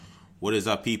What is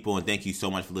up, people, and thank you so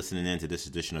much for listening in to this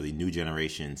edition of the New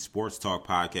Generation Sports Talk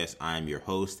Podcast. I am your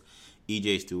host,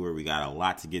 EJ Stewart. We got a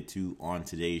lot to get to on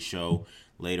today's show.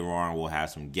 Later on, we'll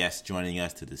have some guests joining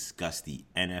us to discuss the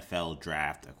NFL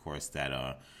draft. Of course,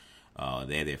 that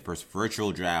they had their first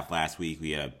virtual draft last week. We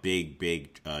had a big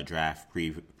draft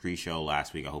pre-show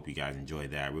last week. I hope you guys enjoyed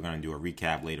that. We're going to do a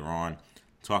recap later on,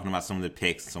 talking about some of the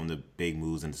picks, some of the big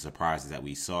moves and the surprises that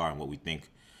we saw and what we think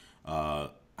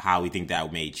how we think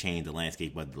that may change the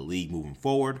landscape of the league moving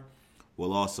forward.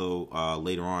 We'll also,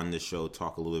 later on in this show,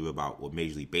 talk a little bit about what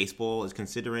Major League Baseball is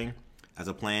considering as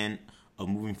a plan of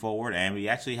moving forward. And we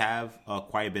actually have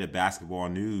quite a bit of basketball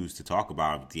news to talk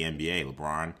about with the NBA.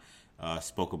 LeBron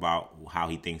spoke about how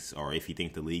he thinks, or if he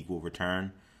thinks the league will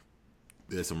return.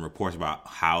 There's some reports about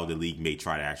how the league may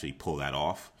try to actually pull that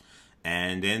off.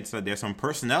 And then there's some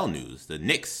personnel news. The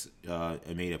Knicks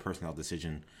made a personnel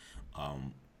decision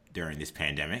during this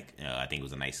pandemic. I think it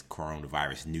was a nice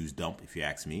coronavirus news dump, if you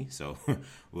ask me. So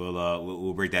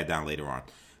we'll break that down later on.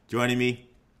 Joining me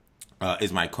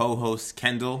is my co-host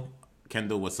Kendall.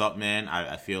 Kendall, what's up, man?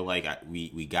 I feel like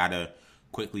we gotta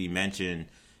quickly mention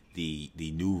the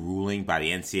new ruling by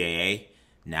the NCAA.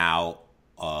 Now,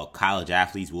 college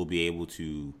athletes will be able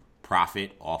to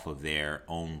profit off of their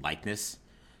own likeness.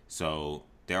 So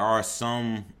there are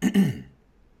some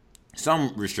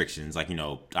restrictions, like,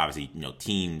 obviously,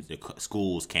 teams, the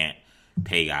schools can't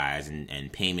pay guys,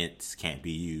 and payments can't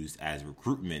be used as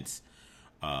recruitments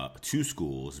to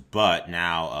schools. But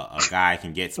now a guy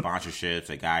can get sponsorships.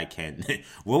 A guy can.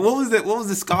 What was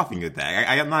the scoffing at that?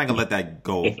 I'm not gonna let that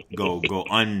go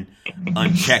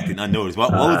unchecked and unnoticed.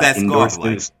 What was that scoff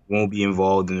like? Won't be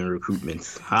involved in the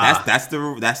recruitments. That's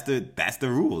the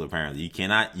rule. Apparently, you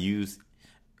cannot use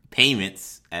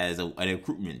payments as a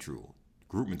recruitment tool.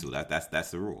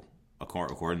 That's the rule,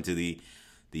 according to the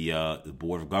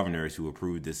board of governors who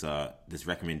approved this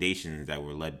recommendations that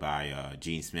were led by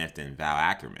Gene Smith and Val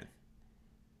Ackerman.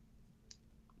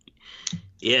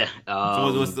 Yeah.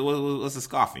 So what's the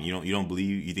scoffing? You don't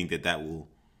believe? You think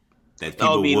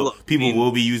people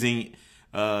will be using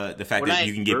the fact that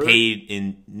you can get paid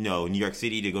in New York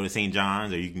City to go to St.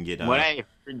 John's, or you can get what I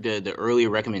heard the earlier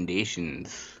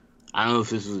recommendations. I don't know if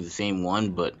this was the same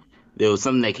one, but there was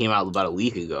something that came out about a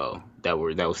week ago that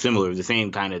was similar. It was the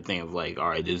same kind of thing of like, all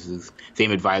right, this is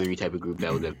same advisory type of group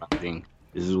that was advising.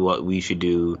 This is what we should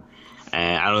do.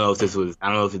 And I don't know if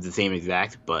it's the same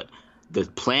exact, but the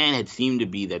plan had seemed to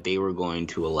be that they were going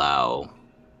to allow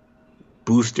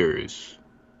boosters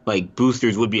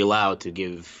would be allowed to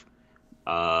give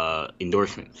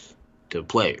endorsements to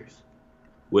players,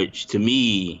 which to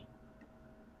me,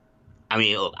 I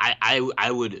mean, look,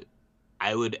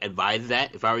 I would advise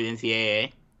that if I were the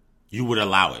NCAA. You would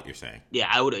allow it, you're saying? Yeah,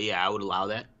 I would allow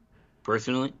that,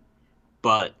 personally.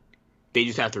 But they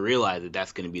just have to realize that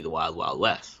that's going to be the Wild Wild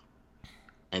West.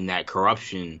 And that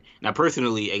corruption... Now,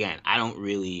 personally, again, I don't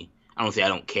say I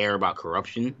don't care about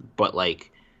corruption, but,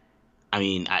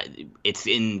 it's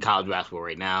in college basketball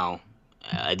right now.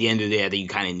 At the end of the day, I think you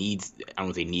kind of need... I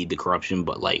don't say need the corruption,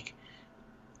 but,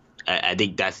 I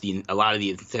think that's a lot of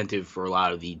the incentive for a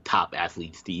lot of the top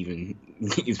athletes to even,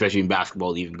 especially in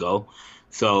basketball, to even go.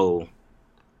 So,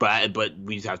 but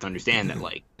we just have to understand that,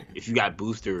 if you got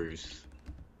boosters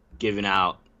giving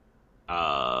out,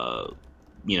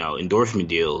 endorsement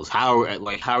deals, how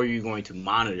are you going to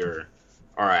monitor?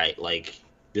 All right,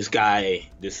 this guy,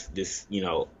 this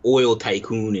oil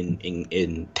tycoon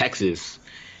in Texas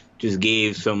just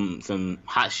gave some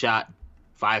hotshot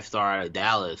 5-star out of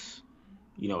Dallas,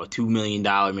 a $2 million,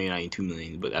 maybe not even $2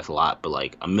 million, but that's a lot, but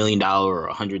 $1 million or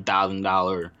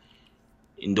 $100,000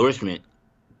 endorsement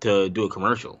to do a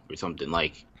commercial or something.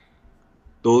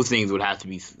 Those things would have to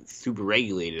be super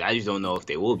regulated. I just don't know if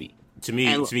they will be. To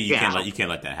me, you can't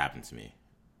let that happen to me.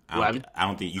 I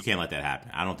don't think you can't let that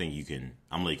happen. I don't think you can.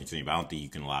 I'm really concerned, but I don't think you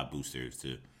can allow boosters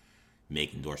to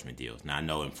make endorsement deals. Now, I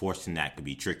know enforcing that could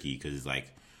be tricky because it's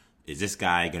is this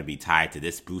guy going to be tied to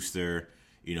this booster?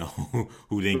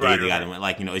 Who didn't get it?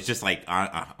 It's just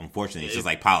unfortunately, it's just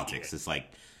like politics. It's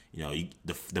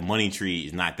the money tree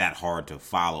is not that hard to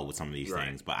follow with some of these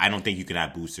things. But I don't think you can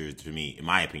have boosters, to me, in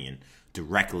my opinion,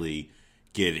 directly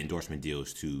give endorsement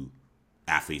deals to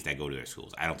athletes that go to their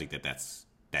schools. I don't think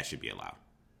that should be allowed.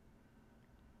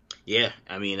 Yeah,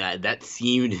 I mean that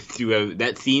seemed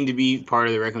to be part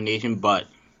of the recommendation, but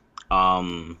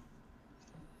otherwise,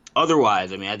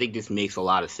 I mean, I think this makes a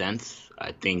lot of sense.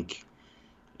 I think.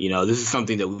 This is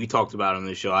something that we talked about on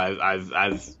the show. I've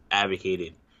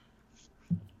advocated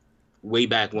way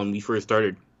back when we first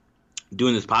started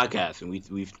doing this podcast, and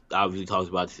we've obviously talked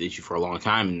about this issue for a long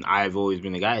time. And I've always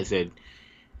been the guy that said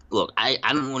look, I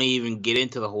don't want to even get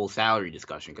into the whole salary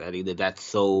discussion because I think that that's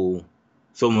so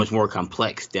much more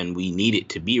complex than we need it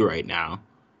to be right now.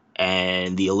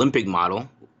 And the Olympic model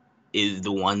is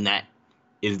the one that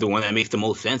makes the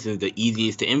most sense and is the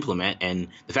easiest to implement. And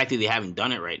the fact that they haven't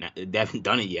done it right now, they haven't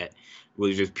done it yet,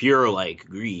 was just pure like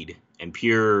greed and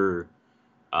pure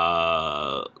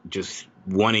just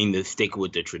wanting to stick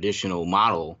with the traditional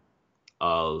model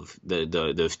of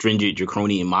the stringent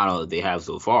draconian model that they have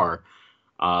so far.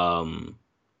 And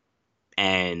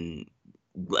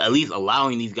at least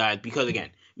allowing these guys, because again,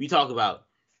 we talk about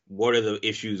what are the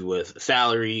issues with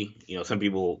salary. Some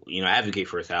people, advocate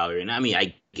for a salary, and I mean,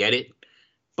 I get it,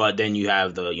 but then you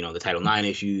have the Title IX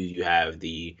issues. You have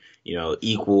the,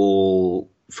 equal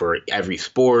for every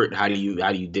sport. How do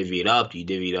you divvy it up? Do you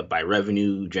divvy it up by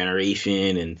revenue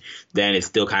generation? And then it's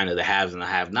still kind of the haves and the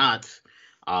have-nots.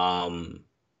 And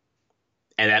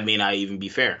that may not even be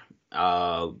fair.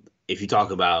 If you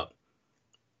talk about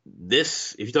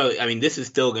this, this is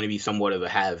still going to be somewhat of a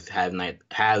have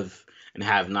and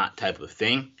have not type of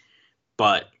thing,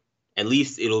 but at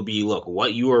least it'll be, look,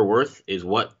 what you are worth is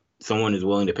what someone is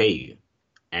willing to pay you.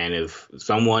 And if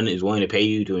someone is willing to pay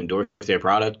you to endorse their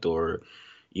product or,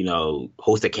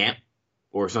 host a camp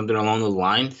or something along those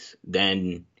lines,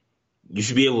 then you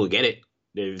should be able to get it.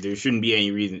 There shouldn't be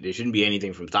any reason. There shouldn't be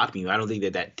anything from stopping you. I don't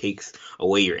think that takes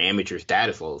away your amateur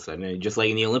status all of a sudden. Just like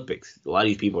in the Olympics, a lot of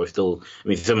these people are still. I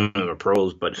mean, some of them are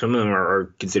pros, but some of them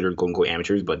are considered "quote unquote"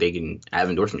 amateurs, but they can have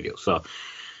endorsement deals. So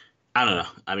I don't know.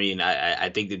 I mean, I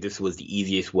think that this was the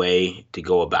easiest way to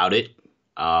go about it.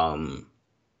 Again,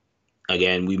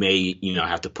 we may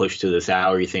have to push to the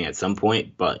salary thing at some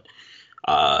point, but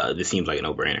this seems like a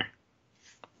no-brainer.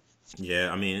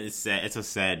 Yeah, I mean, it's sad. It's a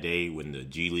sad day when the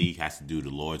G League has to do the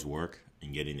Lord's work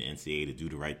and getting the NCAA to do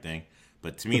the right thing.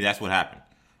 But to me, that's what happened.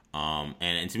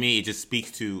 And to me, it just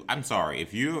speaks to. I'm sorry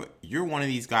if you're one of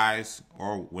these guys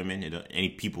or women, any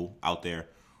people out there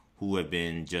who have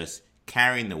been just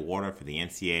carrying the water for the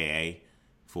NCAA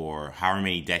for however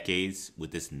many decades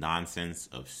with this nonsense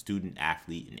of student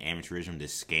athlete and amateurism,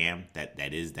 this scam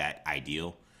that is that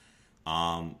ideal.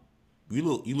 You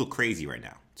look crazy right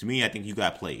now. To me, I think you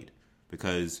got played.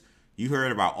 Because you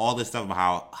heard about all this stuff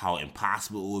about how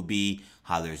impossible it would be,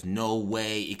 how there's no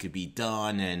way it could be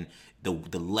done, and the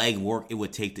legwork it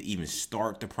would take to even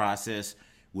start the process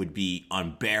would be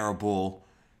unbearable.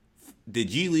 The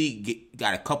G League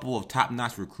got a couple of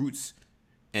top-notch recruits,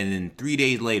 and then 3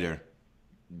 days later,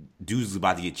 dudes was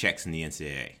about to get checks in the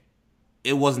NCAA.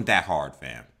 It wasn't that hard,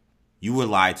 fam. You were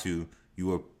lied to. You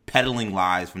were peddling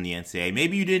lies from the NCAA.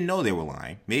 Maybe you didn't know they were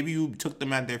lying. Maybe you took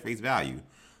them at their face value.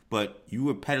 But you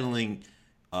were peddling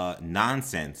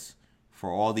nonsense for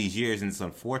all these years, and it's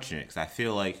unfortunate because I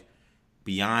feel like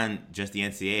beyond just the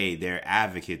NCAA, their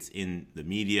advocates in the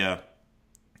media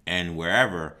and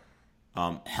wherever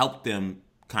help them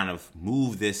kind of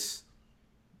move this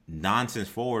nonsense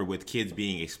forward with kids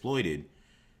being exploited.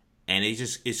 And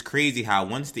it's crazy how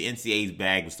once the NCAA's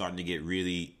bag was starting to get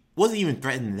really, wasn't even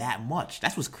threatened that much.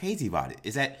 That's what's crazy about it.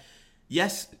 Is that,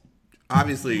 yes,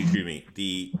 obviously,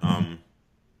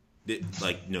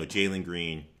 Jalen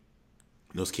Green,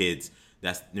 those kids,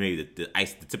 that's maybe the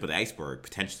tip of the iceberg,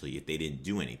 potentially, if they didn't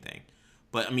do anything.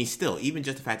 But, I mean, still, even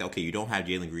just the fact that, okay, you don't have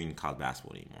Jalen Green in college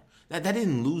basketball anymore, that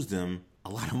didn't lose them a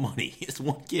lot of money. It's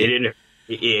one kid.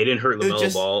 It didn't hurt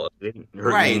LaMelo Ball.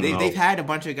 Right. They've had a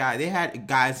bunch of guys. They had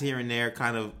guys here and there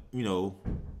kind of,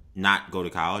 not go to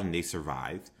college, and they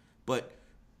survived. But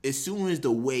as soon as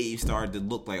the wave started to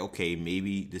look like, okay,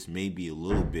 maybe this may be a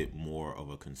little bit more of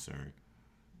a concern,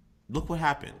 look what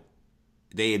happened.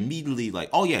 They immediately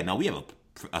oh yeah, no, we have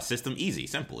a system, easy,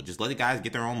 simple. Just let the guys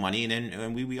get their own money, and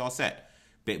then we all set.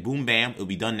 Boom, bam, it'll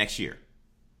be done next year.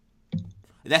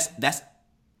 That's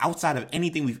outside of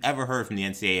anything we've ever heard from the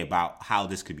NCAA about how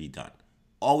this could be done.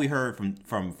 All we heard from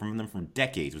them for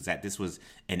decades was that this was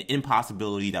an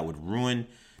impossibility that would ruin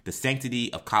the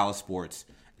sanctity of college sports,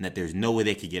 and that there's no way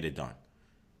they could get it done.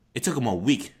 It took them a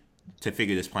week to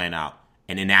figure this plan out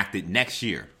and enact it next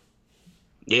year.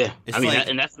 Yeah, that's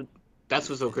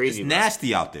what's so crazy. It's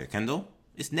nasty out there, Kendall.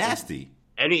 It's nasty.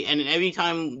 Every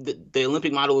time the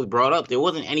Olympic model was brought up, there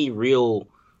wasn't any real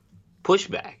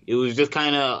pushback. It was just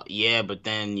kind of, yeah, but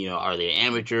then are they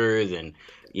amateurs, and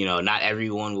not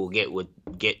everyone will get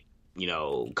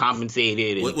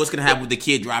compensated. And, what's gonna happen with the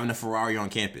kid driving a Ferrari on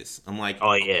campus? I'm like,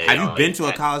 oh yeah. Have you been to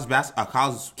a college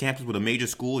campus with a major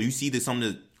school? You see some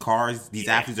of the cars these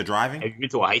athletes are driving. Have you been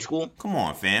to a high school? Come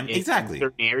on, fam. Exactly. In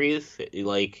certain areas,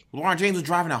 LeBron James was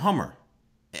driving a Hummer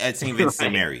at St. Vincent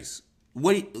St. Mary's.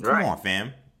 Come on,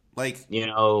 fam.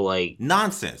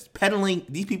 Nonsense. Peddling.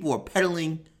 These people are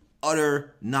peddling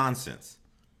utter nonsense.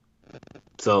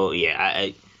 So yeah,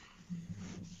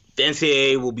 the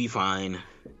NCAA will be fine.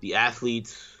 The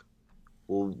athletes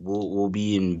will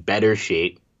be in better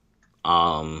shape.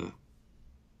 Um,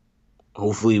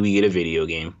 Hopefully we get a video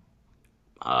game.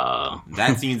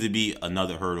 That seems to be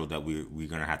another hurdle that we're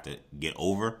gonna have to get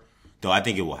over. Though I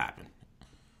think it will happen.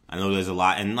 I know there's a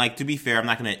lot, and like to be fair, I'm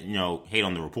not gonna hate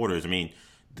on the reporters. I mean,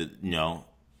 the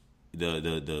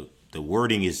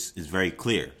wording is very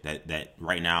clear that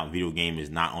right now video game is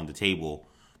not on the table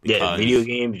yeah, video because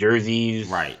games, jerseys,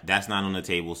 right, that's not on the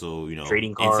table. So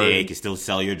trading NCAA cards. can still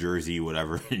sell your jersey,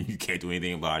 whatever, and you can't do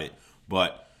anything about it.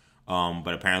 But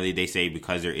apparently they say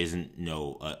because there isn't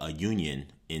a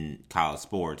union in college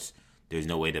sports, there's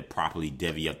no way to properly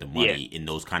divvy up the Yeah, money in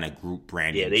those kind of group yeah.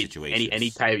 branding They situations.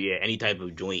 any type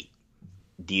of joint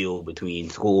deal between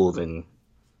schools and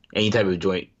any type of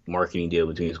joint marketing deal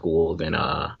between schools and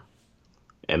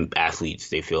athletes.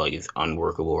 They feel like it's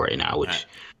unworkable right now. Uh, Which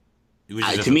which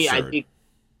is just to me, I absurd. think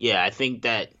I think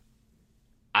that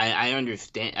I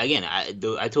understand. Again,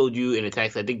 I told you in a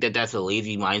text. I think that that's a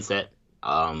lazy mindset.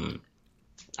 Um,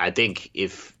 I think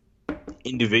if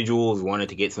individuals wanted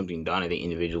to get something done, I think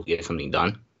individuals get something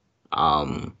done.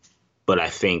 Um, but I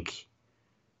think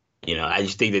I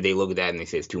just think that they look at that and they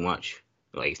say it's too much.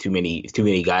 Like it's too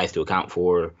many guys to account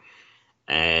for,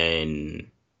 and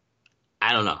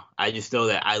I don't know. I just know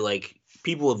that I like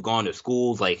people have gone to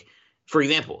schools. Like, for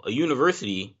example, a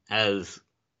university has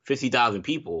 50,000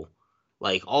 people.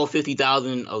 Like, all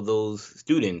 50,000 of those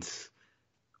students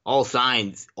all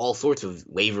signed all sorts of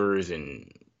waivers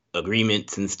and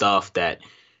agreements and stuff that,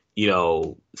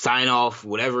 sign off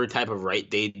whatever type of right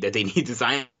they need to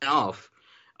sign off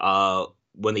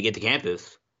when they get to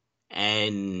campus.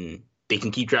 And they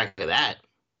can keep track of that.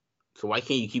 So why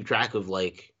can't you keep track of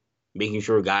like making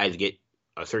sure guys get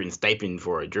a certain stipend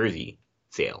for a jersey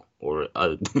sale or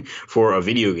for a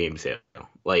video game sale?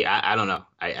 Like I don't know.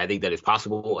 I think that it's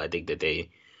possible. I think they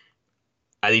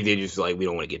just like we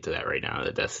don't want to get to that right now.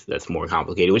 That's more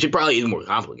complicated, which it probably is more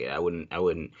complicated. I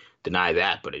wouldn't deny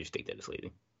that, but I just think that it's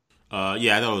lazy.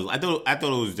 Yeah, I thought it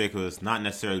was ridiculous. Not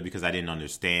necessarily because I didn't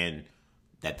understand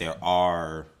that there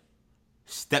are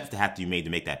steps that have to be made to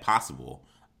make that possible.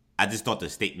 I just thought the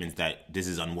statements that this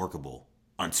is unworkable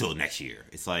until next year.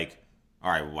 It's like,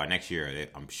 all right, well, by next year,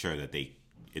 I'm sure that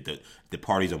if the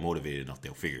parties are motivated enough,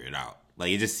 they'll figure it out.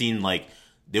 Like it just seemed like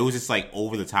there was just like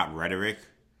over the top rhetoric.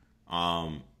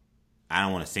 Um, I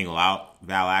don't want to single out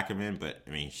Val Ackerman, but I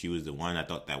mean, she was the one I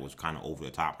thought that was kind of over the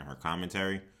top in her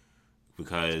commentary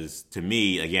because to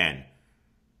me, again,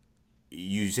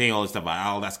 you saying all this stuff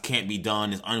about that can't be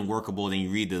done, it's unworkable. Then you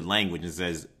read the language and it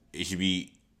says it should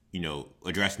be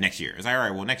addressed next year. It's like all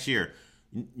right, well next year,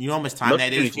 you know how much time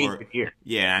that Nothing's is gonna change for. this year.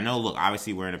 Yeah, I know. Look,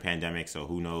 obviously we're in a pandemic, so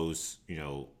who knows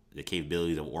the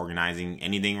capabilities of organizing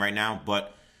anything right now,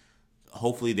 but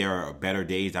hopefully there are better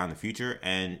days down the future.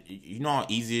 And you know how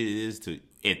easy it is to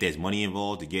if there's money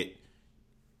involved to get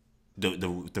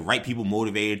the right people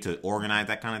motivated to organize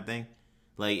that kind of thing.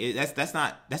 Like that's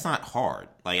not hard.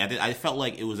 Like I felt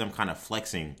like it was them kind of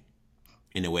flexing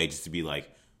in a way just to be like,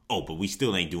 oh, but we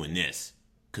still ain't doing this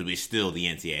because we're still the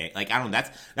NCAA. Like I don't.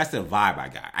 That's the vibe I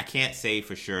got. I can't say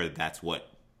for sure that that's what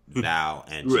Val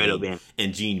and Red O'Ban.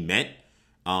 Gene meant.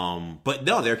 But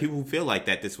no, there are people who feel like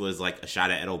that this was like a shot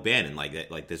at Ed O'Bannon, like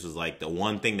that, like this was like the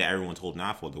one thing that everyone's holding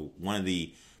out for. The one of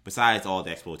the besides all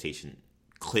the exploitation,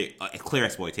 clear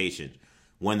exploitation.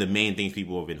 One of the main things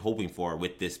people have been hoping for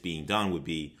with this being done would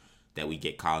be that we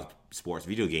get college sports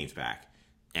video games back.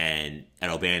 And Ed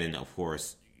O'Bannon, of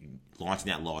course, launching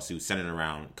that lawsuit centered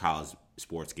around college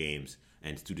sports games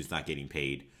and students not getting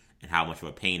paid, and how much of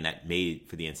a pain that made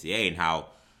for the NCAA, and how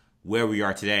where we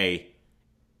are today.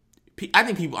 I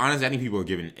think people are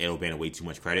giving Ed O'Bannon way too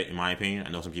much credit, in my opinion.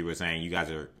 I know some people are saying you guys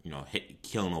are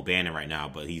killing O'Bannon right now,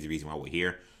 but he's the reason why we're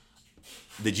here.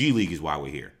 The G League is why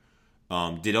we're here.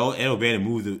 Did Ed O'Bannon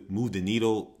move the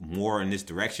needle more in this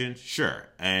direction? Sure,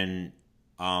 and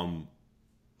Oh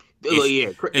it's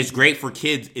yeah, it's great for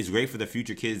kids. It's great for the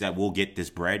future kids that will get this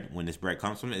bread when this bread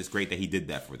comes from it. It's great that he did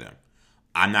that for them.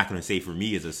 I'm not going to say for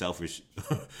me as a selfish,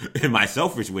 in my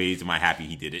selfish ways, am I happy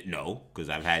he did it? No, because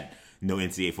I've had no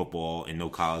NCAA football and no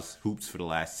college hoops for the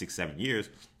last 6-7 years.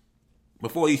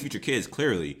 But for these future kids,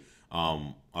 clearly,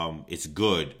 it's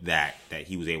good that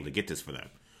he was able to get this for them.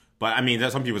 But I mean,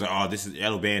 there's some people say, "Oh, this is Ed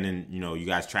O'Bannon. You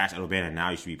guys trash Ed O'Bannon.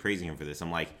 Now you should be praising him for this."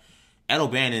 I'm like, Ed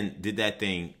O'Bannon did that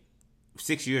thing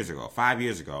 6 years ago, 5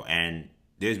 years ago, and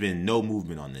there's been no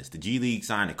movement on this. The G League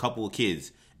signed a couple of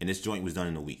kids, and this joint was done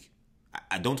in a week.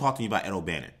 I don't talk to me about Ed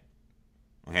O'Bannon,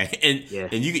 okay? yeah.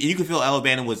 And you can feel Ed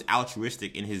O'Bannon was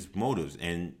altruistic in his motives,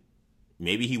 and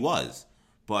maybe he was,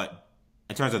 but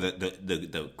in terms of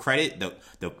the credit,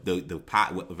 the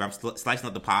pie. If I'm slicing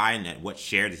up the pie and what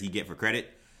share does he get for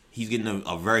credit, he's getting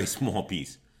a very small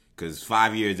piece because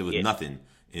 5 years it was nothing.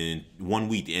 In 1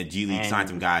 week, the G League signed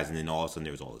some guys, and then all of a sudden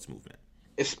there was all this movement.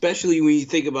 Especially when you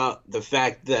think about the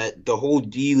fact that the whole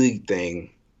G League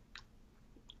thing,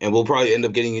 and we'll probably end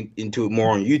up getting into it more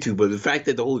on YouTube, but the fact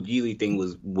that the whole G League thing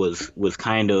was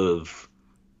kind of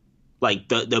like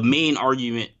the main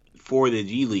argument for the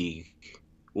G League.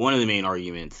 One of the main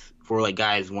arguments for like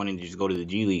guys wanting to just go to the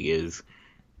G League is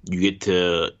you get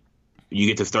to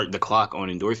start the clock on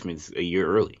endorsements a year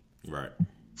early. Right.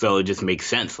 So it just makes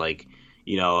sense. Like,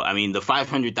 I mean, the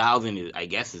 500,000 I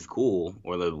guess is cool,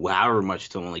 or the however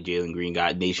much someone like Jalen Green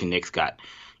got, Nation Knicks got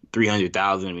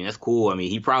 300,000. I mean, that's cool. I mean,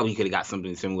 he probably could have got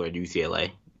something similar at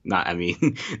UCLA. Not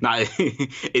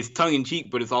it's tongue in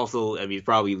cheek, but it's also, I mean, it's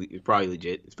probably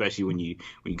legit, especially when you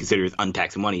consider it's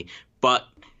untaxed money. But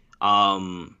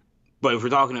if we're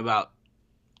talking about,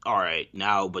 all right,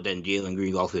 now, but then Jalen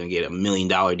Green's also gonna get $1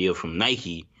 million deal from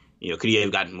Nike. Could he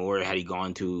have gotten more had he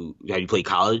played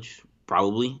college?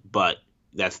 Probably, but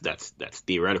that's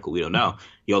theoretical. We don't know.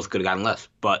 He also could have gotten less,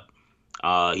 but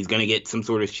he's gonna get some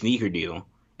sort of sneaker deal,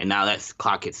 and now that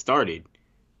clock gets started.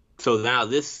 So now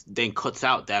this then cuts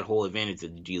out that whole advantage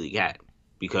that the G League had,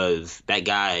 because that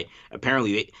guy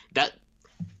apparently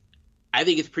I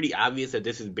think it's pretty obvious that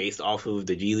this is based off of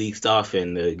the G League stuff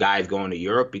and the guys going to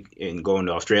Europe and going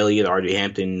to Australia, the R.J.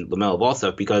 Hampton, LaMelo Ball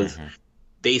stuff, because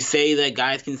they say that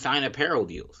guys can sign apparel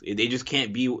deals. They just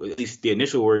can't be, at least the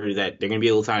initial word is that they're going to be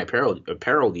able to sign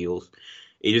apparel deals.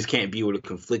 It just can't be with a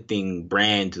conflicting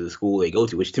brand to the school they go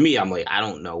to, which to me, I'm like, I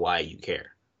don't know why you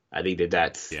care. I think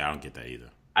that's... Yeah, I don't get that either.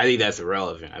 I think that's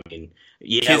irrelevant. I mean,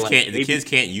 the kids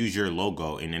can't use your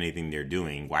logo in anything they're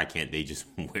doing. Why can't they just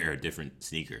wear a different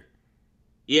sneaker?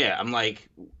 Yeah, I'm like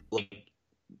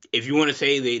if you want to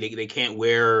say they can't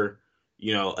wear,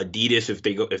 Adidas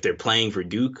if they're playing for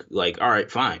Duke, like, all right,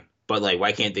 fine. But like,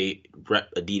 why can't they rep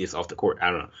Adidas off the court? I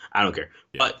don't know. I don't care.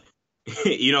 Yeah. But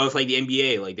it's like the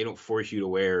NBA, like they don't force you to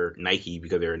wear Nike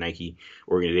because they're a Nike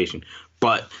organization.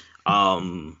 But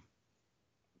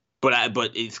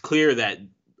it's clear that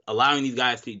allowing these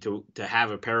guys to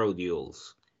have apparel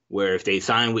deals where if they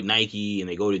sign with Nike and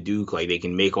they go to Duke, like they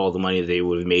can make all the money that they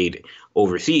would have made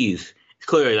overseas. It's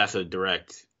clear that's a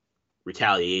direct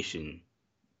retaliation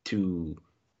to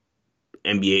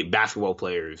NBA basketball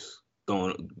players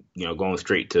going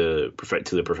straight to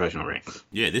the professional ranks.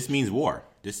 Yeah, this means war.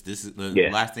 This is the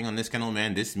last thing on this, Kendall,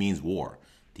 man. This means war.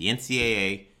 The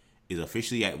NCAA is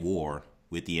officially at war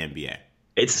with the NBA.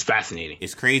 It's fascinating.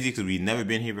 It's crazy because we've never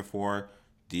been here before.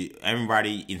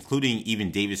 Everybody, including even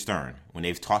David Stern, when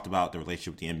they've talked about the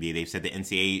relationship with the NBA, they've said the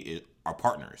NCAA are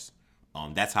partners.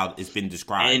 That's how it's been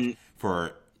described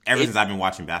ever since I've been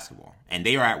watching basketball. And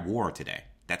they are at war today.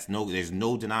 There's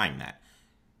no denying that.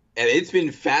 And it's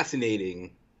been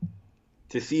fascinating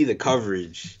to see the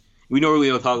coverage. We normally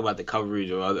don't talk about the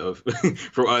coverage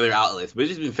from other outlets, but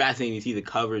it's just been fascinating to see the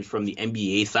coverage from the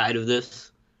NBA side of this.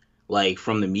 Like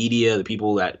from the media, the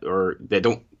people that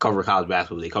don't cover college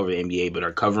basketball, they cover the NBA, but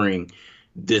are covering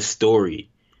this story.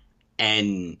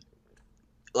 And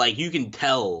like you can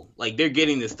tell, like they're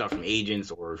getting this stuff from agents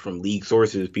or from league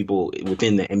sources, people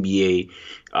within the NBA,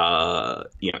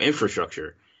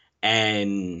 infrastructure.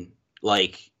 And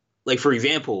like for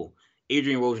example,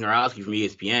 Adrian Wojnarowski from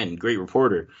ESPN, great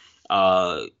reporter,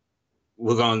 was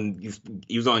on ESPN,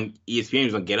 he was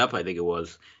on Get Up, I think it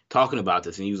was, talking about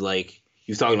this, and he was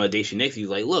talking about Nation Knicks. He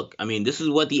was like, "Look, I mean, this is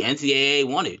what the NCAA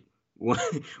wanted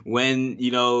when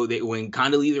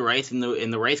Condoleezza Rice and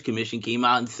the Rice Commission came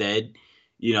out and said,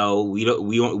 we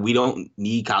don't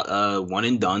need one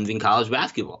and dones in college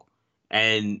basketball."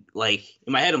 And like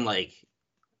in my head, I'm like,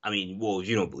 I mean, well,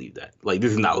 you don't believe that. Like,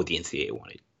 this is not what the NCAA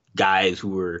wanted. Guys who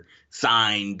were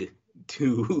signed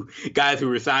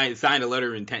signed a letter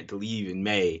of intent to leave in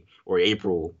May or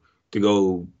April to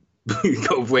go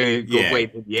play.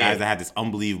 Guys that had this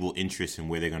unbelievable interest in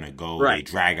where they're gonna go. Right. They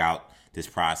drag out this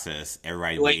process.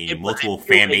 Everybody waiting. Multiple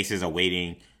fan bases are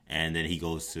waiting, and then he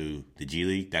goes to the G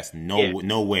League. That's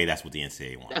no way. That's what the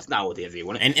NCAA wanted. That's not what the NCAA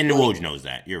wanted. And the Woj knows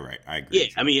that. You're right. I agree. Yeah,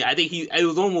 I mean, I think it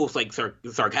was almost like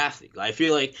sarcastic. I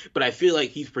feel like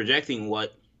he's projecting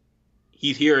what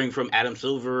he's hearing from Adam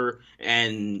Silver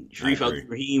and Sharif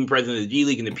Al-Rahim, president of the G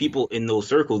League, and the people in those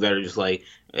circles that are just like,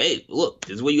 hey, look,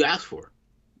 this is what you asked for.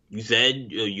 You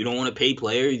said you don't want to pay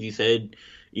players. You said,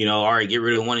 all right, get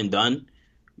rid of one and done.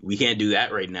 We can't do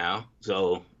that right now.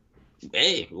 So,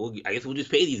 hey, I guess we'll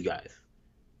just pay these guys.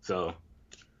 So,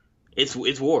 it's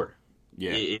war.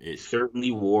 Yeah, it's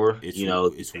certainly war. It's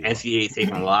war. NCAA is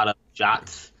taking a lot of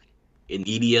shots in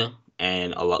media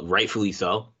and a lot rightfully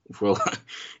so for because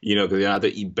they're not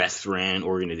the best ran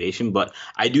organization. But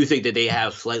I do think that they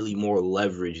have slightly more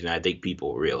leverage than I think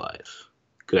people realize.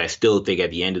 Because I still think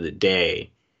at the end of the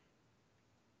day,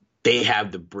 they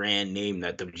have the brand name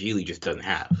that the G League just doesn't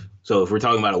have. So if we're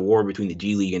talking about a war between the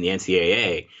G League and the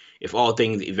NCAA, if all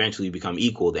things eventually become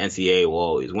equal, the NCAA will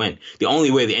always win. The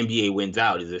only way the NBA wins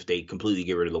out is if they completely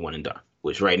get rid of the one and done,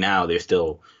 which right now they're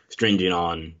still stringent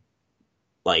on.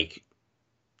 Like,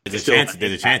 there's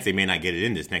a chance they may not get it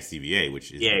in this next CBA,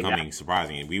 which is becoming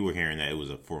surprising. And we were hearing that it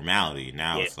was a formality.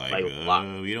 Now it's like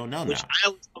we don't know now. Which I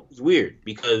always thought was weird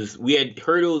because we had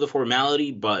heard it was a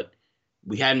formality, but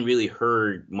we hadn't really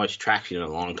heard much traction in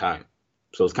a long time.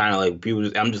 So it's kind of like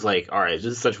I'm just like, all right, this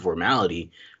is such a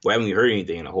formality. Why haven't we heard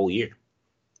anything in a whole year?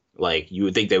 Like, you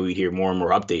would think that we'd hear more and more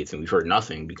updates, and we've heard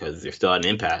nothing because there's still an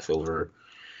impasse over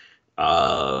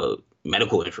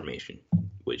medical information,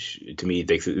 which to me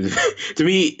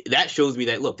that shows me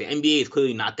that, look, the NBA is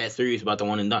clearly not that serious about the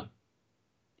one and done.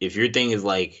 If your thing is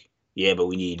like, yeah, but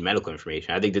we need medical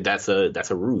information, I think that's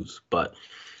a ruse, but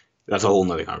that's a whole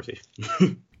nother conversation.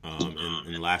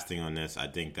 And the last thing on this, I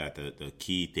think that the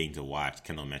key thing to watch,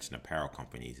 Kendall mentioned apparel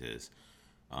companies, is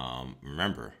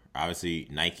remember, obviously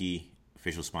Nike,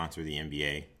 official sponsor of the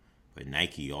NBA, but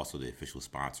Nike also the official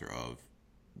sponsor of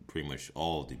pretty much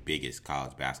all of the biggest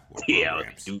college basketball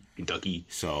programs. Duke, Kentucky.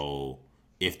 So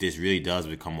if this really does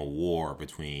become a war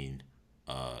between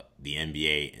the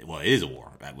NBA, well, it is a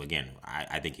war. Again,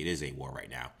 I think it is a war right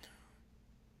now.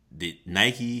 The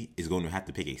Nike is going to have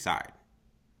to pick a side.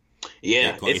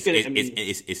 Yeah, it's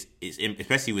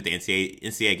especially with the NCAA.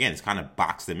 NCAA again, it's kind of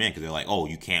boxed them in because they're like, oh,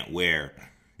 you can't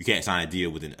sign a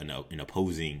deal with an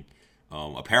opposing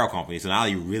apparel company. So now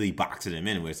you're really boxing them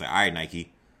in. Where it's like, all right,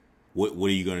 Nike, what are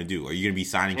you going to do? Are you going to be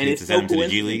signing kids to send them to the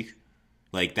G League?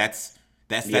 Like that's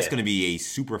going to be a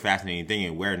super fascinating thing.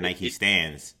 And where Nike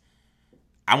stands,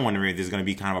 I'm wondering if there's going to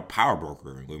be kind of a power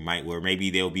broker where maybe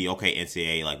they'll be, okay,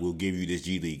 NCAA, like, we'll give you this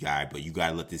G League guy, but you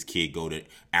got to let this kid go to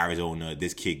Arizona,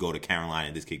 this kid go to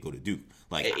Carolina, this kid go to Duke.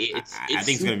 Like, I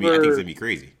think it's going to be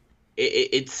crazy.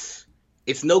 It's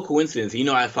no coincidence.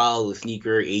 I follow the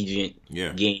sneaker agent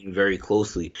game very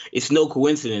closely. It's no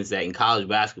coincidence that in college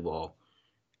basketball,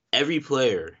 every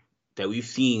player that we've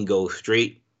seen go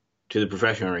straight to the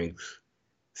professional ranks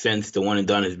since the one and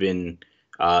done has been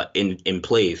in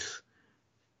place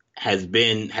has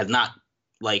not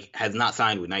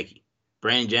signed with Nike.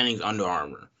 Brandon Jennings, Under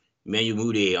Armour. Emmanuel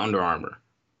Mudiay, Under Armour.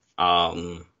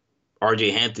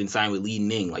 RJ Hampton signed with Li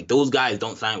Ning. Like, those guys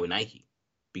don't sign with Nike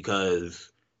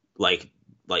because like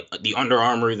the Under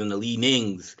Armours and the Li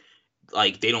Nings,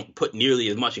 like, they don't put nearly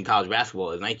as much in college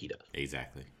basketball as Nike does.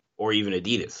 Exactly. Or even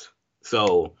Adidas.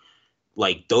 So,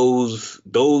 like, those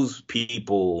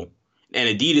people,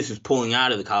 and Adidas is pulling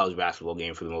out of the college basketball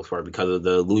game for the most part because of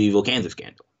the Louisville, Kansas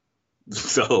scandal.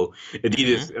 So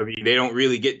Adidas, I mean, they don't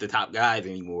really get the top guys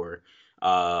anymore.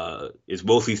 It's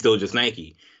mostly still just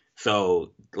Nike.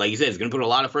 So, like you said, it's going to put a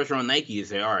lot of pressure on Nike to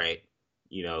say, all right,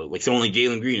 like someone like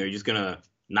Jalen Green, are you just going to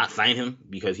not sign him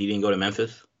because he didn't go to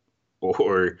Memphis?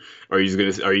 Or are you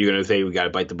going to say we got to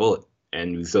bite the bullet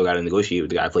and we still got to negotiate with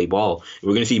the guy to play ball?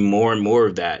 We're going to see more and more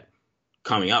of that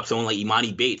coming up. Someone like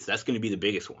Imani Bates, that's going to be the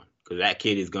biggest one because that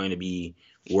kid is going to be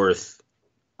worth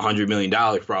 $100 million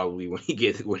probably when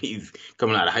he's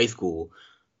coming out of high school.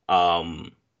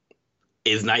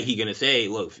 Is Nike going to say,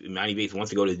 look, if Imani Bates wants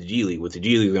to go to the G League, what's the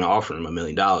G League going to offer him $1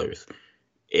 million?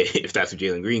 If that's what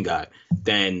Jalen Green got,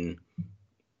 then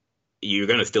you're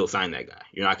going to still sign that guy.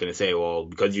 You're not going to say, well,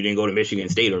 because you didn't go to Michigan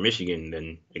State or Michigan,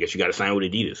 then I guess you got to sign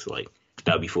with Adidas. Like,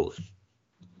 that would be foolish.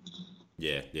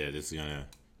 Yeah, this is going to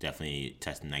definitely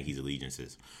test Nike's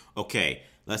allegiances. Okay,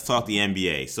 let's talk the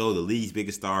NBA. So the league's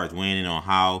biggest star is weighing in on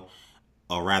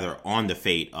on the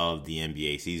fate of the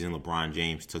NBA season. LeBron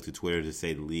James took to Twitter to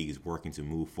say the league is working to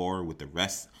move forward with the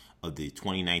rest of the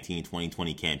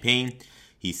 2019-2020 campaign.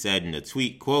 He said in a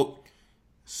tweet, quote,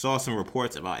 saw some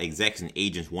reports about execs and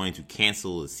agents wanting to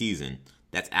cancel the season.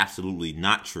 That's absolutely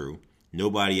not true.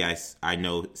 Nobody I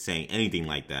know saying anything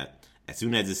like that. As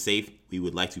soon as it's safe, we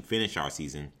would like to finish our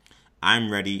season.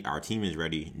 I'm ready. Our team is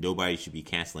ready. Nobody should be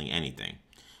canceling anything.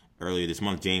 Earlier this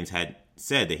month, James had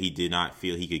said that he did not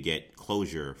feel he could get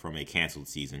closure from a canceled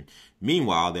season.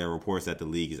 Meanwhile, there are reports that the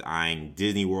league is eyeing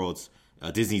Disney's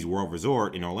World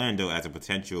Resort in Orlando as a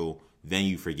potential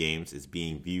venue for games. It's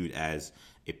being viewed as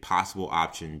a possible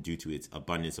option due to its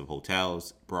abundance of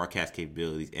hotels, broadcast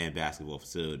capabilities, and basketball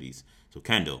facilities. So,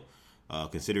 Kendall,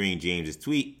 considering James's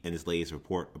tweet and this latest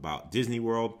report about Disney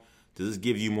World, does this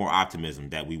give you more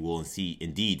optimism that we will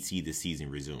indeed see the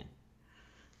season resume?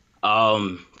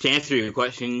 To answer your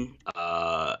question,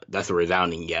 that's a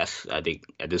resounding yes. I think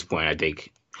at this point, I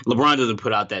think LeBron doesn't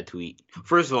put out that tweet.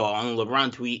 First of all, on the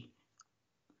LeBron tweet,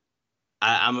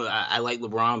 I like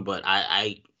LeBron, but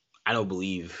I don't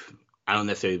believe I don't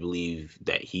necessarily believe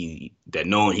that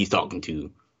no one he's talking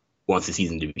to wants the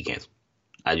season to be canceled.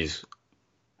 I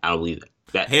don't believe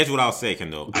that. Here's what I'll say,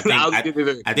 Kendall.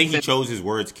 I think he chose his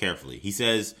words carefully. He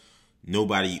says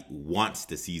nobody wants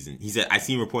the season. He said, I've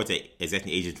seen reports that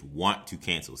executive agents want to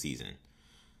cancel season.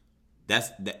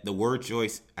 That's the word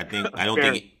choice. I don't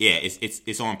think.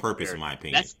 It's on purpose, fair. In my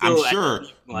opinion. I'm sure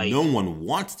no one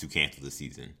wants to cancel the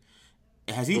season.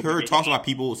 Has he heard talks about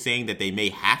people saying that they may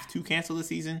have to cancel the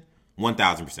season?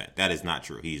 1,000%. That is not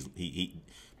true. He.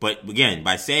 But again,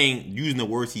 by using the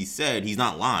words he said, he's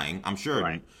not lying. I'm sure.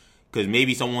 Right. Because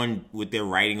maybe someone with their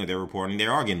writing or their reporting, they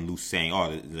are getting loose saying,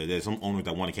 oh, there's some owners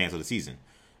that want to cancel the season.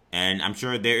 And I'm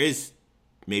sure there is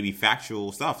maybe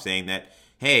factual stuff saying that,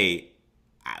 hey,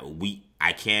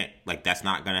 I can't, like, that's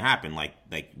not going to happen. Like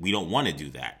we don't want to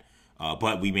do that.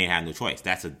 But we may have no choice.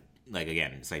 That's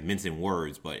again, it's like mincing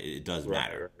words, but it does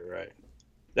matter. Right.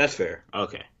 That's fair.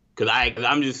 Okay.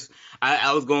 Because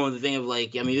I was going with the thing of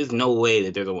like, I mean, there's no way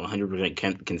that there's a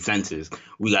 100% consensus.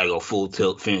 We got to go full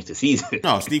tilt, finish the season.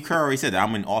 No, Steve Kerr already said that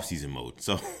I'm in off-season mode.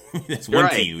 So that's one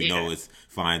team we know is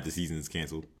fine if the season is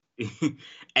canceled.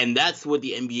 And that's what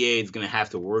the NBA is going to have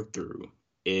to work through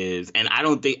and I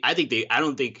don't think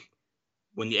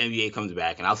when the NBA comes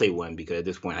back, and I'll say when, because at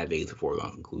this point I think it's a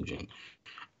foregone conclusion.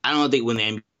 I don't think when the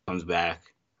NBA comes back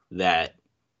that,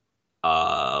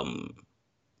 I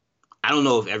don't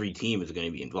know if every team is going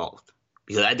to be involved,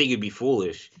 because I think it'd be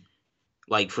foolish,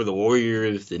 like for the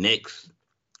Warriors, the Knicks,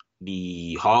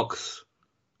 the Hawks.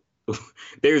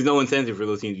 There's no incentive for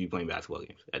those teams to be playing basketball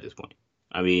games at this point.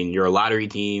 I mean, you're a lottery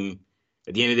team.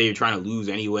 At the end of the day, you're trying to lose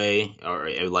anyway, or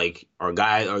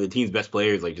the team's best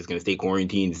players like just going to stay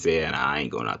quarantined and say, nah, I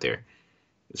ain't going out there.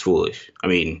 It's foolish. I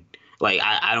mean, like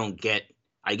I don't get.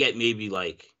 I get maybe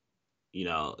like,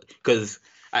 because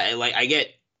I get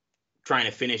trying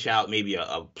to finish out maybe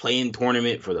a play-in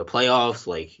tournament for the playoffs,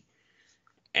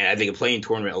 and I think a play-in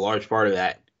tournament, a large part of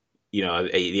that, the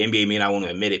NBA may not want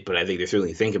to admit it, but I think they're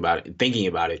certainly thinking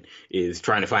about it, is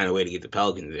trying to find a way to get the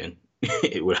Pelicans in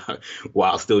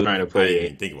while still trying to play. I didn't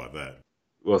even think about that.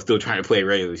 While still trying to play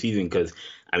regular season, because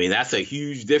I mean that's a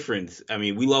huge difference. I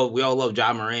mean we all love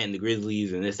Ja Morant and the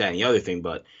Grizzlies and this, that, and the other thing,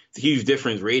 but it's a huge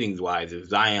difference ratings wise if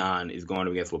Zion is going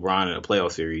up against LeBron in a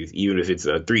playoff series, even if it's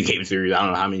a 3-game series. I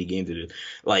don't know how many games it is.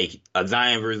 Like a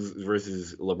Zion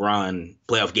versus LeBron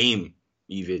playoff game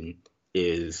even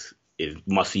is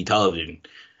must see television.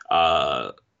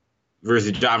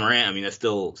 Versus Ja Morant, I mean that's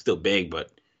still big,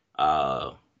 but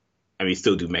I mean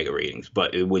still do mega ratings,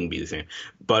 but it wouldn't be the same.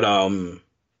 But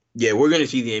yeah, we're going to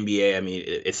see the NBA. I mean,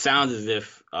 it sounds as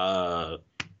if Bob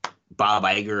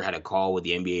Iger had a call with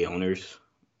the NBA owners,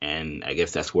 and I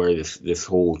guess that's where this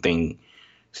whole thing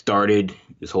started,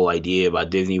 this whole idea about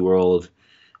Disney World.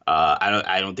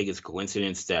 I don't think it's a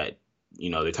coincidence that,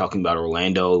 they're talking about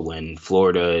Orlando when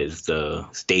Florida is the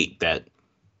state that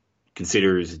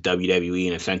considers WWE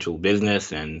an essential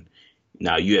business, and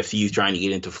now UFC is trying to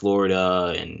get into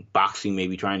Florida, and boxing may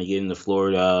be trying to get into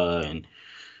Florida, and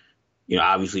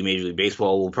obviously Major League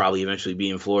Baseball will probably eventually be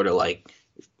in Florida. Like,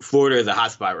 Florida is a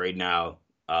hot spot right now,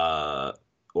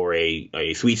 or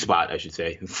a sweet spot, I should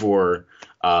say, for,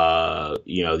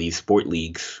 these sport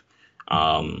leagues.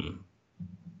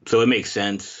 So it makes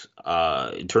sense.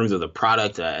 In terms of the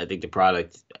product, I think the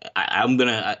product, I'm going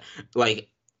to,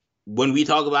 when we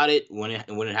talk about it, when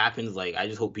it happens, I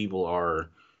just hope people are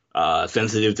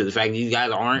sensitive to the fact that these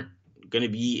guys aren't going to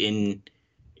be in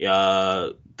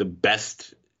the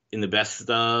best in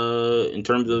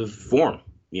terms of form,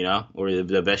 or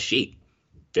the best shape.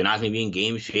 They're not going to be in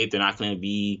game shape. They're going to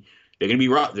be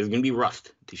rough. There's going to be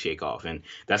rust to shake off. And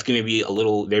that's going to be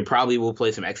they probably will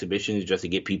play some exhibitions just to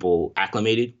get people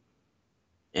acclimated.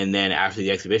 And then after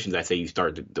the exhibitions, I say you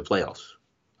start the playoffs.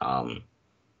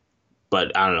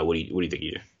 But I don't know. What do you think,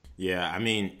 you do? Yeah, I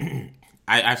mean,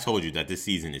 I've told you that this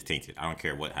season is tainted. I don't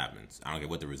care what happens. I don't care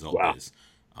what the result is.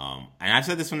 And I've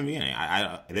said this from the beginning.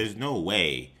 There's no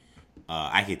way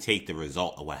I could take the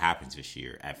result of what happens this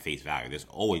year at face value. There's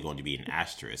always going to be an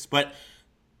asterisk. But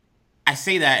I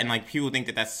say that, and people think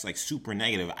that that's super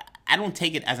negative. I don't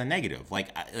take it as a negative.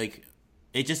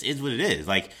 It just is what it is.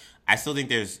 I still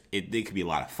think it could be a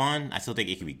lot of fun. I still think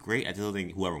it could be great. I still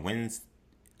think whoever wins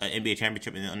an NBA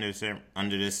championship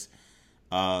under this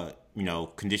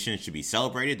conditions should be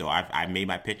celebrated. Though I made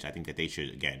my pitch. I think that they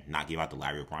should, again, not give out the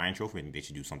Larry O'Brien trophy. I think they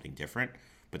should do something different.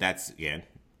 But that's, again,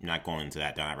 not going into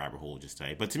down that rabbit hole just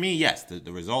today. But to me, yes,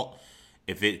 the result,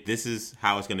 this is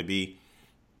how it's going to be,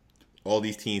 all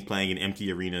these teams playing in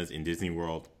empty arenas in Disney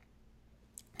World,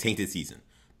 tainted season.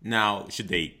 Now, should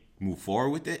they move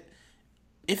forward with it?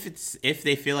 If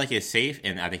they feel like it's safe,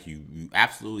 and I think you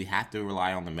absolutely have to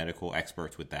rely on the medical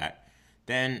experts with that,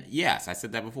 then yes, I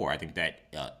said that before. I think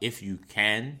that if you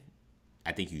can,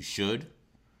 I think you should.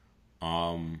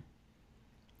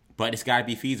 But it's got to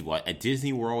be feasible. At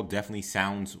Disney World, definitely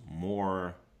sounds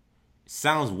way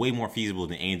more feasible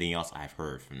than anything else I've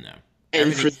heard from them.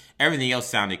 Everything else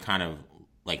sounded kind of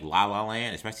like La La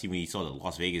Land, especially when you saw the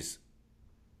Las Vegas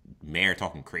mayor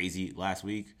talking crazy last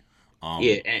week.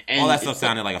 And all that stuff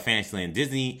sounded like a Fantasyland.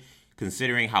 Disney,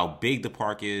 considering how big the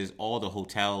park is, all the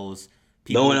hotels,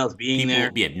 no one else being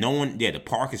there. Yeah, no one. Yeah, the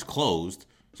park is closed,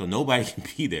 so nobody can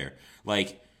be there.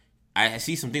 Like, I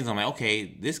see some things. I'm like,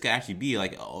 okay, this could actually be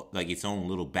like its own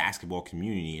little basketball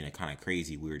community in a kind of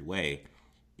crazy, weird way.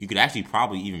 You could actually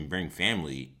probably even bring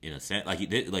family in a sense. Like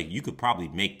you could probably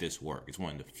make this work. It's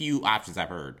one of the few options I've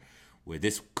heard where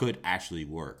this could actually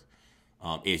work.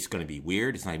 It's going to be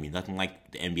weird. It's not going to be nothing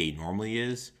like the NBA normally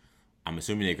is. I'm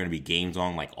assuming they're going to be games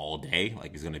on like all day.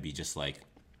 Like it's going to be just like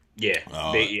they're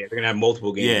going to have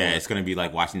multiple games. Yeah, it's going to be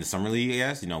like watching the summer league. I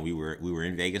guess we were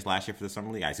in Vegas last year for the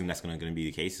summer league. I assume that's going to be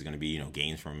the case. It's going to be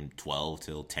games from 12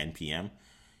 till 10 p.m.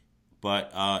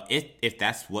 But if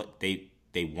that's what they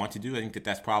want to do, I think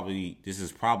this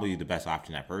is probably the best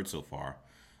option I've heard so far.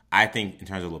 I think in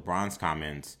terms of LeBron's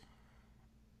comments.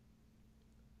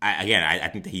 I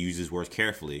think that he uses words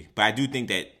carefully, but I do think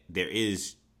that there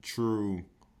is true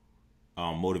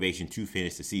motivation to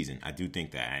finish the season. I do think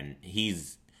that, and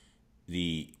he's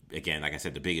like I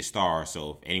said, the biggest star.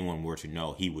 So if anyone were to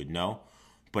know, he would know.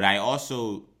 But I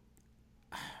also,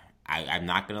 I'm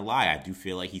not gonna lie, I do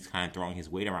feel like he's kind of throwing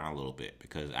his weight around a little bit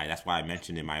because that's why I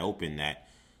mentioned in my open that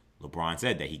LeBron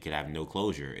said that he could have no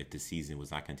closure if the season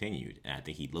was not continued, and I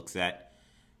think he looks at.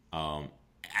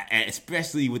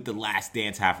 Especially with the Last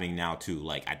Dance happening now too,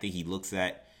 like I think he looks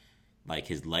at like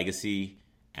his legacy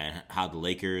and how the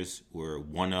Lakers were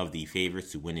one of the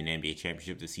favorites to win an NBA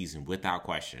championship this season without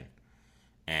question.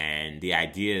 And the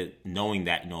idea, knowing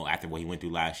that after what he went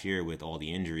through last year with all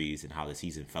the injuries and how the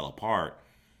season fell apart,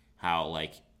 how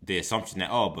like the assumption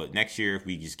that but next year if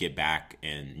we just get back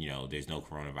and there's no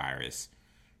coronavirus,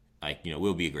 like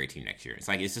we'll be a great team next year. It's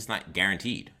like it's just not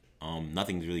guaranteed.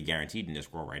 Nothing's really guaranteed in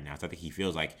this world right now. So I think he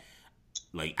feels like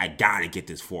I gotta get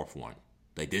this fourth one.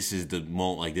 Like this is the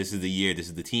this is the year. This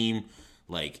is the team.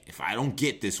 Like if I don't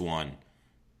get this one,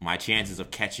 my chances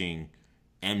of catching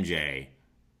MJ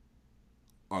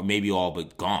are maybe all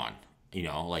but gone.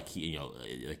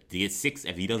 To get 6.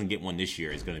 If he doesn't get one this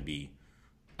year, it's gonna be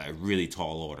a really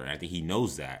tall order. And I think he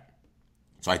knows that.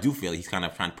 So I do feel he's kind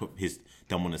of trying to put his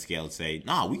thumb on the scale and say,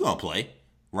 "Nah, we gonna play,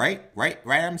 right,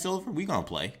 Adam Silver, we gonna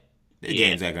play." The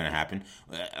games are going to happen.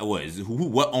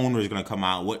 What owner is going to come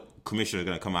out? What commissioner is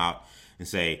going to come out and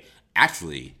say,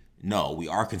 actually, no, we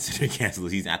are considering canceling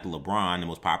the season after LeBron, the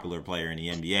most popular player in the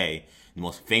NBA, the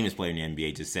most famous player in the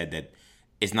NBA, just said that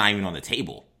it's not even on the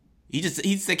table. He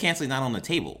said canceling not on the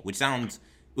table, which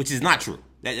is not true.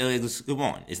 Come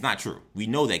on, it's not true. We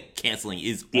know that canceling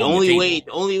is the only way.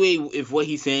 The only way if what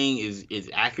he's saying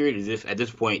is accurate is if at this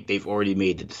point they've already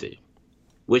made the decision,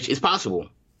 which is possible.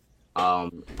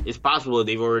 It's possible that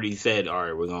they've already said, all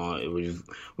right, we're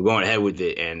going ahead with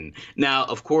it. And now,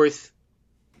 of course,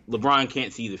 LeBron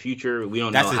can't see the future. We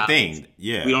don't know. That's the thing.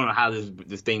 Yeah. We don't know how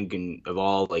this thing can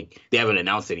evolve. Like they haven't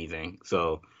announced anything,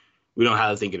 so we don't know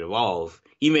how this thing can evolve.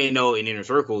 He may know in inner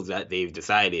circles that they've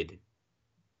decided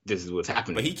this is what's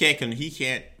happening. But he can't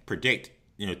predict.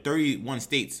 31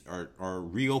 states are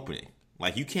reopening.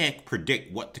 Like you can't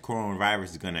predict what the coronavirus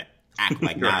is going to act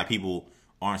like now. People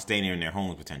aren't staying there in their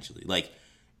homes potentially. Like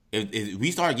if we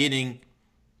start getting,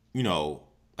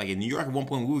 like in New York at one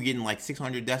point we were getting like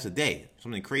 600 deaths a day,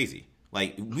 something crazy.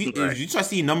 Like if you start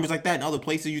seeing numbers like that in other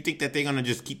places, you think that they're gonna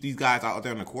just keep these guys out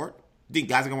there on the court? You think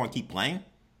guys are gonna want to keep playing?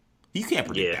 You can't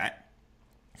predict that.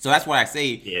 So that's why I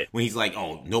say when he's like,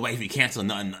 "Oh, nobody be canceled,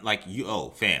 nothing." Like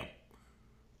fam,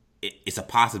 it's a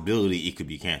possibility it could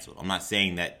be canceled. I'm not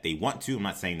saying that they want to. I'm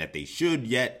not saying that they should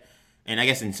yet. And I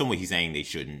guess in some way he's saying they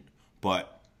shouldn't.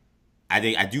 But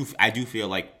I do feel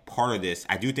like part of this,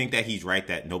 I do think that he's right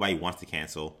that nobody wants to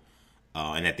cancel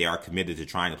and that they are committed to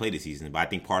trying to play this season. But I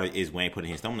think part of it is Wayne putting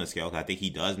his thumb on the scale because I think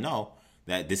he does know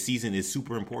that this season is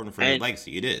super important for his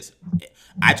legacy. It is.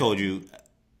 I told you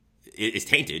it's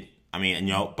tainted. I mean,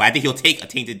 but I think he'll take a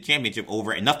tainted championship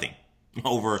over nothing.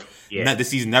 The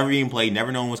season never being played,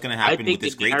 never knowing what's going to happen with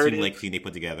this great team they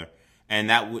put together.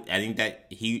 And I think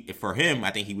that for him, I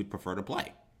think he would prefer to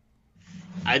play.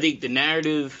 I think the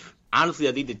narrative, honestly,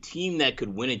 I think the team that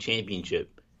could win a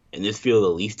championship and this feel the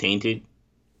least tainted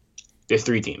There's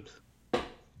three teams.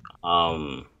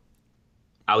 I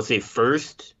would say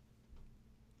first.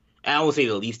 I won't say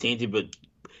the least tainted, but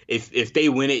if they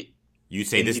win it, you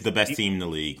say this is the best team in the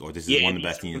league, or this is one of the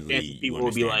best teams in the league. People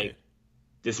will be like,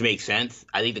 "This makes sense."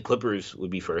 I think the Clippers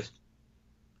would be first.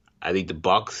 I think the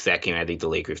Bucks second. I think the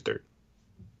Lakers third.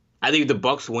 I think if the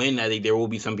Bucks win, I think there will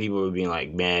be some people who are being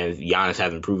like, "Man, Giannis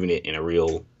hasn't proven it in a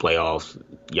real playoffs."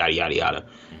 Yada yada yada.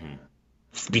 Mm-hmm.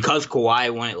 Because Kawhi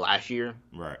won it last year,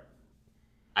 right?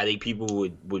 I think people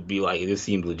would be like, "This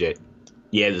seems legit."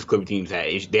 Yeah, this Clipper teams had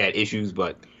issues,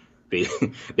 but they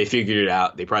figured it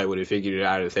out. They probably would have figured it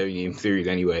out in a 7-game series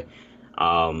anyway.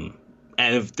 And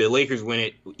if the Lakers win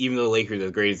it, even though the Lakers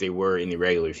as great as they were in the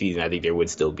regular season, I think there would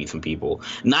still be some people.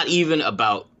 Not even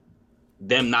about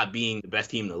them not being the best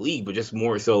team in the league, but just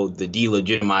more so the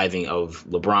delegitimizing of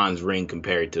LeBron's ring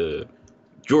compared to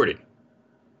Jordan,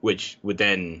 which would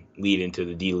then lead into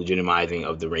the delegitimizing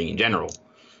of the ring in general.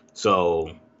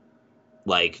 So,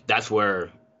 like, that's where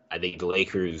I think the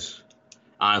Lakers,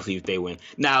 honestly, if they win.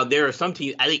 Now, there are some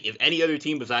teams, I think if any other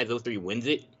team besides those three wins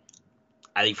it,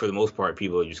 I think for the most part,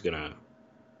 people are just gonna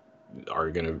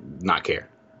not care.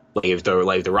 Like if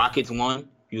the Rockets won,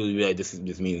 people would be like, this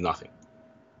means nothing.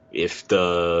 If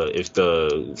the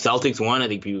Celtics won, I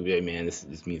think people would be like, man,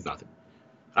 this means nothing.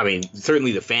 I mean,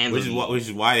 certainly the fans. Which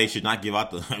is why they should not give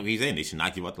out the. Like he's saying, they should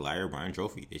not give out the Larry O'Brien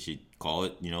Trophy. They should call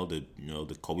it,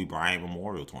 the Kobe Bryant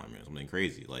Memorial Tournament, or something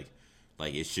crazy. Like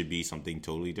it should be something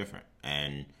totally different.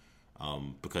 And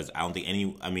because I don't think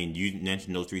you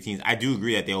mentioned those three teams. I do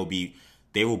agree that there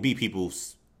will be people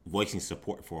voicing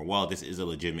support for. Well, this is a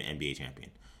legitimate NBA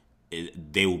champion.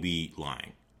 They will be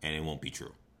lying, and it won't be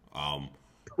true.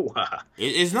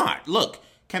 It's not. Look,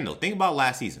 Kendall, think about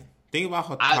last season. Think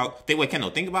about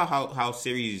think about how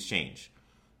series change.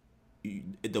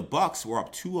 The Bucks were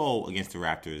up 2-0 against the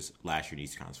Raptors last year in the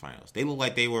Eastern Conference Finals. They looked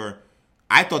like they were.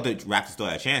 I thought the Raptors still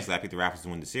had a chance. I picked the Raptors to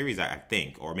win the series, I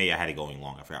think, or maybe I had it going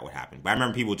long. I forgot what happened. But I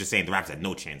remember people just saying the Raptors had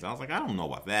no chance. I was like, I don't know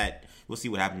about that. We'll see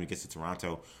what happens when it gets to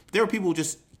Toronto. But there were people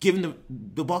just giving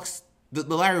the Bucks the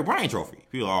Larry O'Brien Trophy.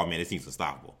 People are, oh man, this team's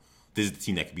unstoppable. This is the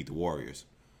team that could beat the Warriors.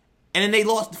 And then they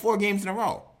lost 4 games in a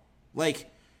row.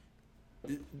 Like,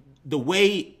 the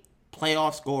way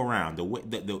playoffs go around,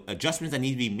 the adjustments that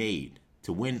need to be made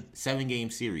to win 7-game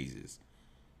series,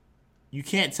 you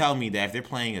can't tell me that if they're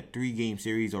playing a 3-game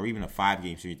series or even a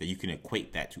 5-game series that you can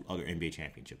equate that to other NBA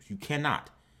championships. You cannot.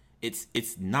 It's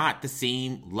not the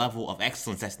same level of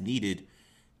excellence that's needed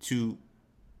to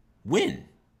win.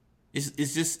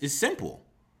 It's simple.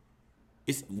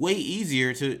 It's way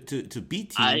easier to beat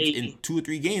teams in 2 or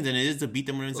 3 games than it is to beat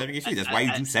them in a 7-game series. That's why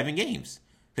you do 7 games.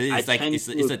 Because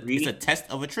it's a test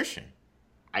of attrition.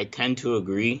 I tend to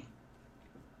agree,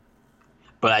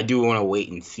 but I do want to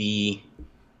wait and see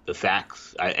the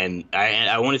facts.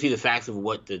 I want to see the facts of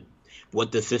what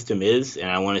the system is,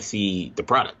 and I want to see the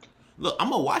product. Look, I'm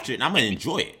gonna watch it and I'm gonna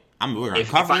enjoy it. We're gonna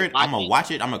cover it. I'm gonna watch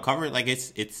it. I'm gonna cover it like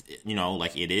it's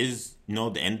like it is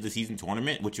the end of the season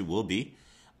tournament, which it will be.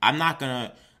 I'm not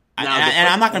gonna.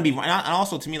 I'm not going to be. And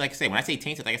also, to me, like I say, when I say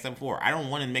tainted, like I said before, I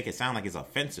don't want to make it sound like it's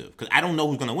offensive because I don't know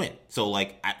who's going to win. So,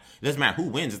 it doesn't matter who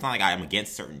wins. It's not like I'm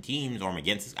against certain teams or I'm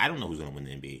against. I don't know who's going to win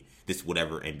the NBA. This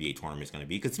whatever NBA tournament is going to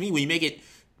be. Because to me, when you make it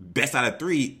best out of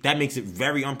 3, that makes it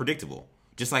very unpredictable.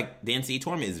 Just like the NCAA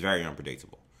tournament is very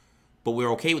unpredictable. But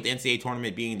we're okay with the NCAA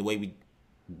tournament being the way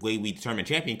we determine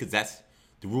champion because that's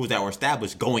the rules that were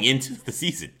established going into the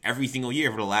season every single year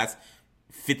for the last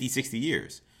 50, 60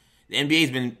 years. The NBA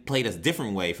has been played a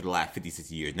different way for the last 50,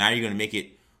 60 years. Now you're going to make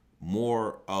it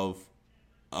more of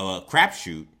a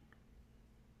crapshoot.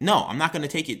 No, I'm not going to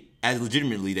take it as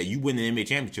legitimately that you win the NBA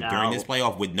championship during this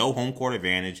playoff with no home court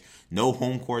advantage, no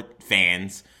home court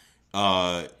fans,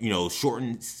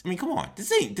 shortened. I mean, come on. This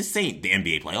ain't the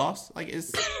NBA playoffs. Like,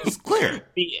 it's clear.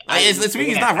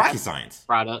 It's not rocket science.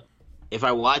 Product. If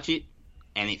I watch it,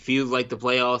 and it feels like the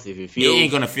playoffs, it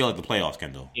ain't going to feel like the playoffs,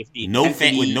 Kendall. With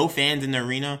no fans in the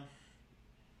arena.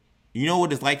 You know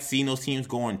what it's like seeing those teams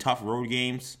go on tough road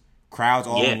games, crowds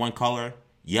all in one color,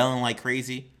 yelling like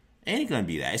crazy? It ain't going to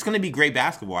be that. It's going to be great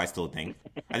basketball, I still think.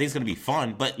 I think it's going to be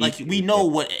fun. But, we know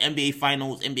what NBA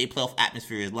Finals, NBA playoff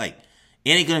atmosphere is like.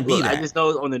 It ain't going to be that. I just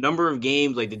know on the number of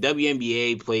games, the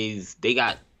WNBA plays, they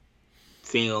got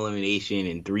single elimination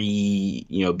and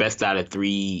 3, best out of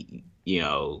 3,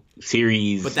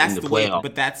 series but that's in the playoff.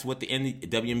 But that's what the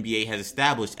WNBA has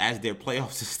established as their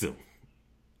playoff system.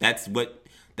 That's what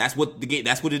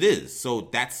it is. So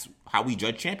that's how we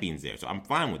judge champions there. So I'm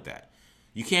fine with that.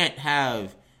 You can't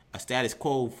have a status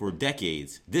quo for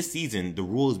decades. This season, the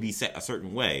rules be set a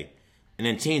certain way, and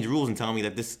then change the rules and tell me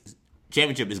that this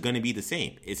championship is going to be the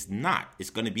same. It's not.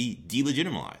 It's going to be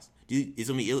delegitimized. it's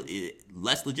gonna be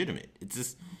less legitimate. It's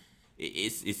just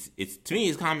it's to me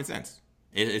it's common sense.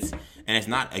 It's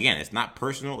not, again, it's not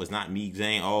personal. It's not me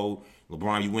saying, oh,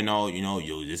 LeBron, you win all,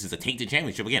 this is a tainted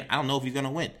championship. Again, I don't know if he's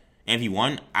gonna win. And if he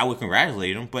won, I would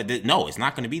congratulate him. But no, it's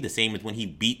not going to be the same as when he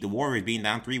beat the Warriors being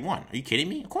down 3-1. Are you kidding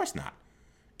me? Of course not.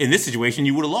 In this situation,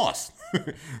 you would have lost.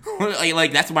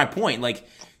 like that's my point.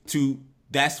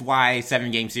 That's why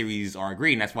 7-game series are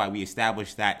agreed, and that's why we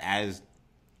established that as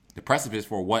the precipice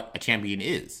for what a champion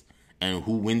is and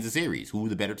who wins the series, who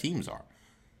the better teams are.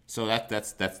 So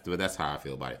that's how I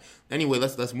feel about it. Anyway,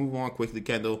 let's move on quickly,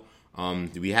 Kendall.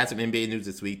 We had some NBA news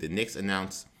this week. The Knicks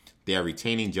announced they are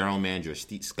retaining general manager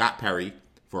Scott Perry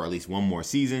for at least one more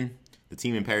season. The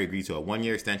team and Perry agreed to a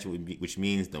 1-year extension, which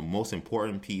means the most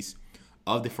important piece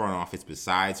of the front office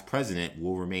besides president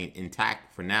will remain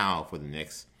intact for now for the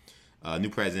Knicks. New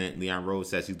president Leon Rose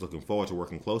says he's looking forward to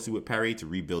working closely with Perry to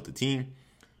rebuild the team.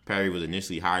 Perry was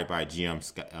initially hired by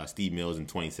GM Steve Mills in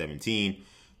 2017.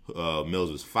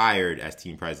 Mills was fired as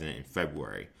team president in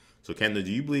February. So, Kendall,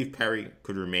 do you believe Perry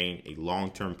could remain a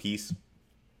long-term piece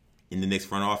in the Knicks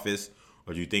front office,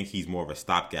 or do you think he's more of a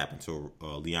stopgap until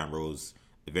Leon Rose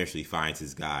eventually finds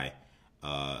his guy?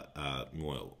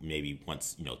 Maybe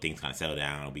once things kind of settle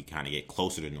down, it'll be kind of get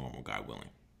closer to normal, God willing.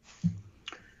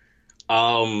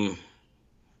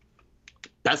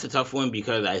 That's a tough one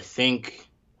because I think.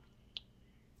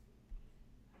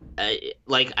 I'm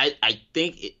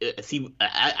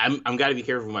gotta be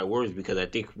careful with my words because I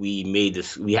think we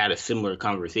had a similar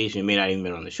conversation. It may not even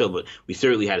been on the show, but we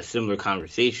certainly had a similar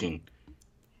conversation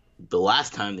the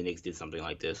last time the Knicks did something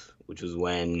like this, which was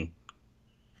when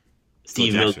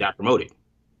Steve Mills got promoted.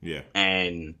 Yeah.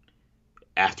 And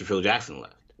after Phil Jackson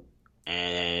left.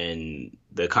 And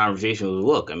the conversation was,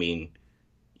 look, I mean,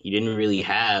 he didn't really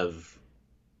have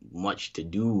much to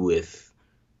do with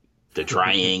the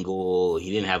triangle. He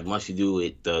didn't have much to do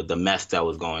with the mess that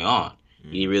was going on.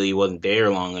 He really wasn't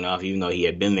there long enough, even though he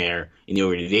had been there in the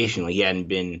organization. He hadn't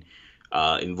been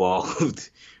involved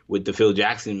with the Phil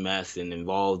Jackson mess and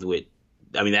involved with.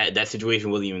 I mean, that situation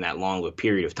wasn't even that long of a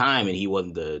period of time, and he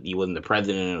wasn't the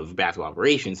president of basketball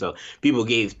operations. So people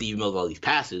gave Steve Mills all these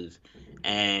passes,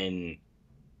 and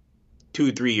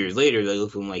 2-3 years later, they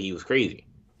looked at him like he was crazy.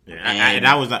 Yeah, and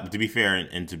I was not, to be fair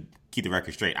and to keep the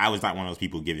record straight, I was not one of those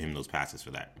people giving him those passes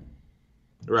for that.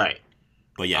 Right.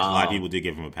 But yes, a lot of people did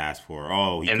give him a pass for,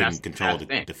 he couldn't control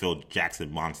the Phil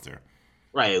Jackson monster.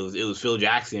 Right. It was Phil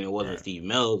Jackson. It wasn't Steve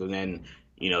Mills. And then,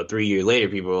 3 years later,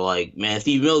 people were like, man,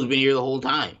 Steve Mills has been here the whole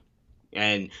time.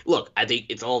 And look, I think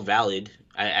it's all valid.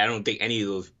 I don't think any of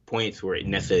those points were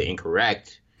necessarily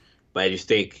incorrect. But I just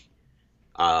think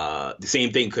the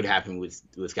same thing could happen with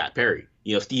Scott Perry.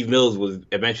 Steve Mills was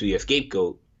eventually a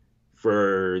scapegoat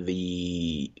for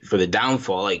the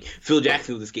downfall. Like Phil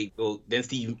Jackson was a scapegoat, then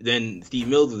Steve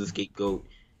Mills was a scapegoat.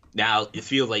 Now it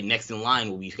feels like next in line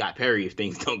will be Scott Perry if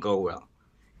things don't go well.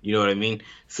 You know what I mean?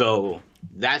 So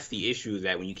that's the issue, is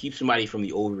that when you keep somebody from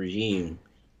the old regime,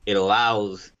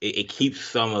 it keeps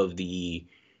some of the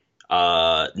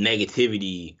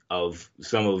negativity of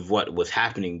some of what was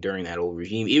happening during that old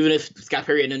regime, even if Scott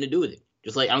Perry had nothing to do with it.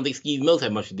 Just like I don't think Steve Mills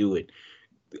had much to do with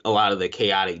a lot of the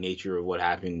chaotic nature of what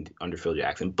happened under Phil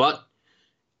Jackson. But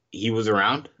he was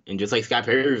around, and just like Scott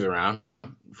Perry was around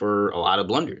for a lot of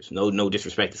blunders. No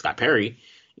disrespect to Scott Perry,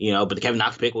 but the Kevin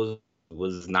Knox pick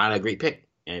was not a great pick.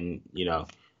 And,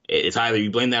 it's either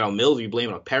you blame that on Mills or you blame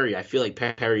it on Perry. I feel like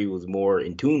Perry was more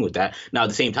in tune with that. Now, at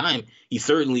the same time, he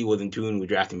certainly was in tune with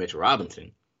drafting Mitchell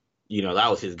Robinson. That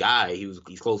was his guy.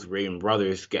 He's close to Raymond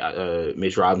Brothers,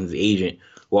 Mitch Robinson's agent,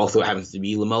 who also happens to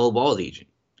be LaMelo Ball's agent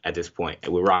at this point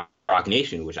with Rock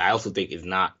Nation, which I also think is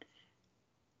not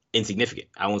insignificant.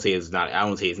 I won't say it's not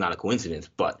a coincidence,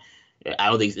 but I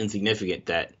don't think it's insignificant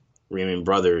that Raymond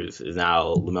Brothers is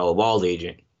now LaMelo Ball's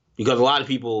agent, because a lot of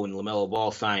people, when LaMelo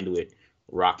Ball signed with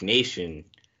Rock Nation,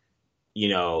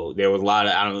 there was a lot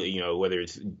of, I don't know, whether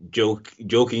it's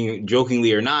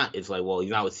jokingly or not, it's like, well,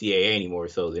 he's not with CAA anymore,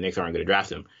 so the Knicks aren't going to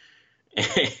draft him.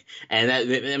 And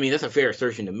that's a fair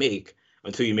assertion to make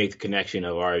until you make the connection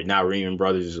of, all right, now Raymond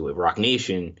Brothers is with Rock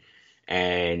Nation,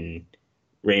 and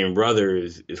Raymond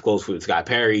Brothers is close with Scott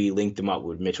Perry, linked him up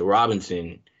with Mitchell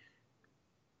Robinson.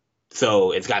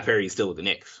 So, and Scott Perry is still with the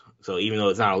Knicks. So even though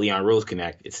it's not a Leon Rose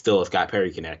connect, it's still a Scott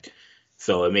Perry connect.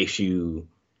 So it makes you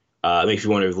wonder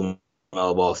if LaMelo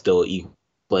Ball still equal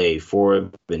play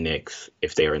for the Knicks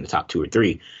if they are in the top 2 or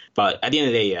 3. But at the end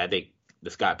of the day, I think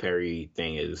the Scott Perry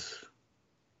thing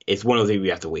it's one of those things we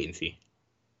have to wait and see.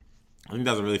 I think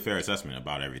that's a really fair assessment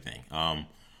about everything.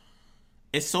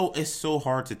 It's so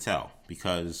hard to tell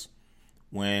because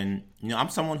when, I'm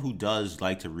someone who does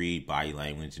like to read body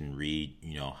language and read,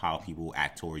 how people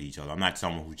act towards each other. I'm not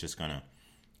someone who's just gonna,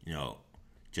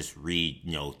 just read,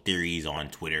 theories on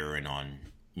Twitter and on,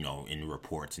 in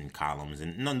reports and columns.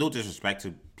 And no disrespect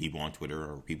to people on Twitter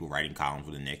or people writing columns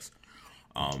for the Knicks.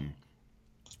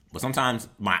 But sometimes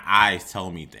my eyes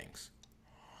tell me things.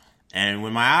 And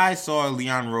when my eyes saw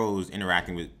Leon Rose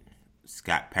interacting with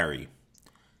Scott Perry,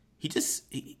 he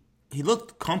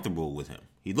looked comfortable with him.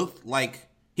 He didn't look like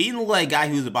a guy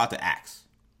who was about to axe.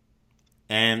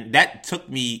 And that took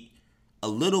me a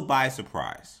little by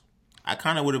surprise. I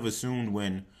kind of would have assumed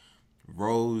when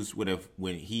Rose would have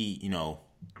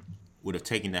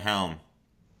taken the helm,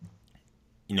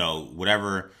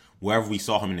 wherever we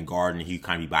saw him in the Garden, he'd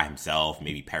kind of be by himself.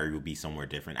 Maybe Perry would be somewhere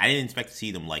different. I didn't expect to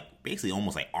see them basically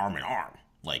almost like arm in arm,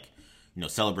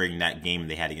 celebrating that game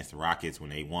they had against the Rockets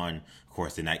when they won. Of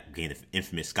course, in that game, the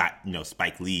infamous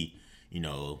Spike Lee,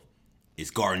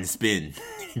 is Garden spin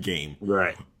game.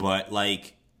 Right. But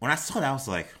when I saw that, I was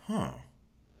like, huh.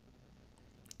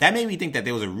 That made me think that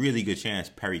there was a really good chance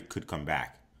Perry could come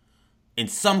back in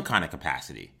some kind of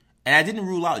capacity. And I didn't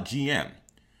rule out GM.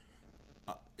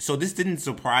 So this didn't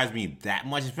surprise me that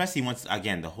much, especially once,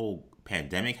 again, the whole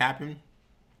pandemic happened.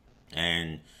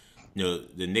 And,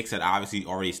 the Knicks had obviously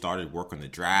already started work on the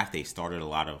draft. They started a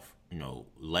lot of,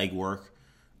 legwork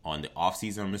on the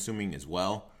offseason, I'm assuming, as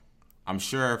well. I'm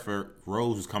sure for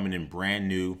Rose, who's coming in brand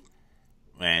new,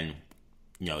 and,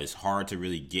 it's hard to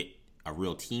really get a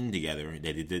real team together.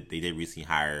 They did recently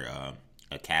hire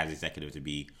a Cavs executive to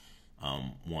be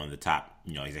one of the top,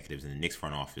 executives in the Knicks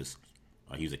front office.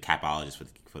 He was a capologist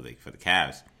for the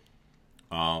Cavs.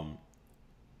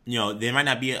 There might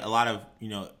not be a lot of,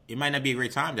 it might not be a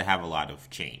great time to have a lot of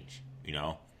change,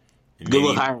 Good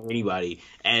luck hiring anybody.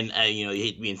 And, you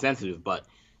hate to be insensitive, but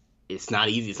it's not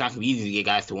easy. It's not going to be easy to get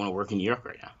guys to want to work in New York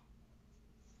right now.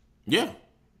 Yeah.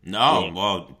 No, yeah.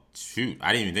 Well, shoot.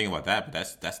 I didn't even think about that,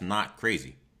 but that's not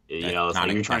crazy. You're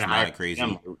trying to hire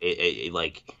crazy.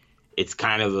 It's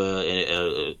kind of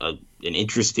an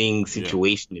interesting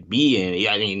situation to be in.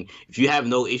 Yeah, I mean, if you have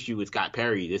no issue with Scott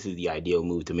Perry, this is the ideal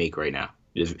move to make right now.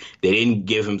 They didn't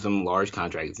give him some large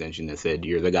contract extension that said,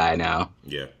 you're the guy now.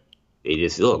 Yeah. They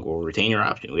just, look, we'll retain your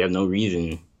option. We have no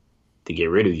reason to get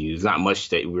rid of you. There's not much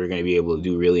that we're going to be able to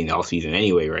do really in the offseason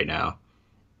anyway right now.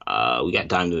 We got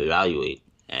time to evaluate.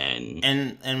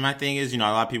 And my thing is, a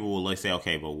lot of people will say,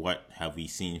 okay, but what have we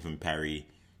seen from Perry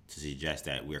to suggest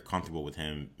that we're comfortable with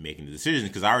him making the decisions?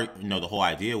 Because the whole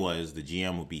idea was the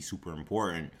GM would be super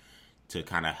important to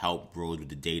kind of help Rose with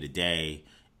the day-to-day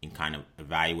and kind of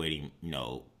evaluating,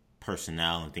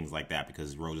 personnel and things like that,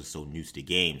 because Rose is so new to the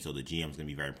game. So the GM is going to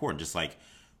be very important. Just like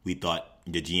we thought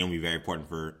the GM would be very important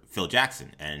for Phil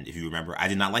Jackson. And if you remember, I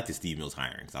did not like the Steve Mills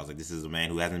hiring, because I was like, this is a man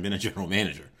who hasn't been a general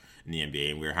manager in the NBA,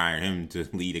 and we're hiring him to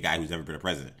lead a guy who's never been a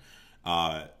president.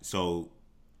 So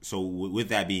with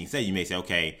that being said, you may say,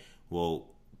 okay,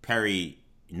 well, Perry,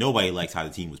 nobody likes how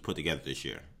the team was put together this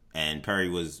year. And Perry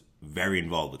was very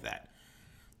involved with that.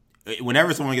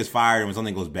 Whenever someone gets fired and when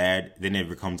something goes bad, then it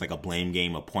becomes like a blame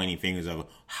game of pointing fingers of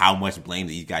how much blame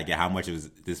did these guys get, how much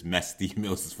of this mess Steve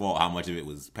Mills' fault, how much of it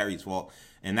was Perry's fault.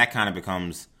 And that kind of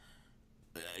becomes,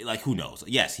 who knows?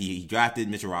 Yes, he drafted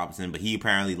Mitchell Robinson, but he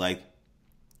apparently liked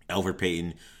Elfrid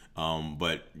Payton.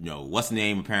 But, what's the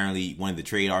name? Apparently wanted to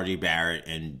trade RJ Barrett,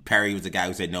 and Perry was the guy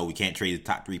who said, no, we can't trade the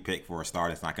top 3 pick for a star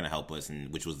that's not going to help us,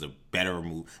 and which was the better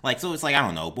move. So it's I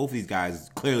don't know. Both of these guys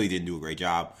clearly didn't do a great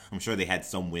job. I'm sure they had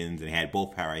some wins, and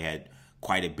Perry had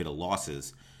quite a bit of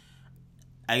losses.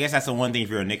 I guess that's the one thing if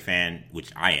you're a Knicks fan,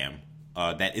 which I am,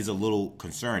 that is a little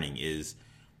concerning is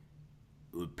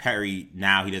Perry,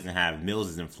 now he doesn't have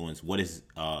Mills' influence. What is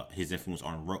his influence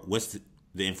on Rose? What's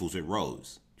the influence with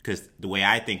Rose? Because the way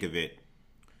I think of it,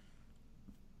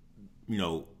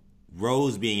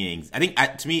 Rose being, I think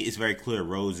to me it's very clear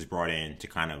Rose is brought in to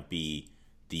kind of be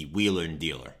the wheeler and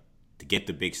dealer, to get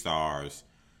the big stars,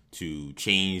 to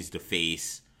change the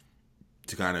face,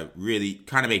 to kind of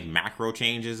make macro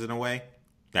changes in a way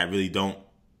that really don't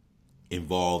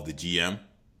involve the GM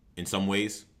in some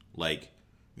ways,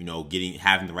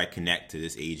 having the right connect to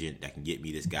this agent that can get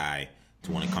me this guy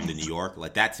to want to come to New York.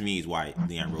 That to me is why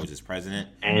Leon Rose is president.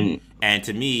 And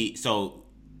to me, so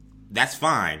that's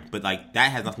fine, but that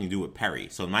has nothing to do with Perry.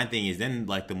 So my thing is then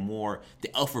the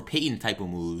Elfrid Payton type of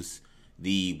moves,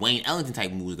 the Wayne Ellington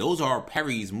type moves, those are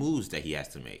Perry's moves that he has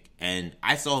to make. And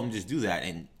I saw him just do that,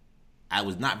 and I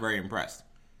was not very impressed.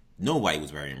 Nobody was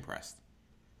very impressed.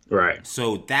 Right.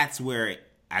 So that's where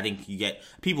I think you get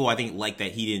people, I think, like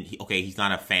that he's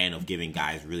not a fan of giving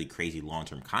guys really crazy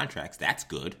long-term contracts. That's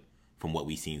good from what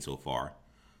we've seen so far.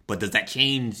 But does that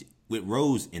change with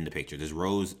Rose in the picture? Does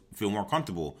Rose feel more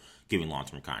comfortable giving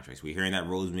long-term contracts? We're hearing that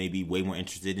Rose may be way more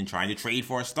interested in trying to trade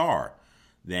for a star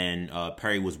than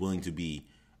Perry was willing to be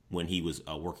when he was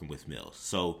working with Mills.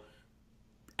 So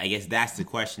I guess that's the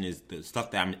question: is the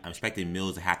stuff that I'm expecting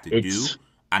Mills to have to do.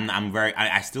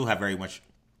 I still have very much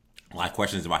a lot of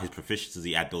questions about his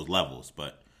proficiency at those levels,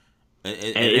 but at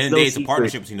the end of the day, it's a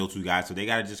partnership between those two guys, so they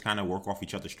got to just kind of work off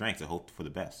each other's strengths and hope for the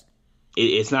best.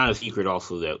 It's not a secret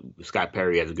also that Scott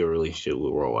Perry has a good relationship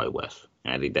with Worldwide West.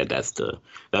 And I think that's the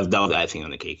icing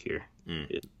on the cake here.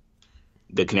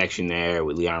 The connection there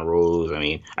with Leon Rose. I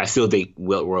mean, I still think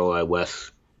Worldwide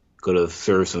West could have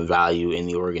served some value in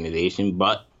the organization,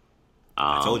 but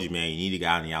I told you, man, you need a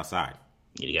guy on the outside.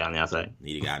 Need a guy on the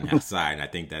outside. And I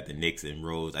think that the Knicks and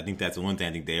Rose, I think that's the one thing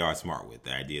I think they are smart with,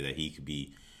 the idea that he could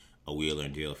be a wheeler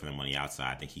and dealer for them on the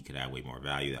outside. I think he could add way more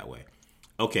value that way.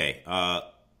 Okay,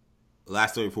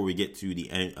 last story before we get to the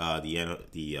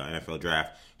NFL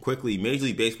draft. Quickly, Major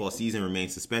League Baseball season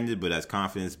remains suspended, but as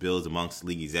confidence builds amongst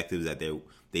league executives that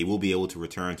they will be able to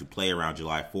return to play around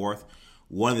July 4th.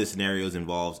 One of the scenarios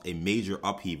involves a major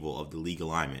upheaval of the league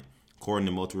alignment. According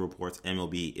to multiple reports,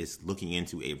 MLB is looking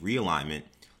into a realignment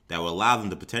that will allow them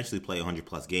to potentially play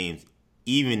 100-plus games,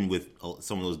 even with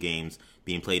some of those games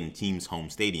being played in teams' home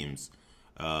stadiums.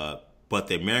 But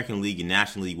the American League and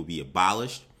National League will be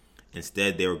abolished.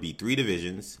 Instead, there will be 3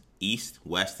 divisions, East,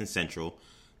 West, and Central,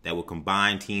 that will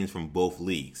combine teams from both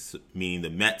leagues, meaning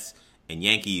the Mets and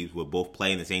Yankees will both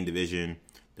play in the same division.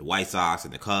 The White Sox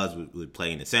and the Cubs would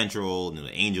play in the Central, and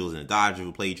the Angels and the Dodgers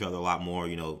would play each other a lot more.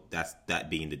 That's that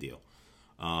being the deal.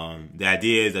 The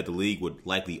idea is that the league would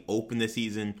likely open the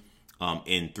season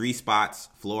in 3 spots: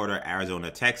 Florida,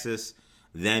 Arizona, Texas.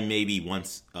 Then maybe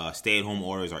once stay-at-home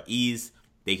orders are eased,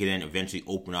 they could then eventually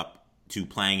open up to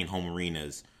playing in home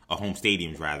arenas, or home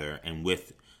stadiums rather, and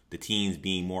with the teams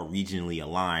being more regionally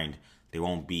aligned, there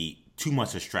won't be too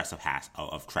much of stress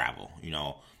of travel.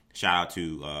 Shout out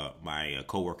to my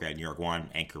coworker at New York One,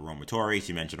 Anchor Roma Torre.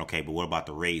 She mentioned, okay, but what about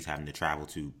the Rays having to travel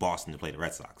to Boston to play the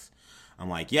Red Sox? I'm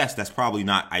like, yes, that's probably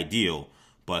not ideal,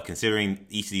 but considering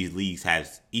each of these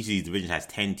divisions has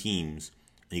 10 teams,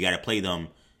 and you got to play them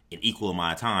in equal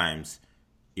amount of times,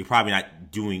 you're probably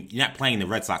not playing the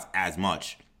Red Sox as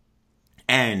much,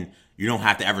 and you don't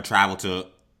have to ever travel to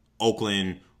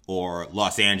Oakland or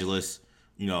Los Angeles,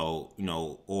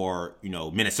 or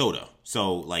Minnesota.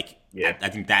 So I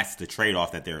think that's the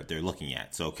trade-off that they're looking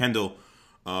at. So Kendall,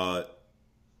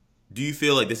 do you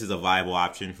feel like this is a viable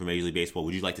option for Major League Baseball?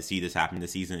 Would you like to see this happen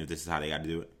this season if this is how they got to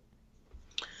do it?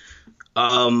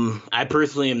 I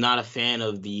personally am not a fan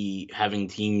of having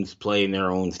teams play in their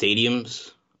own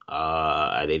stadiums.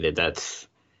 I think that's.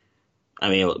 I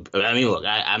mean, look.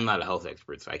 I'm not a health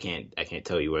expert, so I can't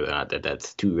tell you whether or not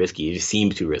that's too risky. It just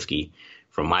seems too risky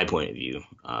from my point of view.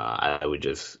 I would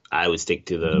stick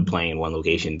to the playing in one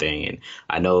location thing, and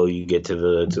I know you get to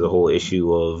the whole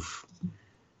issue of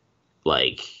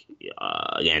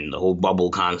again, the whole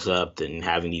bubble concept and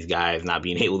having these guys not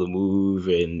being able to move,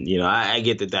 and I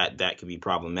get that could be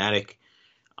problematic.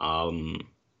 Again,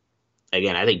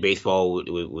 I think baseball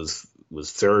was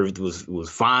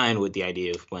fine with the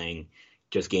idea of playing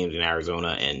just games in Arizona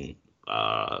and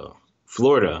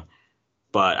Florida,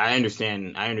 but I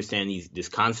understand this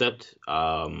concept.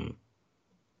 I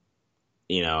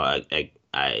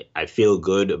feel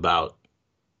good about.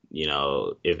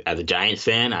 If as a Giants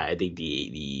fan, I think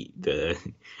the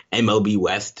MLB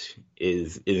West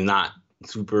is not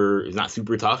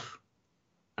super tough.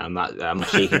 I'm not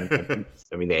shaking.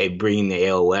 I mean, they bringing the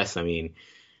AL West. I mean,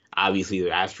 obviously the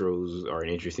Astros are an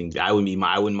interesting. I wouldn't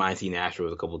mind seeing the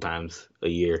Astros a couple times a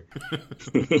year,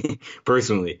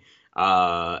 personally.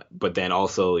 But then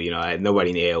also,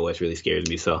 nobody in the AL West really scares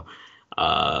me. So,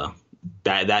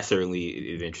 that certainly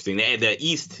is interesting. The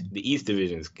East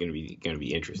division is going to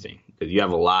be interesting because you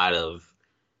have a lot of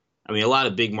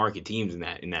big market teams in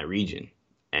that region,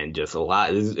 and just a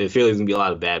lot. It feels like there's going to be a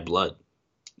lot of bad blood.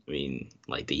 I mean,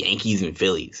 like the Yankees and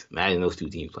Phillies. Imagine those two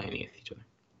teams playing against each other.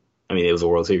 I mean, it was a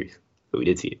World Series, so we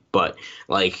did see it. But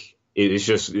it's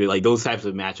just those types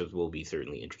of matchups will be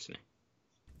certainly interesting.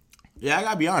 Yeah, I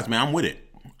gotta be honest, man. I'm with it.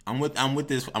 I'm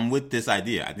with this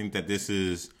idea. I think that this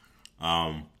is.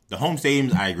 The home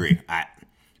stadiums, I agree.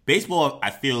 Baseball, I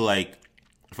feel like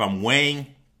if I'm weighing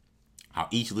how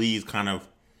each league is kind of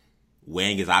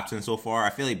weighing its options so far,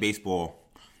 I feel like baseball,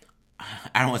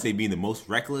 I don't want to say being the most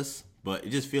reckless, but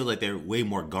it just feels like they're way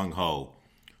more gung-ho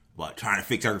about trying to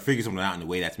figure something out in a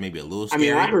way that's maybe a little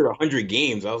scary. I mean, I heard 100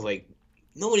 games. I was like,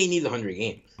 nobody needs 100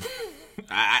 games.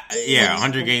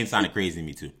 100 games sounded crazy to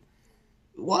me too.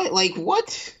 What? What?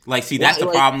 See, that's the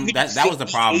problem. That was the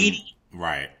problem. 80?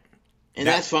 Right. and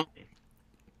that's fine.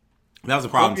 That was a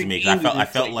problem to me because I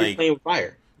felt like playing with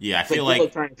fire. Yeah, I feel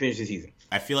like trying to finish the season.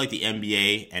 I feel like the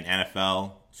NBA and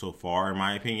NFL so far, in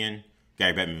my opinion,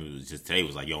 Gary Bettman was just today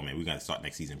was like, "Yo, man, we got to start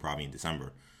next season probably in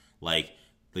December." Like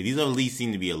these other leagues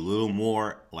seem to be a little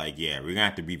more like, yeah, we're gonna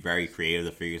have to be very creative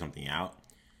to figure something out.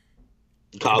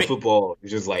 College football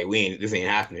is just like this ain't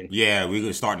happening. Yeah, we're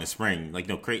gonna start in the spring. Like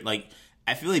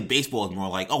I feel like baseball is more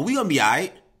like, oh, we gonna be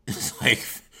alright. It's like,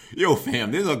 yo,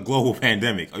 fam, there's a global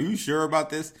pandemic. Are you sure about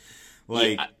this?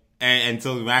 Like, yeah. And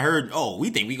so when I heard, oh,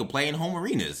 we think we could play in home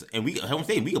arenas and home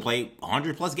stadium, we could play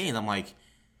 100+ games. I'm like,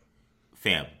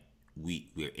 fam,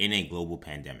 we're in a global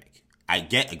pandemic. I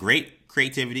get a great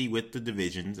creativity with the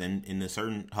divisions and in the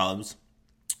certain hubs,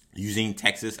 using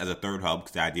Texas as a third hub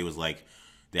because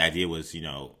the idea was, you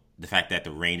know, the fact that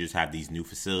the Rangers have these new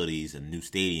facilities and new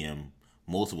stadium,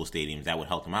 multiple stadiums, that would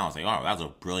help them out. I was like, oh, that was a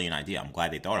brilliant idea. I'm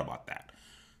glad they thought about that.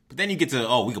 But then you get to,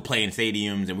 oh, we could play in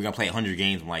stadiums and we're going to play 100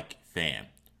 games. I'm like, fam,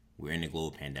 we're in a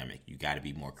global pandemic. You got to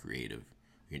be more creative.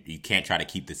 You can't try to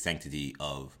keep the sanctity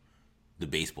of the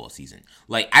baseball season.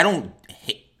 Like, I'm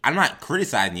not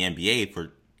criticizing the NBA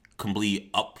for completely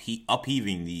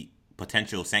upheaving the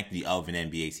potential sanctity of an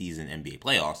NBA season, NBA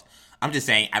playoffs. I'm just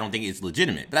saying I don't think it's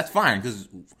legitimate. But that's fine because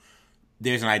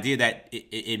there's an idea that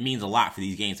it means a lot for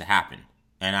these games to happen.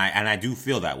 And I do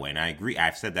feel that way. And I agree.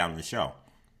 I've said that on the show.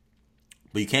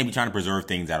 But you can't be trying to preserve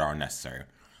things that are unnecessary.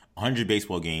 100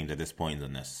 baseball games at this point is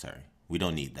unnecessary. We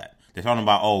don't need that. They're talking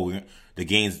about,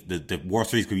 the World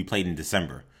Series could be played in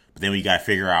December. But then we got to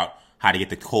figure out how to get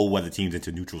the cold weather teams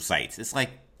into neutral sites. It's like,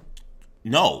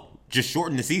 no, just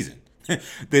shorten the season.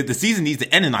 The season needs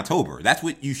to end in October. That's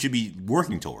what you should be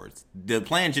working towards. The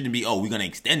plan shouldn't be, we're going to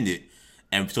extend it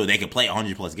and so they can play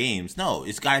 100+ games. No,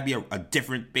 it's got to be a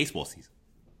different baseball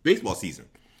season.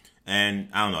 And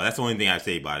I don't know. That's the only thing I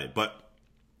say about it. But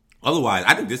otherwise,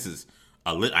 I think this is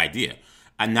a lit idea.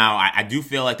 And now I do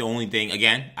feel like the only thing,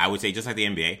 again, I would say just like the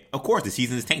NBA, of course, the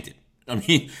season is tainted. I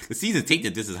mean, the season's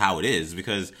tainted. This is how it is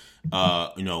because,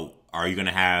 are you going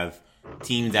to have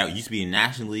teams that used to be in the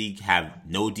National League have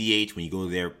no DH when you go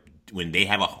there, when they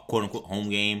have a quote-unquote home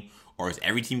game? Or is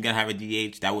every team going to have a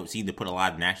DH? That would seem to put a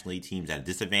lot of National League teams at a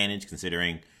disadvantage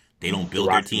considering they don't build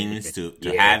their teams to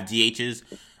have DHs.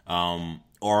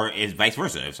 Or is vice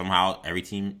versa. If somehow every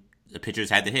team, the pitchers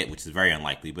had to hit, which is very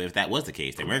unlikely. But if that was the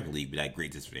case, the American League would be at a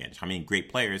great disadvantage. How many great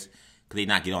players could they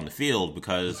not get on the field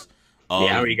because of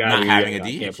not having a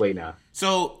DH? Can't play now.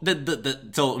 So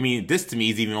I mean, this to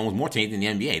me is even almost more tainted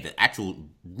than the NBA. The actual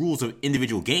rules of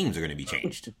individual games are going to be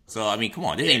changed. So I mean, come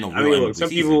on, this ain't no real. Look, some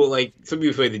people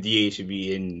feel the DH should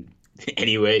be in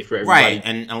anyway for everybody. Right,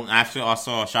 and after I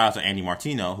saw shout out to Andy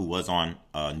Martino, who was on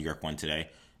New York One today,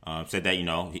 said that a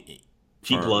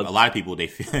lot of people they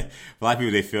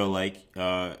feel like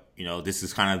this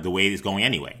is kind of the way it's going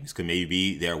anyway. This could maybe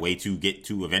be their way to get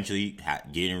to eventually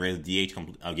getting rid of the DH,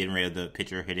 getting rid of the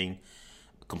pitcher hitting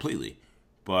completely.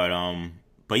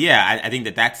 But yeah, I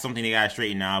think that's something they got to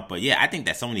straighten out. But yeah, I think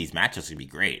that some of these matchups would be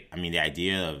great. I mean, the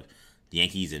idea of the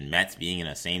Yankees and Mets being in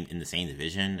the same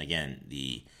division again,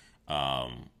 the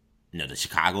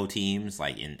Chicago teams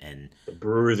and the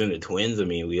Brewers and the Twins. I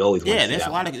mean, we always there's a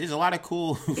lot of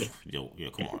cool. Yo,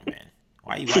 come on, man.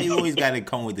 Why you always got to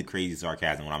come with the crazy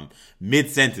sarcasm when I'm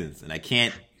mid sentence and I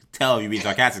can't tell if you're being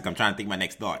sarcastic? I'm trying to think my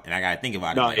next thought and I got to think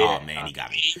about it. Oh man, he got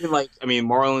me. Even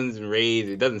Marlins and Rays.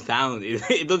 It doesn't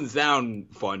sound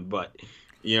fun, but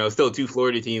still two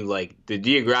Florida teams. Like the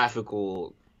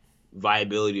geographical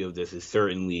viability of this is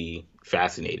certainly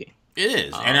fascinating. It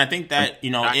is, and I think that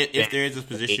if there is a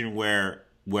position where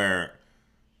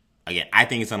again, I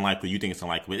think it's unlikely, you think it's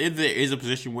unlikely, but if there is a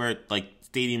position where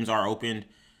stadiums are opened,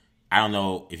 I don't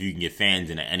know if you can get fans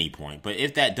in at any point, but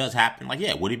if that does happen,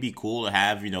 would it be cool to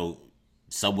have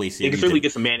Subway Series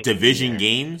get some division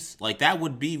games? That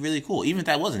would be really cool, even if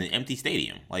that wasn't an empty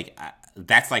stadium.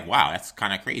 That's wow, that's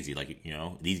kind of crazy.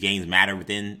 These games matter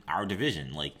within our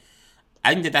division.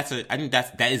 I think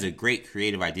that is a great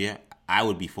creative idea. I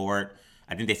would be for it.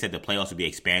 I think they said the playoffs would be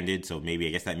expanded, so maybe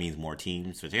I guess that means more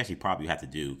teams, which I guess you probably have to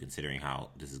do considering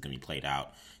how this is going to be played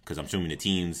out. Because I'm assuming the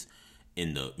teams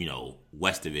in the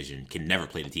West Division can never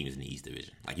play the teams in the East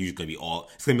Division. Usually going to be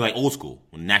it's going to be like old school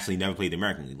when National League never played the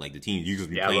American League. The teams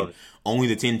usually playing only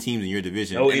the 10 teams in your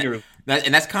division.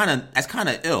 That's kind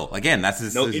of ill. Again, that's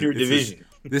just interdivision.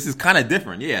 This is kind of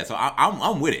different, yeah. So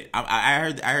I'm with it.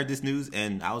 I heard this news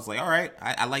and I was like, all right,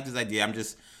 I like this idea. I'm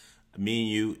just me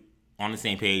and you on the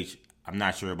same page. I'm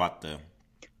not sure about the.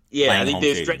 Yeah, I think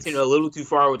they're stretching it a little too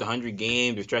far with the 100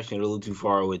 games. They're stretching it a little too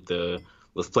far with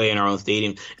let's play in our own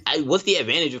stadium. What's the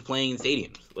advantage of playing in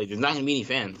stadiums? There's not going to be any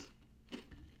fans.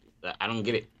 I don't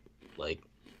get it.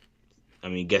 I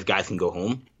mean, guess guys can go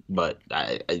home, but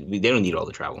they don't need all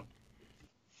the travel.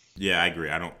 Yeah, I agree.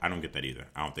 I don't get that either.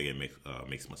 I don't think it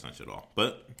makes much sense at all.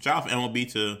 But shout out for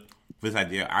MLB for this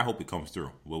idea. I hope it comes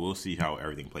through. Well, we'll see how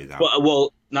everything plays out.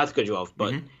 Well, not to cut you off,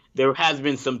 but there has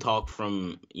been some talk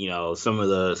from some of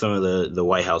the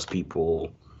White House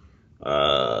people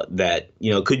that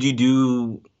could you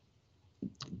do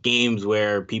games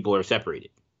where people are separated?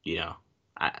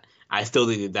 I still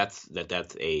think that's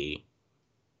a,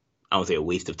 I won't say a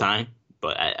waste of time,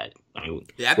 but I mean,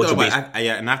 I've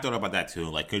thought about that too.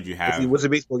 Like, could you have what's a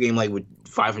baseball game like with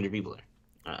 500 people there?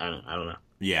 I don't know.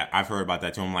 Yeah, I've heard about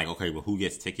that too. I'm like, okay, but who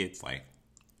gets tickets? Like,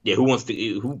 yeah, who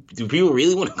do people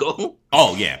really want to go?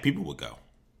 Oh yeah, people would go.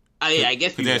 I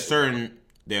guess there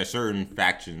are certain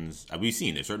factions. We've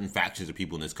seen there's certain factions of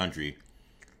people in this country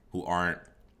who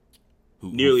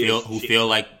feel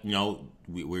like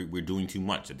we're doing too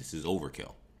much. That this is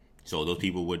overkill. So those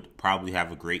people would probably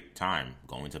have a great time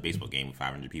going to a baseball game with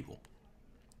 500 people.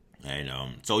 And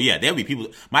so yeah, there'll be people.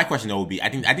 My question though would be, I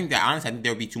think that honestly, I think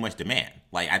there would be too much demand.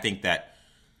 Like, I think that,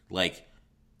 like,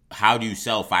 how do you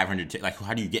sell 500? Like,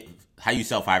 how do you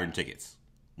sell 500 tickets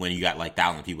when you got like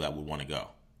thousands of people that would want to go?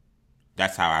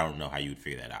 That's how I don't know how you would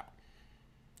figure that out.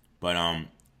 But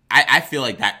I feel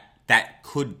like that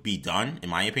could be done, in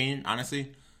my opinion,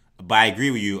 honestly. But I agree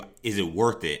with you. Is it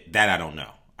worth it? That I don't know.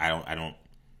 I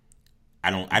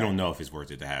don't know if it's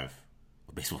worth it to have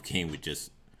a baseball game with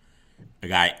just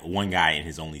one guy in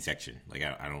his only section. Like,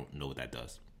 I don't know what that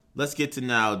does. Let's get to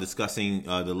now discussing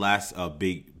the last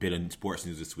big bit of sports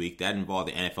news this week. That involved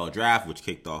the NFL draft, which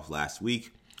kicked off last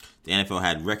week. The NFL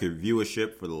had record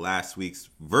viewership for the last week's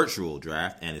virtual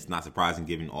draft, and it's not surprising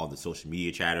given all the social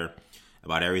media chatter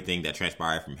about everything that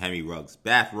transpired from Henry Ruggs'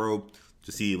 bathrobe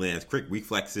to CeeDee Lamb's quick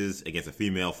reflexes against a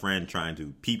female friend trying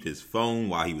to peep his phone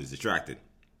while he was distracted.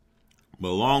 But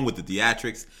along with the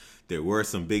theatrics, there were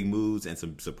some big moves and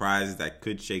some surprises that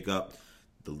could shake up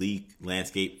the league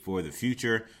landscape for the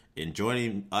future. And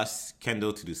joining us,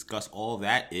 Kendall, to discuss all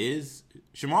that is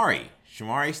Shamari.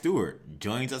 Shamari Stewart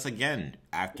joins us again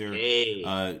after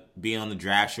being on the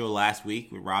draft show last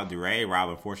week with Rob DeRay. Rob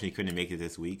unfortunately couldn't make it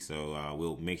this week, so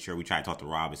we'll make sure we try to talk to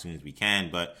Rob as soon as we can.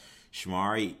 But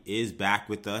Shamari is back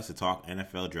with us to talk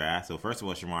NFL draft. So first of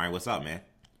all, Shamari, what's up, man?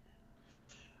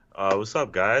 What's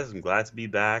up, guys? I'm glad to be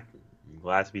back. I'm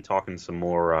glad to be talking some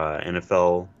more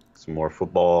NFL, some more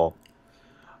football.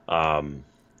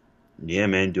 Yeah,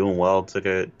 man, doing well. Took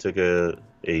a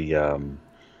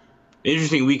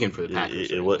interesting weekend for the Packers.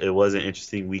 It was an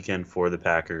interesting weekend for the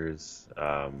Packers.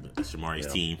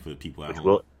 Shamari's team for the people at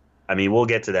home. We'll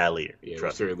get to that later. Yeah,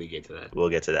 we'll certainly get to that. We'll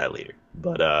get to that later.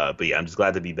 But yeah, I'm just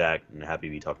glad to be back and happy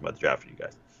to be talking about the draft for you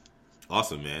gu's.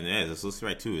 Awesome, man. Yeah, let's get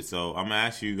right to it. So I'm gonna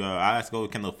ask you. I'll ask go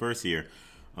with Kendall first here.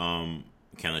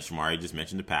 Kendall, Shamari just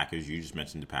mentioned the Packers. You just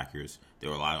mentioned the Packers. There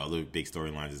were a lot of other big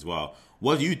storylines as well.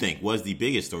 What do you think was the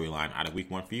biggest storyline out of Week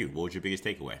 1 for you? What was your biggest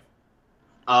takeaway?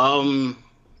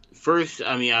 First,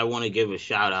 I want to give a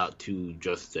shout out to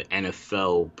just the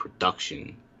NFL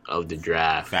production of the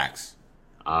draft. Facts.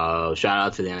 Shout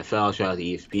out to the NFL. Shout out to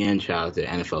ESPN. Shout out to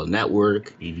NFL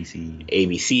Network.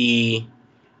 ABC.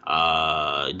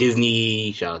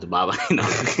 Disney. Shout out to Baba. But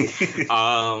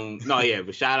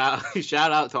shout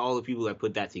out to all the people that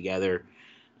put that together.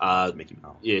 Mickey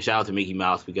Mouse. Yeah, shout out to Mickey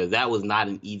Mouse, because that was not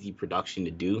an easy production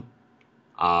to do.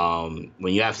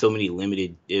 When you have so many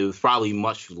limited, it was probably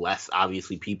much less,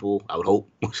 obviously, people, I would hope,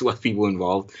 much less people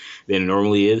involved than it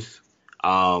normally is.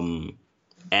 And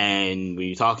when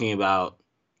you're talking about,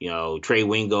 Trey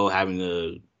Wingo having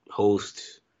to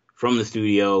host from the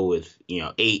studio with,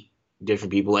 8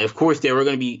 different people. Like, of course, there were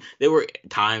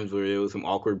times where there was some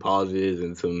awkward pauses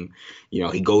and some,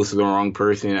 he goes to the wrong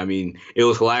person. I mean, it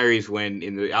was hilarious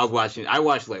when I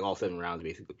watched like all 7 rounds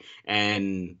basically,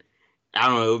 and I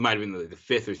don't know, it might have been the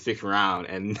 5th or 6th round,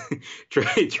 and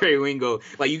Trey Wingo,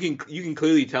 like, you can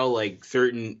clearly tell, like,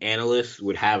 certain analysts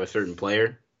would have a certain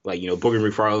player. Like, Booger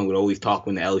McFarland would always talk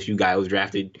when the LSU guy was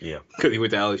drafted. Yeah. Because he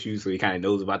went to LSU, so he kind of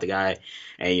knows about the guy.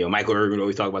 And, Michael Irvin would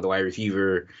always talk about the wide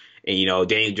receiver. And,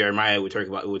 Daniel Jeremiah or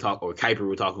Kuiper would talk about,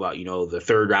 the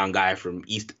 3rd round guy from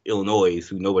East Illinois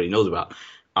who nobody knows about.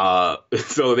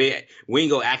 So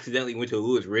Wingo accidentally went to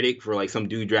Louis Riddick for like some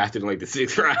dude drafted in like the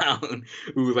 6th round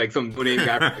who was like some no-name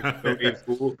guy from like no-name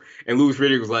school. And Louis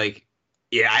Riddick was like,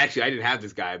 yeah, I didn't have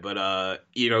this guy, but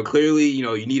clearly,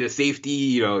 you need a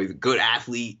safety, he's a good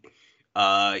athlete.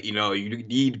 You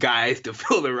need guys to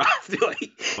fill the roster.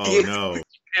 Like, oh no.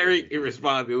 Very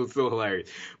irresponsible. It was so hilarious.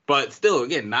 But still,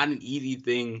 again, not an easy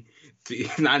thing to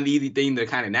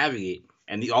kind of navigate.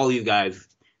 And all these guys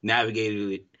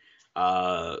navigated it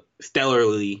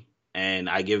stellarly, and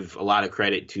I give a lot of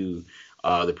credit to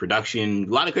the production.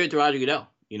 A lot of credit to Roger Goodell.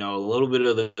 You know, a little bit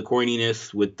of the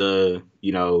corniness with the,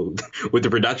 you know, with the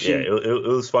production. Yeah, it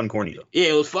was fun corny though.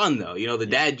 Yeah, it was fun though. You know, the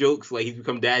dad jokes, like he's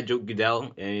become dad joke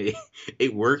Goodell, and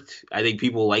it worked. I think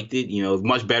people liked it. You know, it's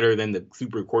much better than the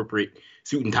super corporate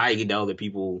suit and tie Goodell that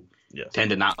people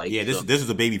tend to not like. Yeah, this is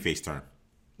a babyface turn.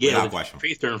 Yeah,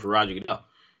 face turn for Roger Goodell.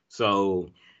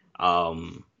 So,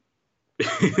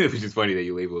 it was just funny that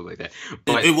you labeled it like that.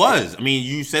 But it was. I mean,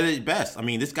 you said it best. I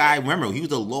mean, this guy, remember, he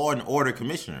was a law and order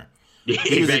commissioner.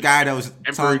 He was a guy that was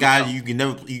telling guys you're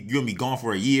gonna be gone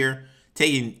for a year,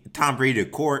 taking Tom Brady to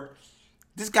court.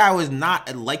 This guy was not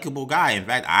a likable guy. In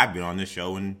fact, I've been on this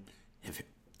show and have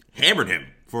hammered him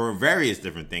for various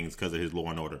different things because of his law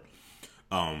and order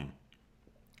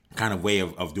kind of way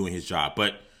of doing his job.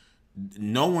 But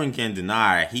no one can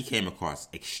deny he came across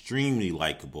extremely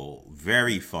likable,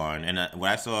 very fun. And what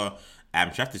I saw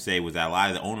Adam Schefter say was that a lot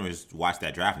of the owners watched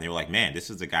that draft and they were like, "Man, this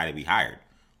is the guy that we hired.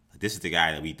 This is the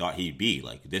guy that we thought he'd be.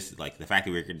 Like this, like the fact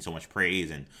that we were getting so much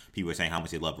praise and people were saying how much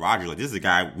they love Rodgers. Like this is the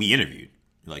guy we interviewed.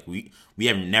 Like we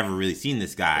have never really seen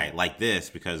this guy like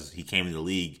this because he came in the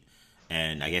league,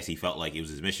 and I guess he felt like it was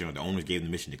his mission, or the owners gave him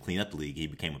the mission to clean up the league. He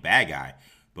became a bad guy,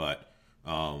 but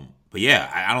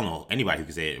yeah, I don't know anybody who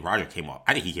could say Roger came off.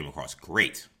 I think he came across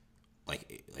great.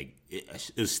 Like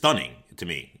it was stunning to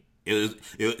me.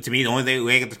 To me, the only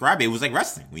way I can describe it was like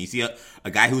wrestling. When you see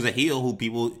a guy who's a heel who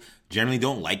people generally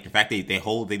don't like, the fact that they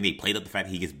played up the fact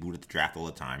that he gets booed at the draft all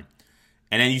the time,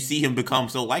 and then you see him become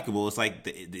so likable. It's like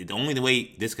the only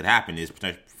way this could happen is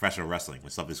professional wrestling when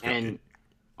stuff is scripted. And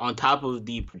on top of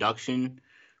the production,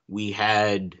 we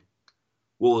had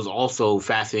what was also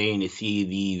fascinating to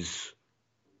see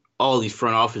all these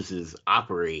front offices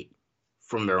operate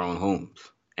from their own homes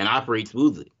and operate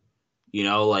smoothly. You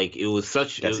know, like it was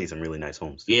such. I see some really nice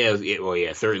homes. Yeah,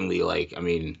 yeah, certainly. Like, I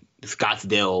mean,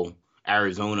 Scottsdale,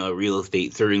 Arizona real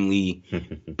estate certainly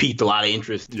piqued a lot of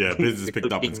interest. Yeah, business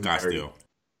picked up in Scottsdale.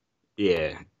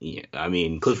 Yeah. I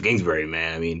mean, Cliff Kingsbury,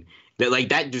 man. I mean,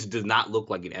 that just does not look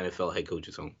like an NFL head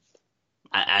coach's home.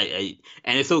 And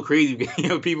it's so crazy because, you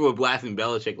know, people are blasting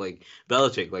Belichick,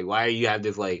 like why do you have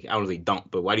this, like, I don't say dump,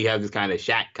 but why do you have this kind of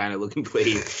Shaq kind of looking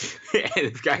place?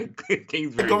 And this guy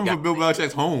Kingsbury coming from Bill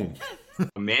Belichick's home,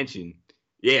 a mansion.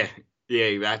 Yeah,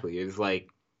 exactly. It's like,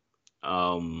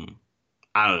 I don't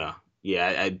know.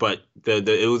 Yeah, but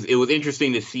it was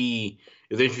interesting to see.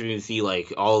 It was interesting to see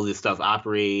like all of this stuff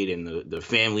operate and the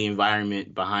family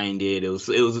environment behind it. It was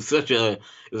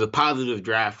a positive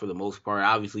draft for the most part.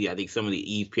 Obviously, I think some of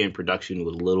the ESPN production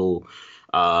was a little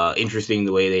interesting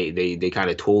the way they kind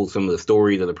of told some of the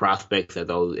stories of the prospects. I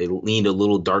thought it leaned a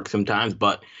little dark sometimes,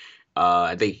 but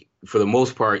I think for the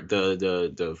most part,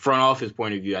 the front office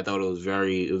point of view, I thought it was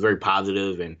very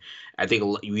positive, and I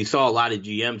think we saw a lot of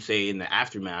GMs say in the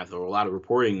aftermath, or a lot of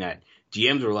reporting that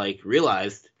GMs were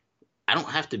realized, I don't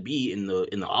have to be in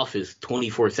the office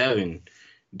 24/7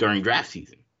 during draft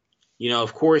season. You know,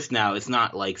 of course, now it's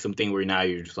not like something where now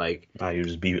you're just like, you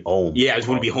just be home. Yeah, I just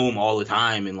want to be home all the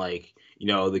time, and like, you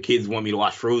know, the kids want me to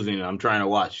watch Frozen, and I'm trying to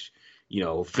watch, you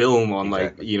know, film on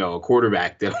like, you know, a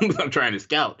quarterback that I'm trying to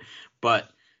scout. But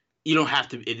you don't have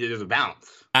to. There's a balance.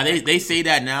 They say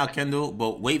that now, Kendall,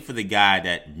 but wait for the guy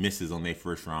that misses on their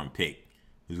first round pick,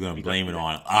 who's going to blame it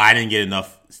on, I didn't get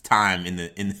enough time in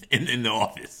the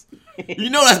office.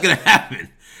 You know that's going to happen.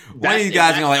 One of these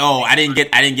guys are like, I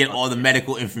didn't get all the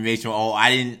medical information. I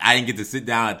didn't get to sit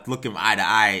down and look him eye to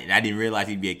eye, and I didn't realize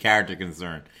he'd be a character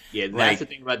concern. Yeah, that's the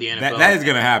thing about the NFL. That is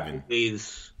going to happen.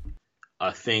 Is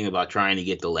a thing about trying to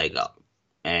get the leg up,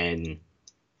 and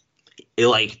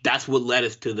that's what led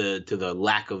us to the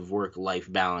lack of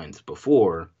work-life balance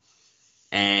before.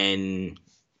 And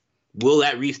will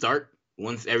that restart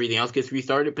once everything else gets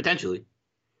restarted? Potentially,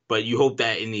 but you hope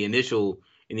that in the initial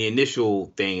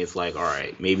thing, it's like, all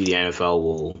right, maybe the NFL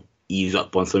will ease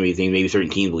up on some of these things. Maybe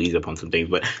certain teams will ease up on some things.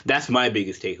 But that's my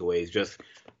biggest takeaway, is just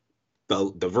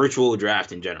the virtual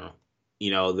draft in general.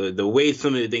 You know, the way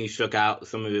some of the things shook out,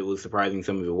 some of it was surprising,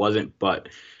 some of it wasn't. But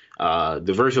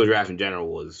the virtual draft in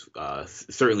general was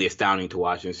certainly astounding to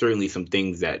watch, and certainly some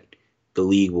things that the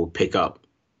league will pick up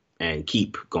and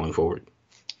keep going forward.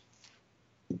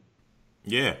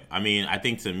 Yeah, I mean, I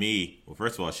think to me, well,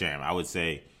 first of all, Sham, I would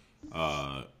say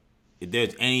if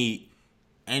there's any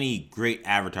great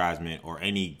advertisement or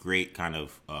any great kind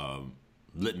of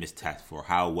litmus test for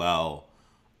how well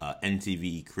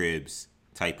MTV Cribs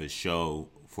type of show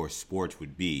for sports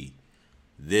would be,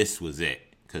 this was it.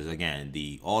 Because again,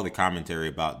 all the commentary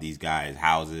about these guys'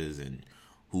 houses and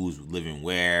who's living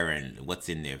where and what's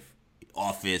in their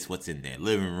office, what's in their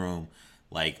living room,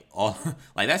 Like all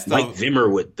like that stuff. Mike Zimmer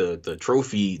with the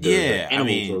trophy, the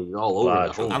animal trophy all over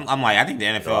the home. I'm like, I think the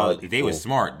NFL, if they were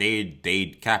smart,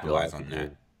 they'd capitalize on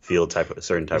that. Feel a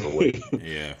certain type of way.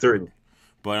 Yeah, certain.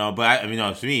 But I mean,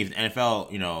 to me, the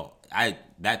NFL,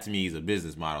 that to me is a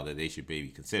business model that they should maybe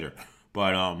consider.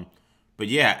 But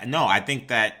yeah, no, I think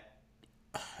that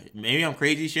maybe I'm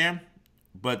crazy, Sham.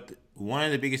 But one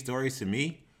of the biggest stories to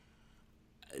me,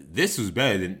 this was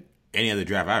better than any other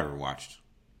draft I ever watched.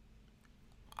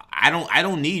 I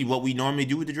don't need what we normally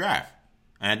do with the draft,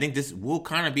 and I think this will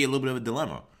kind of be a little bit of a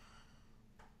dilemma.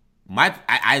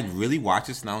 I really watched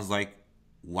this and I was like,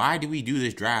 why do we do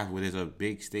this draft where there's a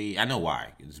big stage? I know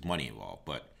why. There's money involved,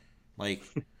 but like,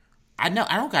 I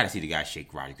don't got to see the guy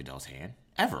shake Roger Goodell's hand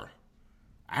ever.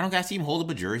 I don't got to see him hold up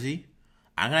a jersey.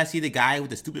 I don't got to see the guy with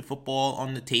the stupid football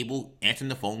on the table answering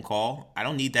the phone call. I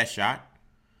don't need that shot.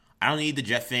 I don't need the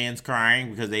Jet fans crying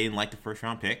because they didn't like the first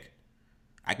round pick.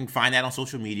 I can find that on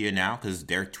social media now because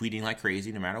they're tweeting like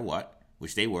crazy no matter what,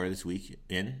 which they were this week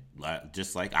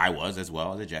just like I was as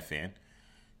well as a Jet fan.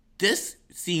 This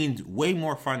seemed way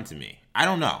more fun to me. I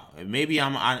don't know. Maybe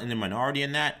I'm in the minority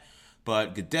in that,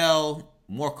 but Goodell,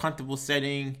 more comfortable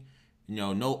setting,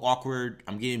 no awkward,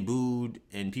 I'm getting booed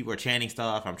and people are chanting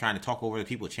stuff. I'm trying to talk over the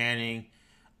people chanting.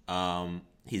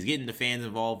 He's getting the fans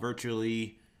involved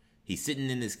virtually. He's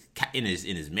sitting in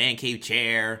his man cave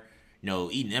chair,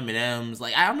 eating M&Ms.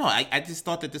 Like, I don't know. I just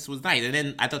thought that this was nice. And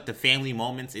then I thought the family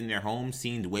moments in their home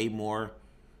seemed way more,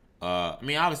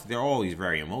 obviously they're always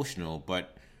very emotional,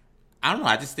 but I don't know.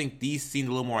 I just think these seemed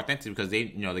a little more authentic because they,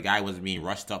 the guy wasn't being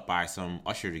rushed up by some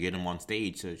usher to get him on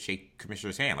stage to shake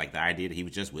Commissioner's hand. Like the idea that he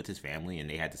was just with his family and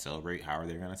they had to celebrate however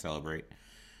they're going to celebrate.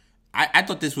 I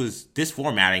thought this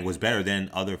formatting was better than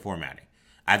other formatting.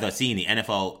 I thought seeing the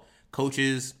NFL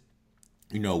coaches,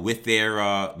 with their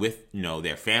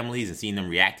families and seeing them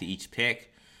react to each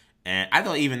pick, and I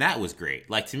thought even that was great.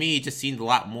 Like to me, it just seemed a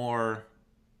lot more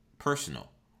personal.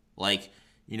 Like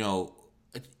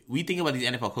we think about these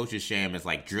NFL coaches, Sham, as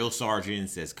like drill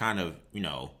sergeants, as kind of,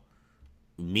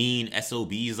 mean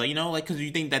SOBs, because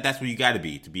you think that that's what you got to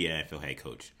be an NFL head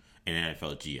coach and an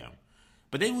NFL GM.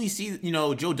 But then we see,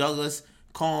 Joe Douglas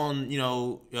calling,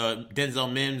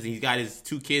 Denzel Mims, and he's got his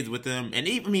 2 kids with him. And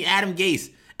even, Adam Gase,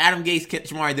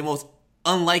 Jamari, the most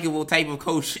unlikable type of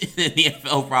coach in the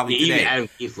NFL probably today. Even Adam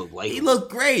Gase looked like he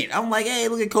looked great. I'm like, hey,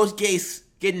 look at Coach Gase.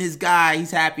 Getting his guy, he's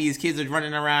happy. His kids are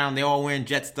running around. They all wearing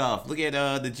Jet stuff. Look at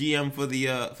the GM for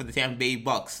the Tampa Bay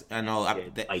Bucks. I know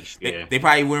they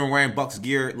probably weren't wearing Bucks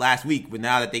gear last week, but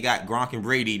now that they got Gronk and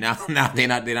Brady, now they're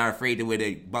not afraid to wear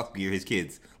the Bucks gear. His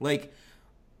kids, like,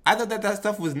 I thought that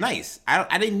stuff was nice.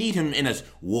 I didn't need him in a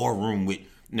war room with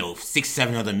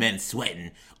 6-7 other men sweating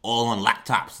all on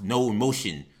laptops, no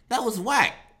emotion. That was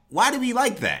whack. Why do we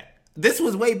like that? This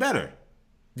was way better.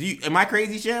 Am I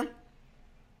crazy, Sham?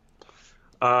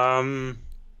 No,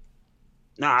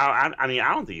 I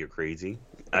don't think you're crazy.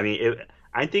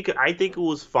 I think it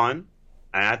was fun,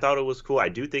 and I thought it was cool. I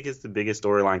do think it's the biggest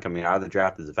storyline coming out of the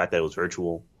draft is the fact that it was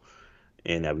virtual,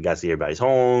 and that we got to see everybody's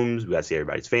homes, we got to see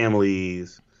everybody's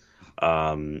families,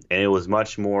 and it was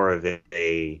much more of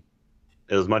a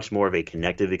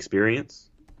connective experience.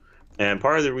 And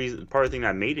part of the thing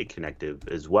that made it connective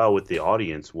as well with the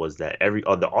audience was that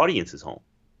the audience is home.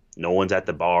 No one's at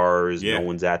the bars. Yeah. No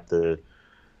one's at the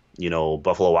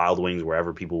Buffalo Wild Wings,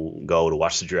 wherever people go to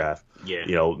watch the draft. Yeah.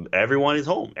 Everyone is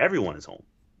home. Everyone is home.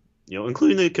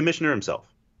 Including the commissioner himself.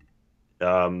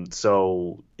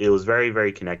 So it was very,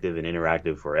 very connective and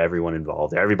interactive for everyone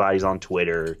involved. Everybody's on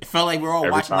Twitter. It felt like we're all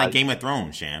watching like Game of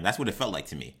Thrones, Sham. That's what it felt like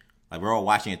to me. Like we're all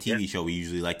watching a TV show we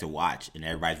usually like to watch, and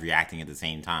everybody's reacting at the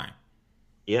same time.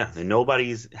 Yeah, and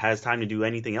nobody has time to do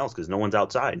anything else because no one's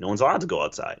outside. No one's allowed to go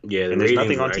outside. Yeah, and there's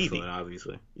nothing on TV.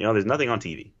 Obviously, there's nothing on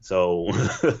TV. So,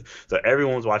 so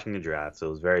everyone was watching the draft. So it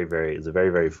was a very,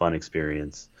 very fun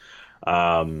experience.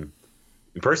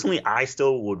 Personally, I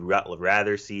still would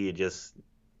rather see it just,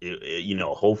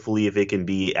 hopefully if it can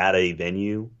be at a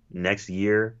venue next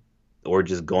year or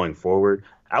just going forward.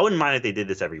 I wouldn't mind if they did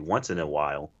this every once in a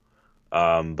while.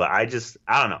 But I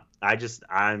don't know. I guess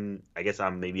I'm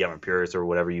a purist or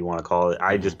whatever you want to call it.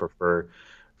 I just prefer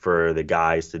for the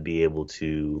guys to be able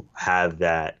to have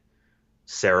that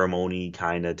ceremony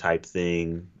kind of type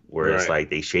thing where it's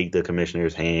like they shake the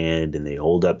commissioner's hand and they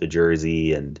hold up the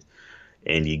jersey and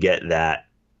you get that,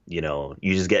 you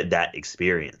just get that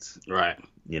experience. Right.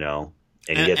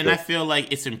 And I feel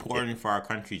like it's important for our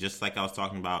country, just like I was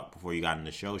talking about before you got in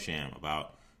the show, Sham,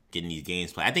 about getting these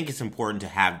games played. I think it's important to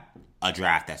have a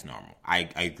draft that's normal. I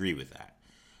agree with that.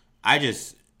 I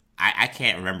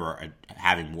can't remember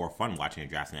having more fun watching a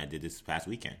draft than I did this past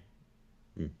weekend.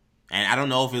 And I don't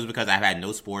know if it was because I've had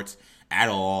no sports at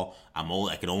all. I'm old.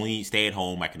 I can only stay at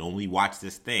home. I can only watch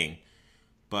this thing.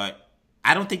 But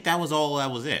I don't think that was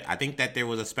it. I think that there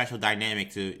was a special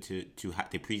dynamic to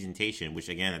the presentation, which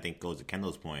again I think goes to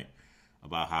Kendall's point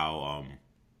about how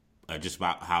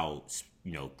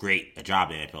great a job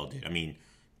the NFL did. I mean,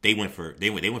 they went for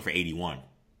 81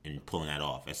 and pulling that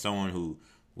off. As someone who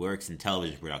works in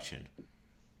television production,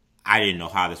 I didn't know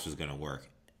how this was going to work,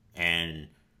 and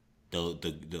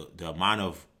the amount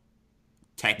of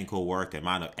technical work, the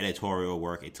amount of editorial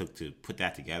work it took to put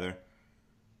that together,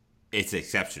 it's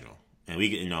exceptional. And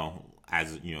we,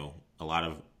 as a lot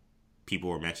of people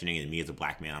were mentioning, and me as a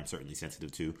black man, I'm certainly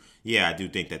sensitive to. Yeah, I do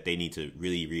think that they need to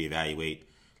really reevaluate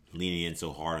leaning in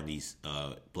so hard on these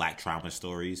black trauma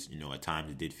stories. At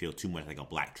times it did feel too much like a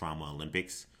black trauma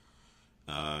Olympics.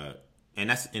 And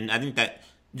I think that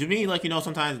to me,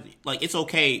 sometimes it's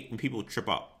okay when people trip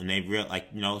up and they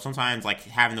sometimes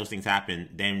having those things happen,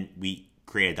 then we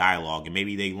create a dialogue and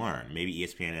maybe they learn. Maybe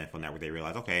ESPN and NFL Network, they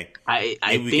realize, okay, I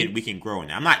think we can grow in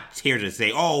that. I'm not here to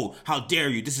say, oh, how dare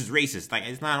you, this is racist.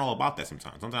 It's not all about that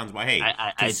sometimes. Sometimes it's about, hey,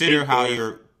 consider how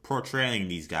you're portraying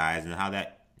these guys and how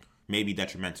that may be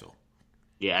detrimental.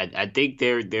 Yeah, I think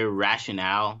their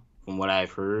rationale, from what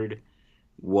I've heard,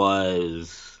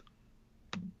 was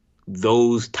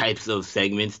those types of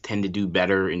segments tend to do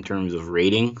better in terms of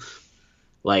ratings.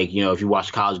 If you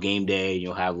watch College Game Day,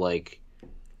 you'll have a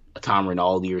Tom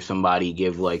Rinaldi or somebody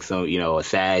give some a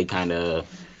sad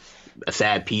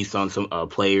piece on some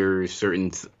player's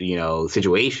certain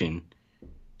situation.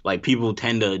 People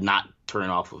tend to not turn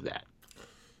off of that,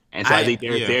 and so I think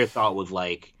their thought was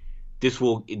this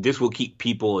will keep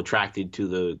people attracted to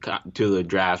the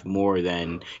draft more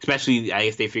than, especially I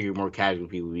guess they figured more casual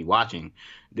people would be watching.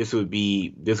 This will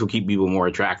keep people more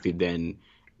attracted than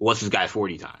what's this guy's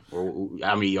 40 time or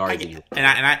how many yards.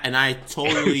 I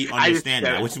totally understand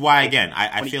that, which is why again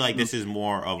I feel like this is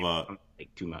more of a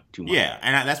too much. Yeah,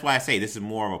 and that's why I say this is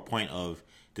more of a point of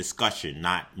discussion,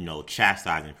 not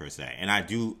chastising per se. And I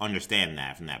do understand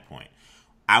that from that point.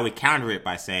 I would counter it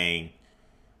by saying,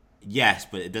 yes,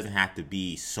 but it doesn't have to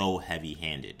be so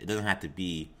heavy-handed. It doesn't have to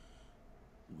be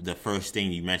the first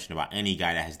thing you mention about any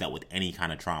guy that has dealt with any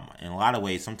kind of trauma. In a lot of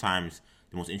ways, sometimes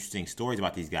the most interesting stories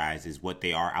about these guys is what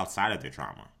they are outside of their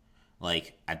trauma.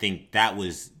 I think that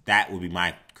would be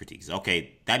my critiques.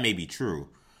 Okay, that may be true,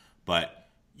 but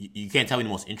you can't tell me the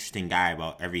most interesting guy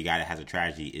about every guy that has a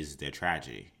tragedy is their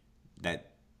tragedy.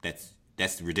 That's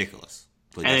ridiculous.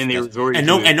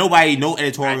 No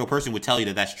editorial person would tell you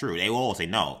that that's true. They will all say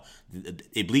no.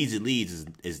 It bleeds, it leads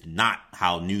is not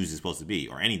how news is supposed to be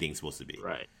or anything's supposed to be.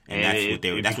 Right. And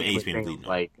that's what ESPN bleeding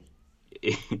on.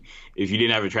 If you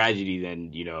didn't have a tragedy,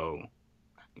 then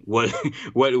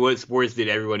what sports did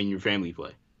everyone in your family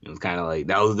play? It was kind of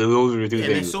those were the two things.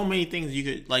 There's so many things you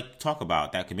could talk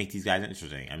about that could make these guys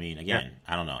interesting. I mean, again,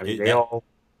 I don't know.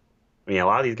 A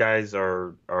lot of these guys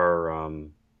are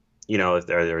if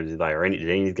they're did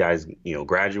any of these guys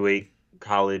graduate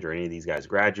college, or any of these guys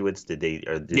graduates? Special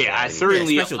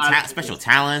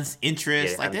talents,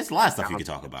 interests. There's a lot of stuff you could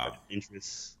talk about.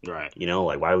 Interests, right?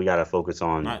 Why do we got to focus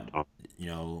on? I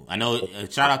know.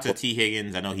 Shout out to T.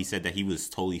 Higgins. I know he said that he was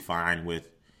totally fine with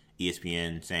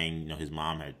ESPN saying his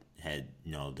mom had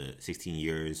the 16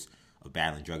 years of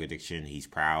battling drug addiction. He's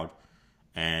proud,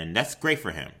 and that's great for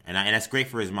him, and that's great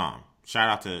for his mom. Shout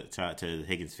out to the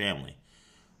Higgins family,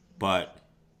 but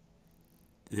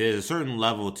there's a certain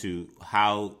level to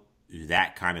how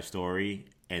that kind of story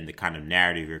and the kind of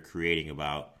narrative you're creating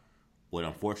about what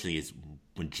unfortunately is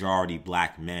majority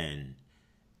black men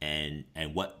and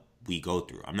what we go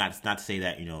through. I'm not to say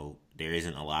that there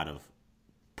isn't a lot of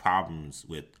problems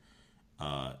with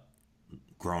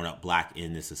grown up black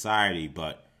in this society,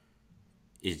 but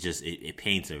it's just it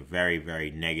paints a very,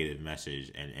 very negative message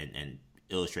and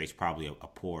illustrates probably a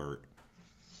poor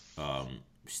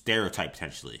stereotype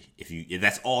potentially if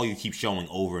that's all you keep showing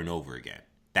over and over again.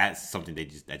 That's something I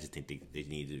just think they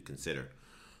need to consider.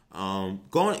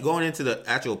 Going into the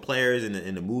actual players and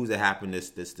the moves that happened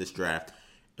this draft.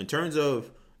 In terms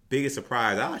of biggest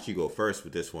surprise, I'll let you go first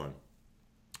with this one.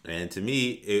 And to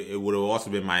me, it would have also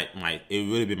been my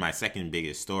second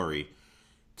biggest story.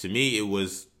 To me, it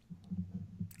was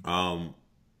the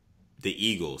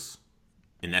Eagles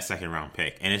in that second round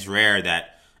pick, and it's rare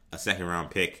that a second round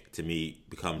pick to me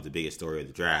becomes the biggest story of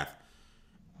the draft,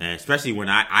 and especially when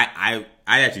I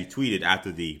actually tweeted after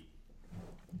the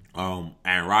Aaron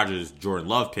Rodgers Jordan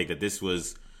Love pick that this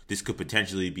could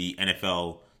potentially be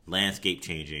NFL landscape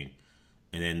changing,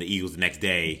 and then the Eagles the next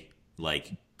day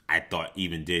I thought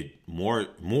even did more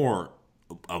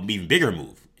even bigger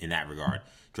move in that regard,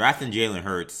 drafting Jalen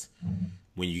Hurts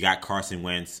when you got Carson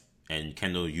Wentz, and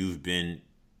Kendall, you've been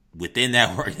within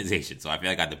that organization, so I feel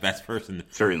like I got the best person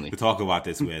certainly to talk about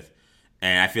this with.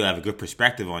 And I feel I have a good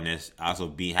perspective on this.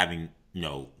 Also, having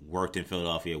worked in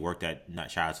Philadelphia, worked at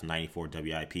shout out to 94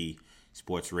 WIP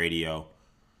Sports Radio.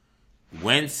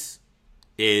 Wentz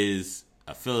is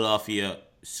a Philadelphia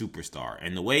superstar,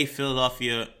 and the way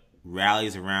Philadelphia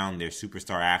rallies around their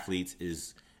superstar athletes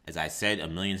is, as I said a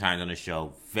million times on the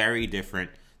show, very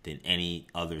different than any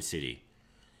other city.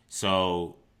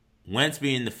 So, Wentz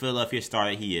being the Philadelphia star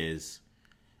that he is,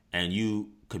 and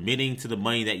you committing to the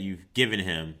money that you've given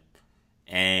him,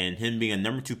 and him being a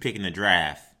number 2 pick in the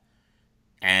draft,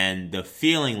 and the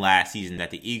feeling last season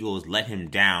that the Eagles let him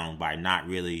down by not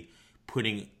really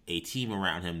putting a team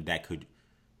around him that could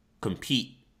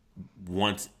compete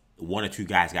once 1 or 2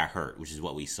 guys got hurt, which is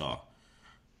what we saw.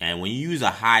 And when you use a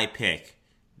high pick,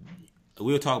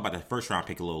 we'll talk about the first round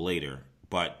pick a little later,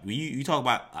 but when you talk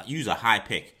about use a high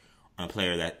pick on a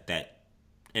player that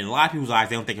in a lot of people's eyes,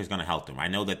 they don't think it's going to help them. I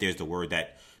know that there's the word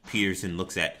that Peterson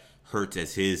looks at Hurts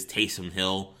as his Taysom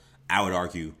Hill. I would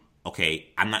argue, okay,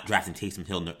 I'm not drafting Taysom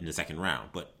Hill in the second round,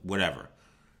 but whatever.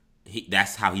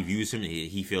 That's how he views him.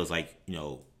 He feels like,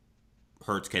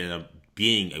 Hurts can end up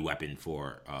being a weapon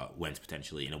for Wentz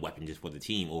potentially, and a weapon just for the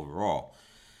team overall.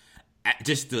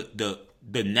 Just the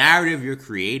narrative you're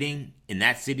creating in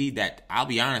that city, that, I'll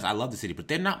be honest, I love the city, but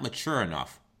they're not mature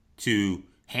enough to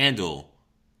handle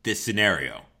this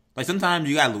scenario. Like, sometimes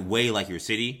you gotta weigh like your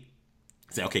city.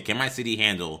 Say, okay, can my city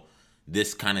handle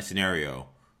this kind of scenario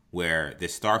where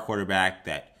this star quarterback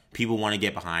that people want to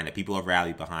get behind, that people have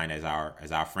rallied behind as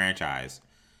our franchise,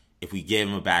 if we give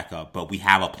him a backup, but we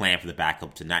have a plan for the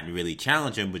backup to not really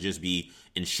challenge him, but just be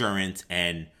insurance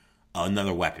and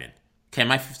another weapon. Can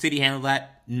my city handle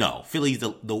that? No. Philly's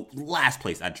the last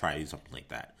place I'd try to do something like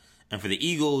that. And for the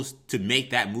Eagles to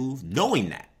make that move, knowing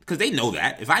that, because they know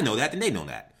that. If I know that, then they know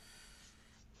that.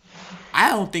 I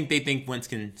don't think they think Wentz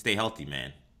can stay healthy,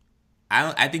 man.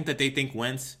 I think that they think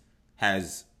Wentz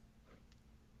has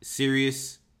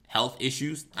serious health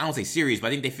issues. I don't say serious, but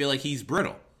I think they feel like he's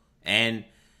brittle. And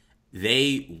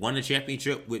they won a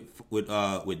championship with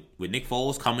Nick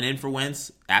Foles coming in for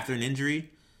Wentz after an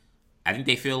injury. I think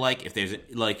they feel like if there's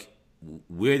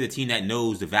we're the team that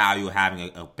knows the value of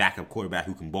having a backup quarterback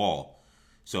who can ball.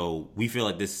 So we feel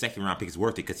like this second round pick is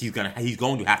worth it because he's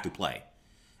going to have to play.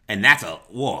 And that's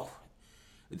whoa.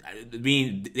 I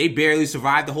mean, they barely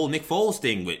survived the whole Nick Foles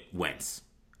thing with Wentz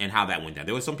and how that went down.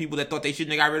 There were some people that thought they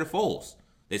shouldn't have got rid of Foles.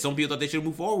 There's some people thought they should have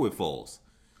moved forward with Foles.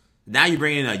 Now you're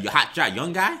bringing in a hotshot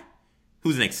young guy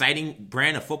who's an exciting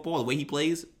brand of football, the way he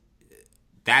plays.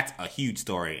 That's a huge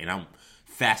story, and I'm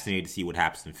fascinated to see what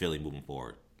happens in Philly moving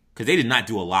forward. Because they did not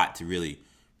do a lot to really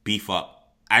beef up.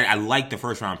 I like the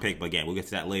first round pick, but again, we'll get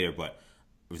to that later. But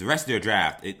with the rest of their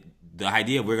draft, the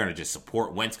idea of we're going to just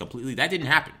support Wentz completely, that didn't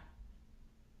happen.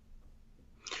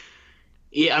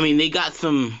 Yeah, I mean, they got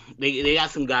some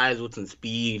guys with some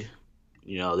speed.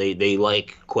 They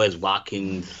like Quez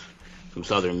Watkins from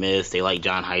Southern Miss. They like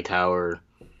John Hightower.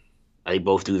 I think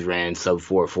both dudes ran sub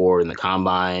 4.4 in the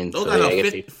combine. Those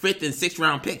are fifth and sixth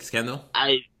round picks, Kendall.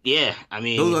 I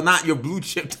mean, those are not your blue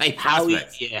chip type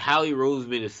prospects. Howie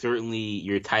Roseman is certainly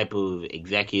your type of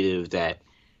executive that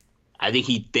I think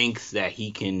he thinks that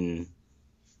he can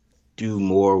do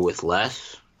more with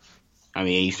less. I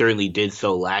mean, he certainly did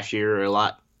so last year a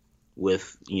lot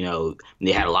with,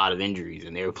 they had a lot of injuries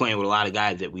and they were playing with a lot of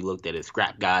guys that we looked at as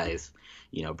scrap guys,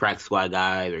 practice squad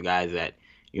guys or guys that,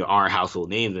 aren't household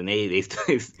names, and they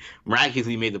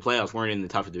miraculously made the playoffs. Weren't in the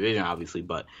toughest division, obviously,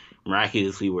 but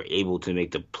miraculously were able to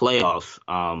make the playoffs.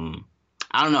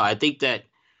 I don't know. I think that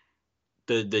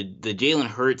the Jalen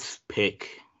Hurts pick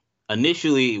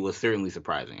initially was certainly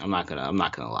surprising. I'm not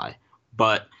gonna lie,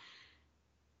 but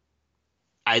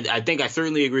I think I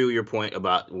certainly agree with your point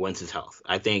about Wentz's health.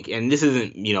 I think, and this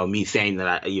isn't me saying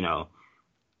that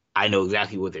I know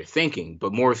exactly what they're thinking,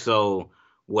 but more so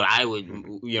what I would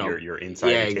your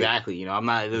insight. Yeah, exactly. I'm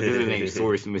not. This isn't any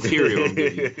source material,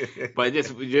 but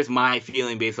just my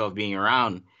feeling based off being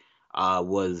around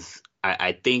was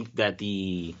I think that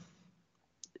the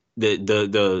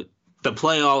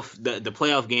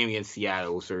playoff game against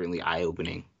Seattle was certainly eye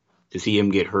opening to see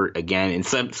him get hurt again and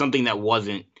something that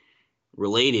wasn't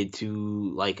related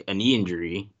to like a knee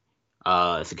injury.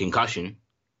 It's a concussion.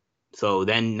 So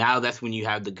then now that's when you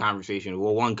have the conversation.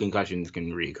 Well, one, concussions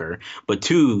can reoccur, but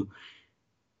two,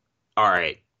 all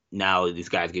right, now this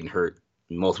guy's getting hurt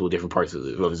in multiple different parts of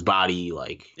his body,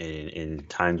 like in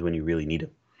times when you really need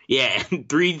him. Yeah,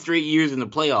 3 straight years in the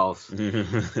playoffs.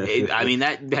 I mean,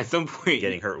 that at some point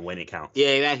getting hurt when it counts. Yeah,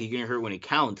 exactly, getting hurt when it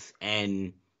counts,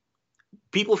 and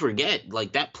people forget,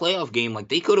 like, that playoff game, like,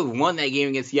 they could have won that game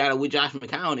against Seattle with Josh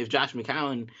McCown if Josh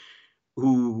McCown,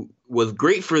 who was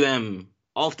great for them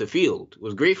off the field,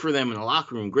 was great for them in the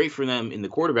locker room, great for them in the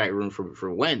quarterback room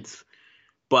for Wentz,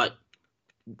 but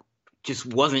just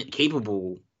wasn't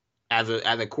capable as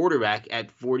a quarterback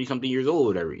at 40-something years old,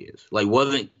 whatever he is. Like,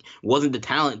 wasn't the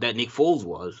talent that Nick Foles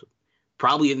was.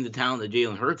 Probably isn't the talent that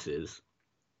Jalen Hurts is.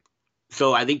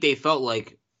 So I think they felt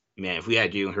like, man, if we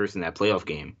had Jalen Hurts in that playoff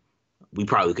game, we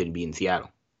probably couldn't be in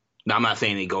Seattle. Now, I'm not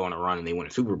saying they go on a run and they win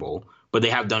a Super Bowl, but they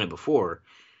have done it before.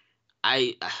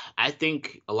 I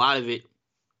think a lot of it,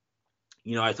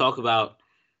 I talk about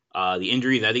the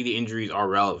injuries. I think the injuries are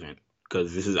relevant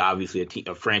because this is obviously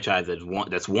a franchise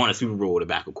that's won a Super Bowl with a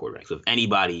backup quarterback. So if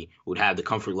anybody would have the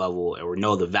comfort level or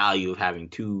know the value of having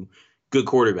two good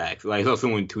quarterbacks, like I saw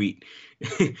someone tweet,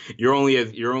 you're only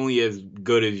as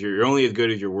good as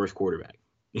your worst quarterback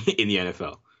in the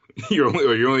NFL.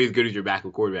 You're only as good as your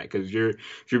backup quarterback, because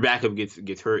if your backup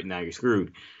gets hurt, now you're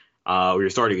screwed, or your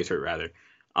starter gets hurt rather.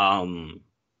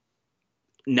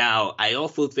 Now I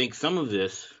also think some of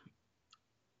this,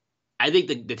 I think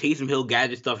the Taysom Hill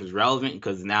gadget stuff is relevant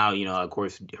because now, of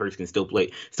course, Hurts can still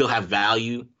have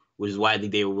value, which is why I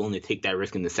think they were willing to take that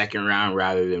risk in the second round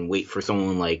rather than wait for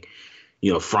someone like,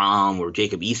 Fromm or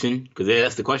Jacob Eason. Because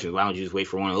that's the question. Why don't you just wait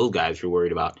for one of those guys if you're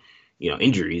worried about,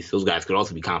 injuries? Those guys could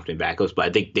also be competent backups, but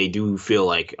I think they do feel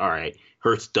like, all right,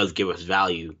 Hurts does give us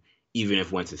value even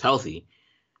if Wentz is healthy.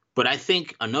 But I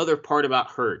think another part about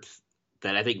Hurts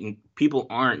that I think people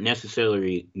aren't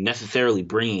necessarily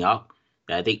bringing up,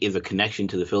 that I think is a connection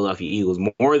to the Philadelphia Eagles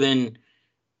more than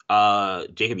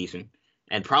Jacob Eason,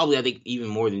 and probably I think even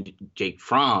more than Jake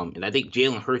Fromm. And I think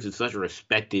Jalen Hurts is such a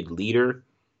respected leader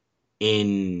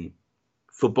in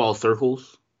football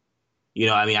circles.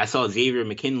 I saw Xavier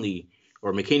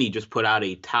McKinney just put out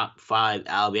a top 5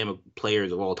 Alabama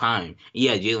players of all time. He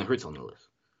had Jalen Hurts on the list.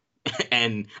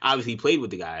 And obviously he played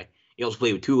with the guy. He also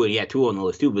played with Tua, and he had Tua on the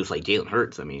list too, but it's like Jalen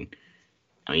Hurts. He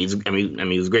was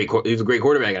a great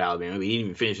quarterback at Alabama, but he didn't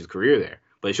even finish his career there.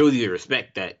 But it shows you the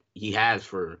respect that he has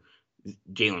for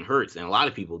Jalen Hurts, and a lot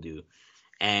of people do.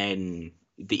 And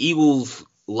the Eagles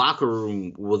locker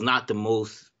room was not the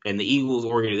most, and the Eagles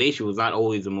organization was not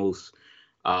always the most,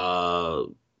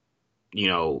 close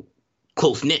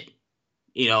knit.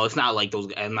 It's not like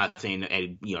those. I'm not saying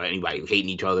anybody hating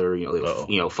each other,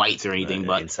 fights or anything,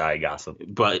 but inside gossip.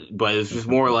 But it's just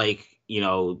more like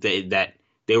that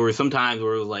there were some times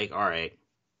where it was like, all right,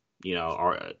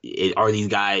 are these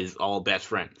guys all best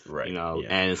friends? Right. Yeah.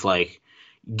 And it's like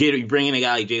bringing a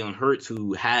guy like Jalen Hurts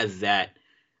who has that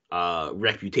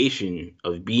reputation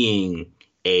of being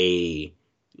a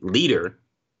leader.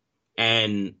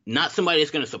 And not somebody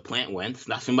that's going to supplant Wentz,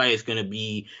 not somebody that's going to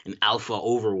be an alpha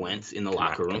over Wentz in the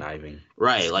locker room.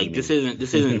 Right, like this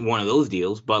isn't one of those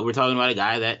deals, but we're talking about a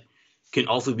guy that can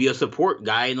also be a support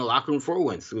guy in the locker room for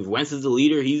Wentz. If Wentz is the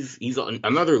leader, he's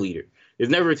another leader. There's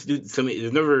never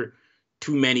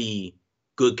too many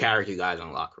good character guys in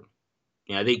the locker room.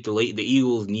 I think the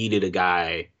Eagles needed a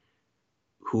guy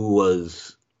who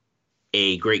was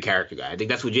a great character guy. I think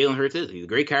that's what Jalen Hurts is. He's a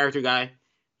great character guy.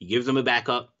 He gives them a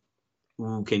backup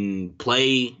who can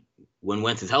play when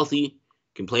Wentz is healthy,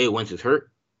 can play when Wentz is hurt.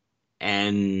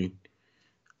 And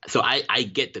so I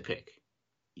get the pick.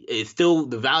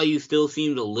 The value still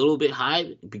seems a little bit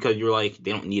high because you're like,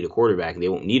 they don't need a quarterback. They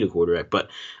won't need a quarterback. But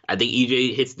I think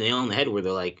EJ hits the nail on the head where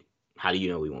they're like, how do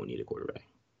you know we won't need a quarterback?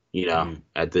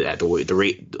 At the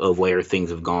rate of where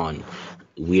things have gone,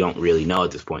 we don't really know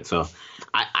at this point. So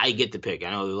I get the pick.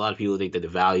 I know a lot of people think that the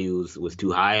value was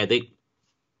too high.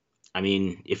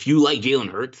 If you like Jalen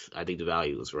Hurts, I think the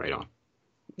value is right on.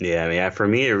 Yeah, for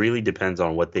me, it really depends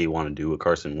on what they want to do with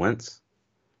Carson Wentz.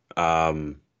 I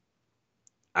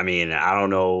don't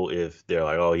know if they're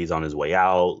like, oh, he's on his way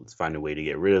out, let's find a way to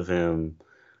get rid of him,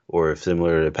 or if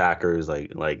similar to Packers,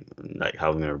 like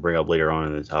how I'm going to bring up later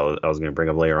on, in how I was going to bring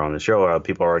up later on in the show,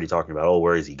 people are already talking about, oh,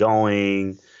 where is he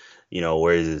going?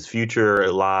 Where does his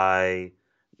future lie?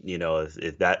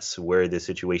 If that's where the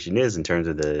situation is in terms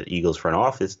of the Eagles front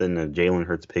office, then the Jalen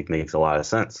Hurts pick makes a lot of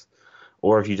sense.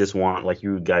 Or if you just want, like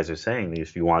you guys are saying,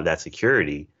 if you want that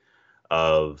security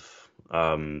of,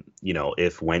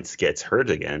 if Wentz gets hurt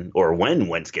again, or when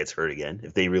Wentz gets hurt again,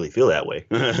 if they really feel that way,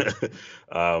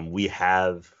 we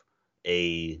have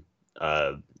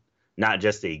not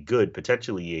just a good,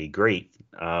 potentially a great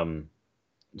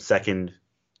second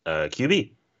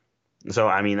QB. So,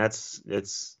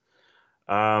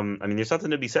 there's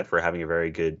something to be said for having a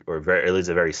very good, or at least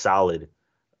a very solid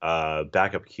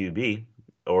backup QB,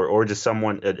 or just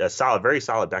someone, a solid, very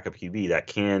solid backup QB that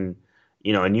can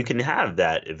and you can have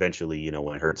that eventually,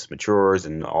 when Hurts matures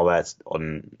and all that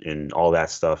and all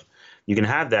that stuff, you can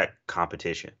have that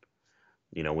competition.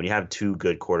 When you have two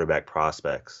good quarterback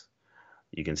prospects,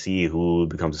 you can see who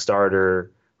becomes a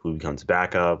starter, who becomes a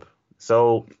backup.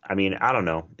 So, I mean, I don't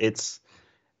know. It's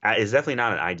definitely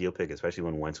not an ideal pick, especially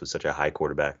when Wentz was such a high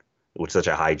quarterback, with such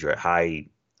a high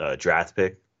draft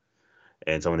pick,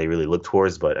 and someone they really look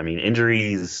towards. But I mean,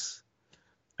 injuries.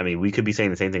 I mean, we could be saying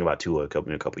the same thing about Tua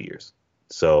in a couple years.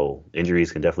 So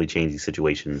injuries can definitely change these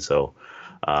situations. So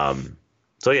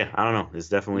yeah, I don't know. It's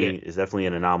definitely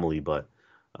an anomaly, but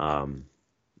I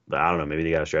don't know. Maybe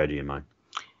they got a strategy in mind.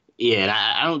 Yeah, and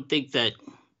I don't think that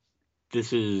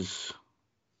this is.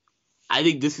 I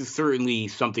think this is certainly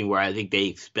something where I think they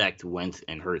expect Wentz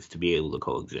and Hurts to be able to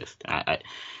coexist. I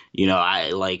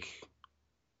think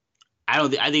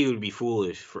it would be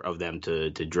foolish of them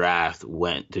to draft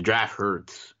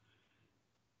Hurts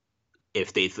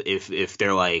if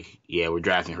they're like, yeah, we're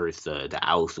drafting Hurts to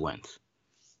oust Wentz,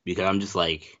 because I'm just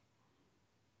like,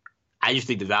 I just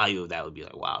think the value of that would be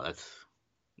like, wow,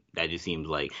 that just seems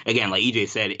like, again, like EJ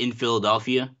said, in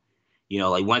Philadelphia,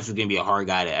 like Wentz is gonna be a hard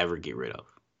guy to ever get rid of.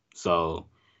 So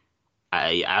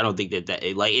I don't think that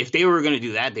like, if they were gonna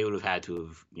do that, they would have had to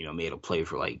have made a play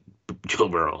for like Joe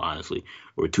Burrow, honestly,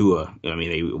 or Tua. I mean,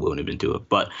 they wouldn't have been Tua,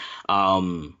 but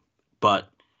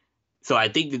so I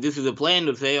think that this is a plan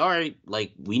to say, all right,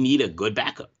 like, we need a good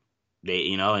backup.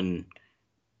 And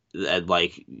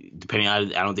like, depending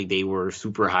on, I don't think they were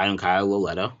super high on Kyle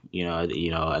Lauletta,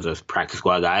 as a practice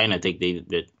squad guy, and I think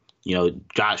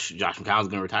Josh McCown's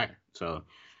gonna retire. So,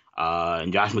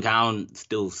 and Josh McCown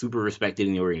still super respected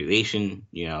in the organization.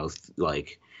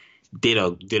 Like, did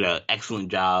a excellent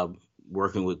job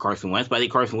working with Carson Wentz. But I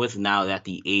think Carson Wentz is now at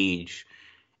the age,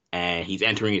 and he's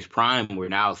entering his prime, where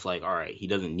now it's like, all right, he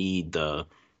doesn't need the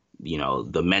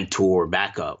mentor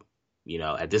backup.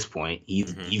 At this point,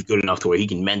 he's good enough to where he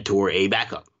can mentor a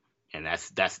backup, and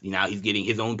that's now he's getting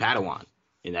his own Padawan,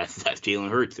 and that's Jalen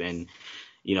Hurts. And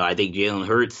I think Jalen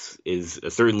Hurts is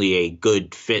certainly a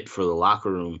good fit for the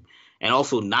locker room, and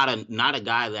also not a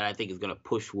guy that I think is going to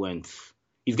push Wentz.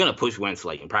 He's going to push Wentz,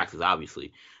 like, in practice,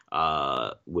 obviously,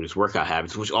 with his workout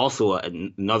habits, which also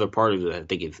another part of it I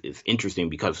think is interesting,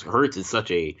 because Hurts is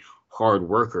such a hard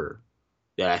worker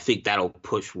that I think that'll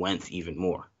push Wentz even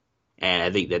more. And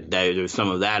I think that there's some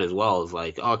of that as well. It's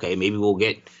like, okay, maybe we'll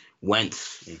get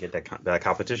Wentz. You get that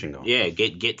competition going. Yeah,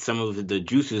 get some of the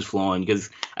juices flowing,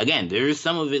 because again, there is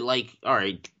some of it like, all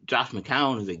right, Josh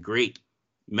McCown is a great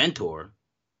mentor,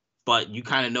 but you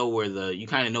kind of know where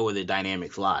the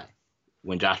dynamics lie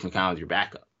when Josh McCown is your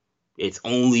backup. It's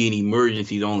only in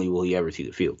emergencies only will he ever see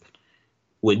the field.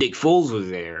 When Nick Foles was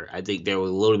there, I think there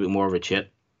was a little bit more of a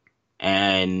chip,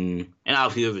 and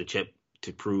obviously there was a chip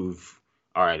to prove,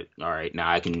 all right, now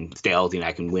I can stay healthy and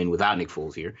I can win without Nick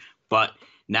Foles here. But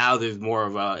now there's more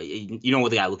of a,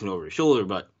 with the guy looking over his shoulder,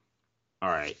 but all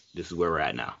right, this is where we're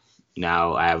at now.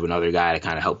 Now I have another guy to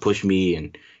kind of help push me,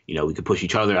 and we could push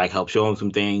each other. I can help show him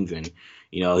some things, and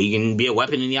he can be a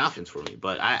weapon in the offense for me.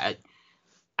 But I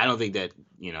don't think that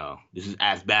this is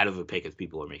as bad of a pick as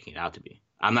people are making it out to be.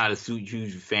 I'm not a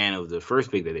huge fan of the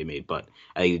first pick that they made, but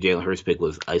I think the Jalen Hurts pick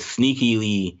was a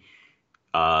sneakily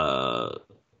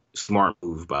smart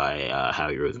move by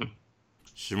Howie Roseman.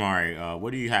 Shamari,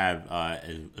 what do you have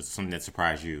as something that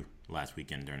surprised you last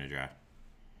weekend during the draft?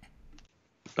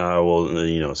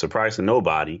 Well, surprise to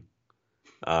nobody.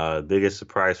 Biggest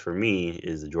surprise for me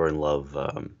is the Jordan Love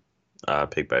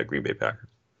pick by Green Bay Packers.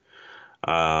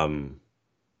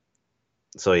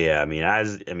 So yeah,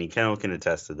 Kendall can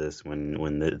attest to this.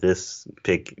 When this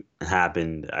pick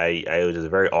happened, I was just a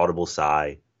very audible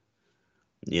sigh.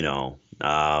 And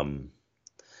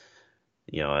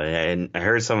I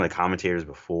heard some of the commentators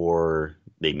before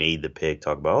they made the pick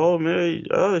talk about, they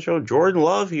showed Jordan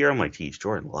Love here. I'm like, geez,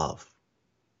 Jordan Love.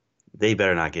 They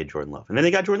better not get Jordan Love. And then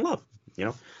they got Jordan Love,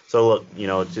 So, look,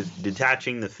 just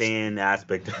detaching the fan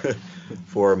aspect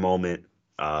for a moment.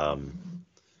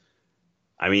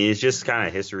 It's just kind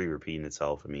of history repeating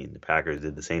itself. The Packers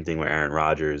did the same thing with Aaron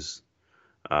Rodgers.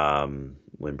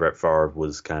 When Brett Favre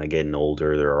was kind of getting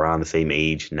older, they're around the same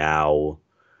age now.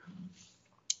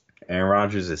 Aaron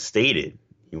Rodgers has stated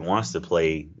he wants to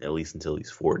play at least until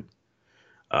he's 40.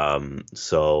 He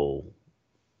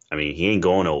ain't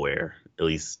going nowhere, at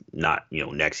least not,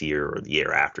 next year or the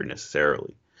year after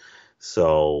necessarily.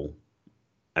 So,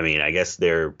 I guess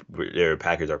their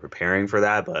Packers are preparing for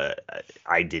that, but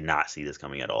I did not see this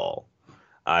coming at all.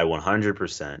 I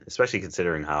 100%, especially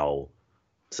considering how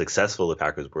successful the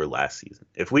Packers were last season.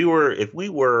 If we were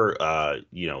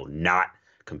not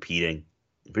competing,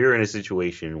 if we were in a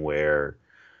situation where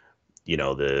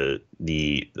where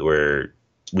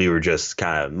we were just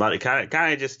kind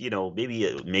of just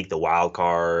maybe make the wild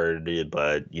card,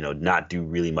 but not do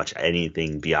really much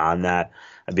anything beyond that.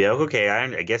 I'd be like, okay,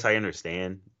 I guess I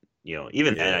understand.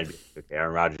 Even then I'd be like, okay,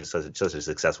 Aaron Rodgers is such a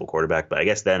successful quarterback, but I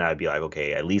guess then I'd be like,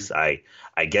 okay, at least I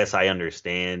guess I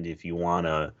understand if you want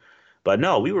to. But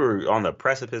no, we were on the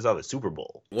precipice of a Super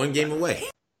Bowl. One game away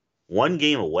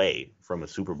from a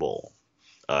Super Bowl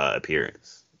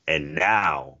appearance, and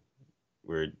now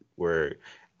we're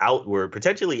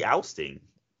potentially ousting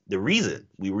the reason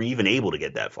we were even able to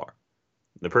get that far.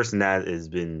 The person that has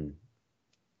been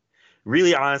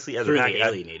really, honestly, as certainly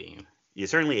alienating him. You're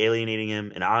certainly alienating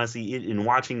him, and honestly, in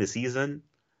watching the season,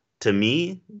 to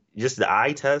me, just the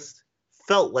eye test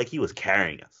felt like he was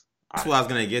carrying us. That's what I was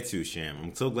gonna get to, Sham.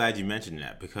 I'm so glad you mentioned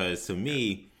that, because to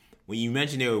me, when you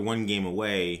mentioned they were one game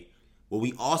away, what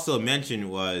we also mentioned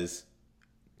was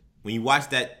when you watch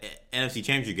that NFC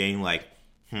Championship game, like,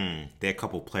 they're a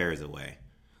couple players away.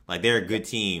 Like, they're a good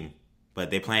team,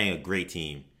 but they're playing a great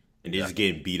team, and they're just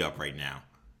getting beat up right now.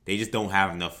 They just don't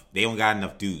have enough. They don't got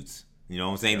enough dudes. You know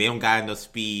what I'm saying? They don't got enough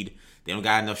speed. They don't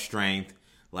got enough strength.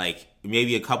 Like,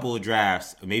 maybe a couple of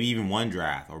drafts, or maybe even one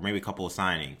draft, or maybe a couple of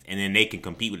signings, and then they can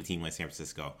compete with a team like San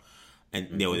Francisco.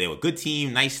 And they were a good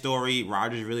team, nice story.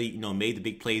 Rodgers really, made the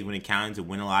big plays when it counted to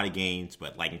win a lot of games.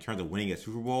 But, like, in terms of winning a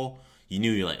Super Bowl,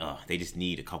 you're like, oh, they just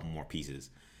need a couple more pieces.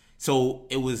 So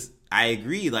it was, I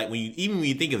agree, like, when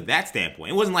you think of that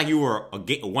standpoint, it wasn't like you were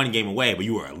one game away, but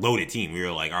you were a loaded team. We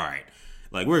were like, all right,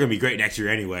 like, we're going to be great next year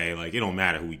anyway. Like, it don't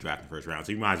matter who we draft in the first round,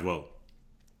 so you might as well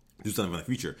do something for the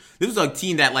future. This was a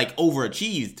team that, like,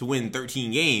 overachieved to win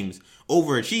 13 games,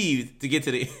 overachieved to get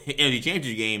to the NFC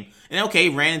Championship game, and, okay,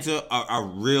 ran into a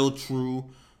real, true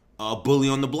bully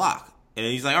on the block. And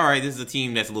he's like, all right, this is a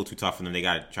team that's a little too tough for them. They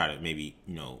got to try to maybe,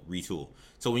 retool.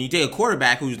 So when you take a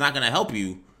quarterback who's not going to help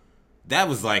you, that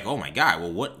was like, oh, my God,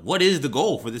 well, what is the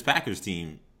goal for this Packers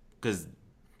team? Because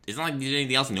it's not like there's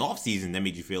anything else in the offseason that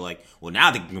made you feel like, well,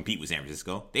 now they can compete with San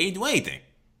Francisco. They didn't do anything.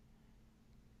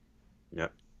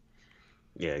 Yep.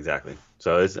 Yeah, exactly.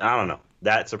 So I don't know.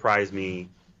 That surprised me.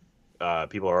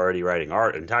 People are already writing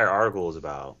entire articles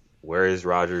about where is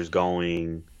Rodgers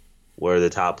going, where are the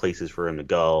top places for him to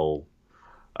go.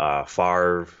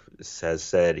 Favre has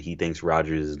said he thinks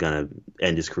Rodgers is going to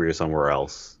end his career somewhere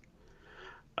else.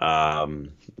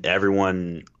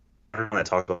 Everyone that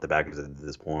talks about the Packers at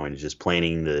this point is just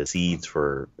planting the seeds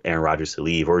for Aaron Rodgers to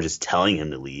leave, or just telling him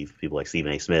to leave. People like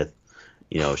Stephen A. Smith,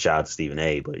 shout out to Stephen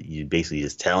A. But you basically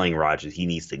just telling Rodgers he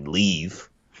needs to leave.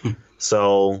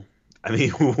 So, I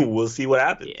mean, we'll see what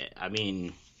happens. Yeah, I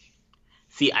mean,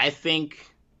 I think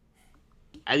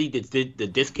the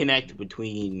disconnect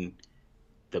between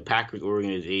the Packers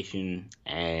organization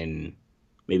and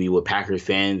maybe what Packers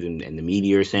fans and the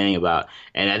media are saying about,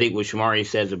 and I think what Shamari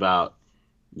says about,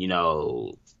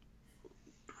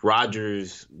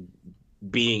 Rodgers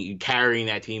carrying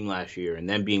that team last year and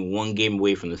then being one game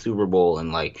away from the Super Bowl,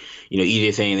 and like,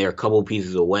 EJ saying they're a couple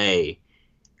pieces away.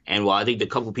 And while I think the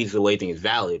couple pieces away thing is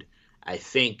valid, I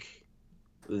think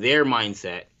their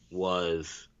mindset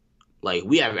was like,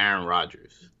 we have Aaron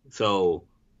Rodgers, so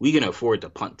we can afford to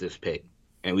punt this pick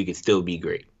and we can still be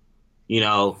great.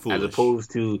 Foolish. As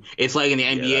opposed to, it's like in the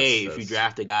NBA, if you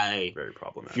draft a guy, very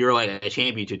problematic. If you're like a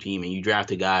championship team and you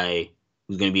draft a guy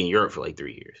who's going to be in Europe for like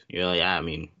 3 years, you're like, I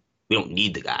mean, we don't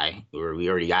need the guy, or we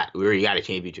already got a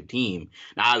championship team.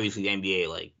 Now, obviously, the NBA,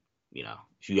 like,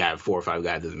 if you have 4 or 5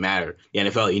 guys, it doesn't matter. The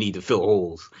NFL, you need to fill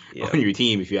holes on your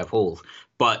team if you have holes.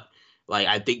 But like,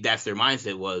 I think that's their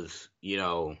mindset was,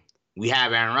 we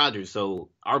have Aaron Rodgers, so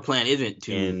our plan isn't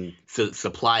to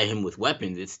supply him with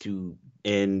weapons; it's to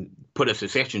put a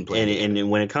succession plan. And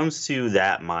when it comes to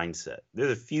that mindset,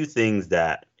 there's a few things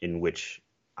that in which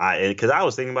because I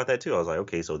was thinking about that too. I was like,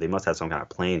 okay, so they must have some kind of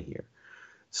plan here.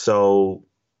 So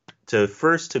to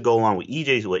go along with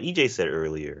what EJ said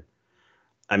earlier,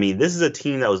 I mean, this is a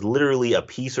team that was literally a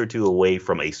piece or two away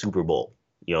from a Super Bowl.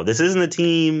 This isn't a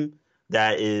team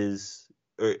that is,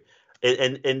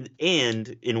 and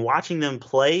in watching them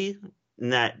play in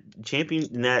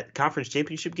that conference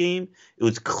championship game, it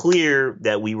was clear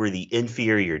that we were the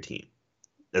inferior team.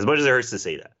 As much as it hurts to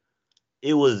say that,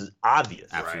 it was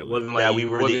obvious, right? That we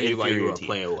were the inferior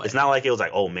team. It's not like it was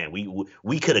like, oh man,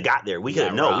 we could have got there. We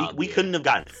could have we couldn't have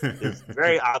gotten there. It's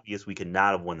very obvious we could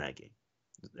not have won that game.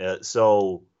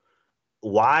 So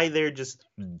why they're just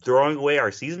throwing away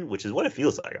our season, which is what it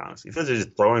feels like, honestly. It feels like they're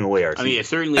just throwing away our season. I mean,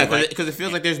 certainly, because it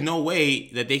feels like there's no way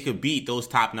that they could beat those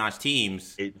top-notch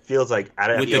teams. It feels like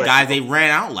with the guys they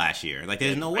ran out last year. Like,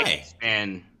 there's no way.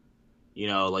 And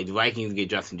like the Vikings get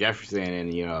Justin Jefferson,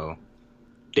 and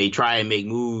they try and make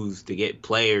moves to get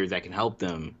players that can help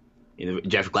them.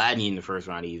 Jeff Gladney in the first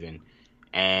round even,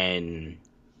 and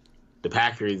the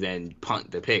Packers then punt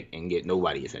the pick and get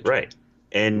nobody essentially. Right.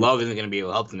 And Love isn't going to be able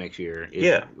to help them next year.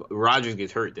 If Rodgers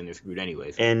gets hurt, then they're screwed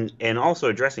anyways. And also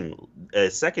addressing a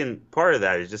second part of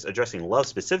that is just addressing Love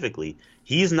specifically.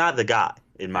 He's not the guy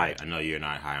in my. I know you're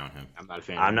not high on him. I'm not a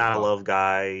fan. I'm not a Love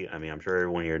guy. I mean, I'm sure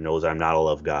everyone here knows I'm not a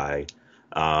Love guy.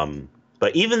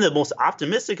 But even the most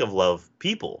optimistic of Love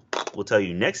people will tell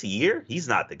you next year he's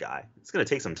not the guy. It's going to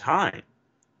take some time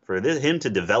for him to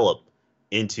develop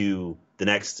into the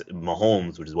next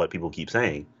Mahomes, which is what people keep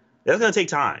saying. That's going to take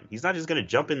time. He's not just going to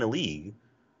jump in the league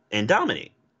and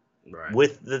dominate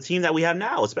with the team that we have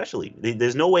now, especially.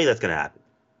 There's no way that's going to happen.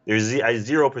 There's a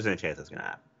 0% chance that's going to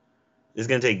happen. It's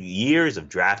going to take years of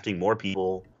drafting more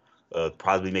people,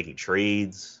 probably making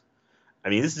trades. I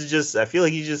mean, this is just – I feel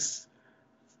like he's just –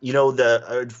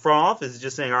 the front office is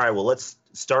just saying, all right, well, let's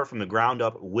start from the ground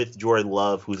up with Jordan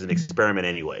Love, who's an experiment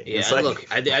anyway. Yeah, like,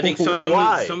 look, I think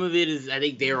some of it is – I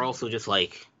think they're also just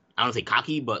like – I don't say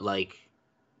cocky, but like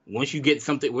once you do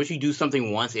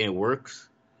something once and it works,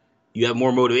 you have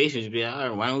more motivation to be like, all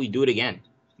right, why don't we do it again?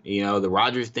 The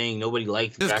Rodgers thing, nobody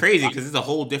likes. It's crazy because it's a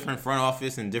whole different front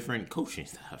office and different coaching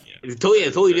staff. Yeah. It's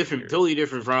totally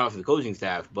different front office and coaching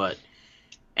staff, but –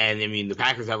 and I mean, the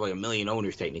Packers have like 1 million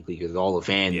owners technically because all the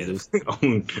fans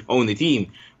own the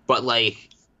team. But like,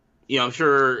 I'm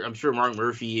sure Mark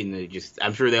Murphy and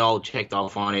I'm sure they all checked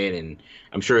off on it, and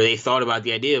I'm sure they thought about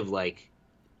the idea of like,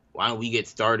 why don't we get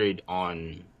started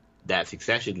on that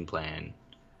succession plan?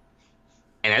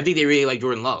 And I think they really like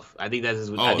Jordan Love. I think that's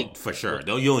I think for sure.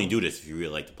 You only do this if you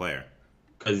really like the player.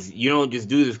 Because you don't just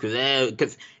do this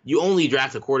because you only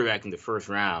draft a quarterback in the first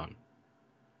round.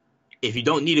 If you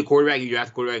don't need a quarterback, you draft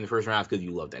a quarterback in the first round because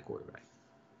you love that quarterback.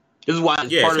 This is why.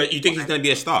 Yeah, you think he's going to be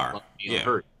a star.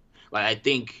 Hurt. Like I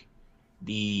think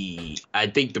the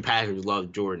Packers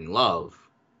love Jordan Love,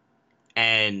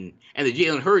 and the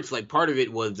Jalen Hurts. Like part of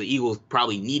it was the Eagles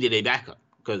probably needed a backup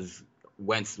because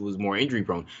Wentz was more injury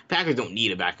prone. Packers don't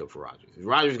need a backup for Rodgers. If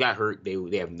Rodgers got hurt,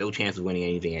 they have no chance of winning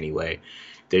anything anyway.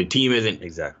 Their team isn't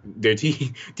exactly. Their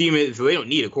team is, so they don't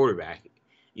need a quarterback.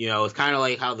 It's kind of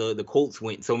like how the Colts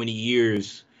went so many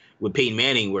years with Peyton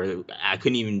Manning where I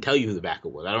couldn't even tell you who the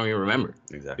backup was. I don't even remember.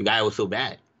 Exactly. The guy was so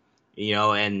bad.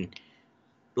 And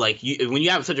like when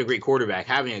you have such a great quarterback,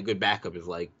 having a good backup is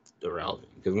like irrelevant.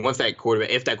 Because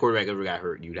if that quarterback ever got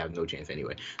hurt, you'd have no chance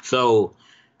anyway. So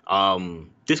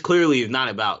this clearly is not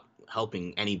about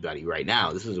helping anybody right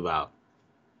now. This is about,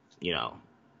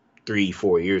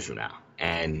 3-4 years from now.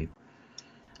 And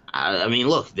I mean,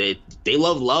 look, they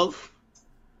love.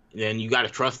 Then you got to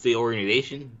trust the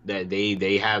organization that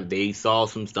they saw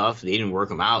some stuff. They didn't work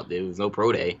them out. There was no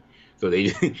pro day, so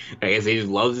I guess they just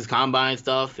loved his combine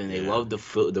stuff and they loved the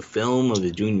film of the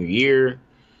junior year.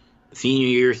 Senior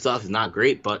year stuff is not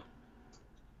great, but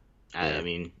I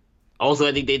mean, also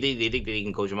I think they think they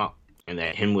can coach him up, and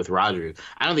that him with Rodgers.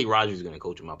 I don't think Rodgers is going to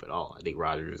coach him up at all. I think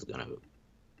Rodgers is going to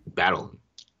battle him,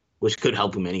 which could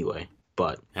help him anyway.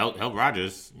 But help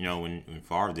Rodgers, when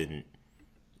Favre didn't.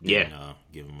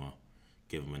 Give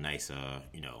him a nice,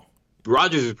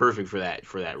 Rodgers is perfect for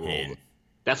that role. Man.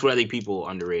 That's what I think people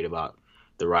underrate about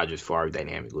the Rodgers-Favre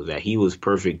dynamic was that he was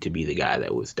perfect to be the guy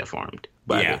that was stiff-armed.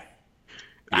 But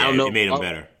I don't know. It made him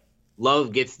better.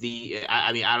 Love gets the.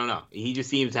 I mean, I don't know. He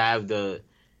just seems to have the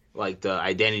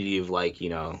identity of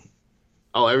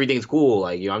everything's cool.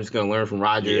 Like I'm just gonna learn from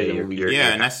Rodgers.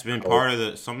 And that's been part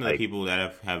of some of the people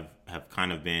that have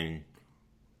kind of been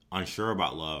unsure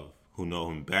about Love. Who know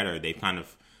him better, they kind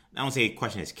of, I don't say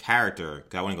question his character,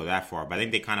 because I wouldn't go that far, but I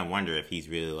think they kind of wonder if he's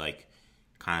really like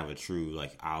kind of a true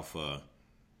like alpha,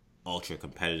 ultra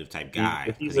competitive type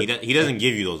guy. Because he doesn't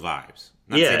give you those vibes.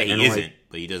 Not to say that he isn't,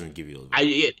 but he doesn't give you those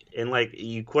vibes. And like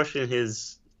you question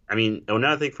his, I mean,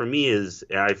 another thing for me is,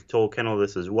 and I've told Kendall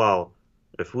this as well,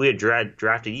 if we had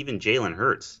drafted even Jalen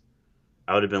Hurts,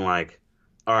 I would have been like,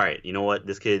 all right, you know what,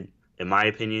 this kid, in my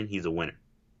opinion, he's a winner.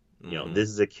 This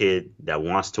is a kid that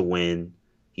wants to win.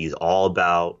 He's all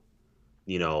about,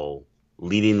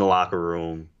 leading the locker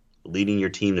room, leading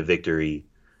your team to victory.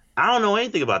 I don't know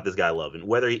anything about this guy Love, and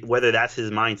whether that's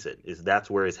his mindset, that's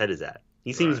where his head is at.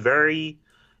 He seems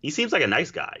he seems like a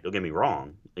nice guy. Don't get me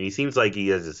wrong. And he seems like he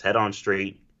has his head on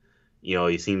straight.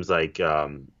 He seems like, as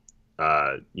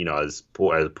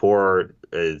poor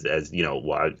as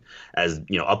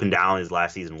up and down his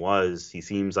last season was. He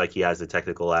seems like he has the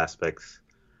technical aspects.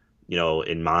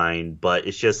 In mind, but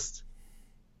it's just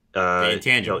the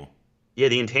intangible. The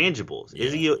intangibles.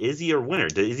 Yeah. Is he a winner?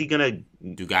 Is he gonna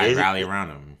do guys rally around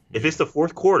him? If it's the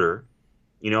fourth quarter,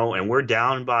 and we're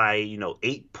down by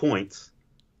 8 points,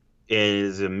 It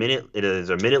is a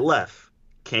minute left.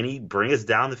 Can he bring us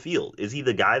down the field? Is he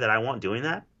the guy that I want doing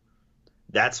that?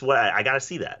 That's what I got to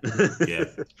see that.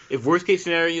 Yeah. If worst case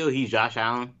scenario he's Josh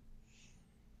Allen,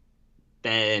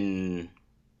 then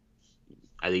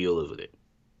I think you'll live with it.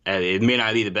 It may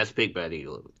not be the best pick, but I think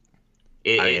you'll live with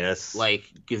it. Like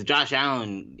because Josh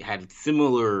Allen had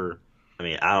similar.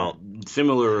 I don't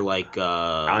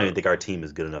even think our team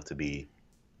is good enough to be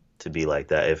like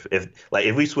that.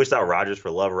 If we switched out Rodgers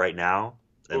for Love right now,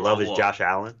 and Love is Josh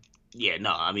Allen. Yeah,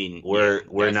 no, I mean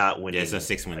we're not winning. It's a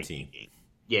 6-win team.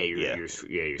 Yeah, you're yeah, that's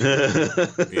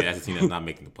a team that's not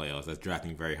making the playoffs. That's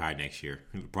drafting very high next year.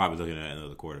 Probably looking at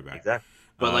another quarterback. Exactly.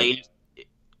 But like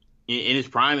in his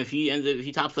prime, if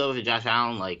he tops up with Josh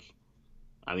Allen,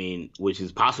 which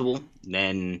is possible,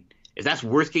 then if that's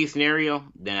worst case scenario,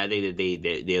 then I think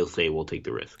that they'll say we'll take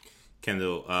the risk.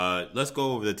 Kendall, let's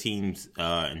go over the teams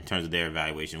in terms of their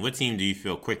evaluation. What team do you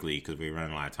feel quickly, because we're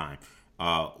running a lot of time?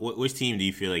 Which team do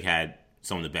you feel like had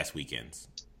some of the best weekends?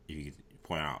 If you could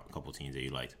point out a couple of teams that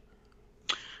you liked.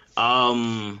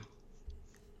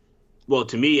 Well,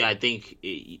 to me, I think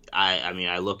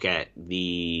I look at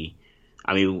the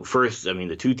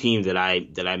two teams that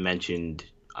I mentioned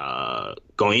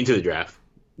going into the draft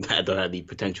that had the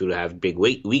potential to have big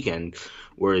weekend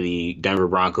were the Denver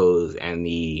Broncos and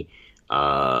the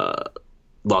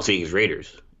Las Vegas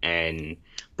Raiders, and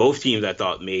both teams I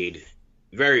thought made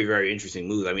very, very interesting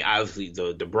moves. I mean, obviously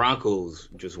the Broncos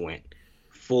just went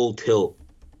full tilt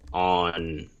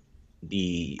on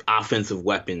the offensive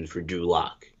weapons for Drew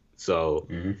Lock. So,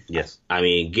 yes, I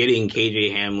mean, getting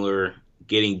KJ Hamler,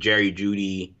 getting Jerry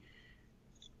Jeudy,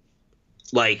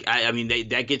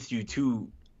 that gets you two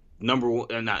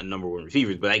not number one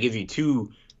receivers, but that gives you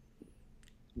two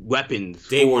weapons.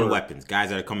 Day one weapons, guys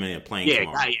that are coming in and playing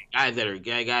tomorrow. Guys that are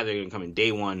going to come in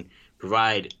day one,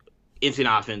 provide instant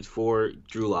offense for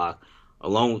Drew Lock,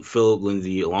 along with Phillip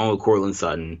Lindsay, along with Courtland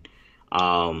Sutton.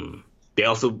 They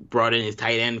also brought in his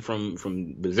tight end from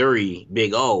Missouri,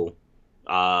 Big O,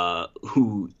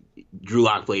 who Drew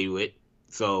Lock played with.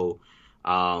 So,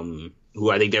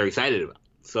 who I think they're excited about.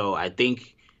 So I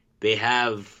think they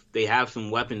have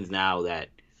some weapons now that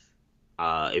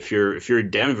if you're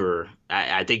Denver,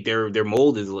 I think their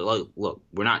mold is look,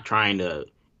 we're not trying to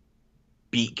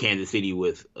beat Kansas City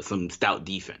with some stout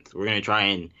defense. We're gonna try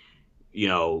and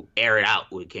air it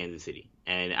out with Kansas City,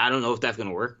 and I don't know if that's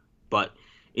gonna work, but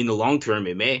in the long term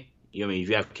it may. If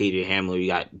you have KJ Hamler, you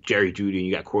got Jerry Jeudy, and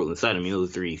you got Courtland Sutton. I mean,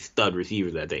 those three stud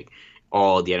receivers, I think,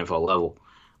 all at the NFL level.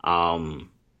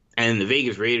 And the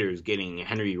Vegas Raiders getting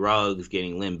Henry Ruggs,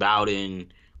 getting Lynn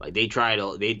Bowden,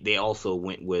 they also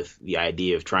went with the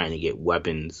idea of trying to get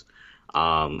weapons.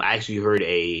 I actually heard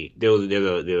there was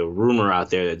a rumor out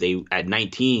there that they at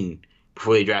 19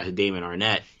 before they drafted Damon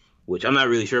Arnett, which I'm not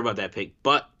really sure about that pick,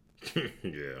 but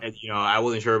yeah, I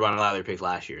wasn't sure about a lot of their picks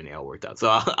last year, and they all worked out. So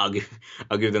I'll give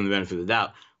them the benefit of the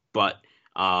doubt. But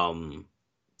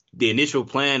the initial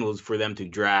plan was for them to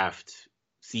draft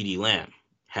CeeDee Lamb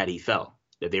had he fell.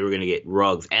 That they were going to get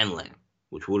Ruggs and Lamb,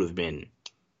 which would have been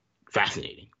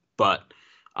fascinating. But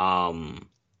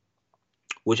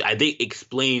which I think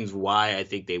explains why I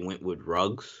think they went with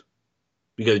Ruggs,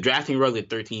 because drafting Ruggs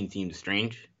at 13 seems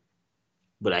strange.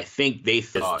 But I think they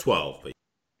thought it's 12.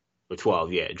 Or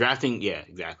 12, yeah. Drafting, yeah,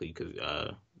 exactly, because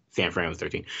San Fran was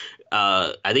 13.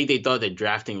 I think they thought that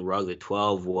drafting Ruggs at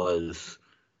 12 was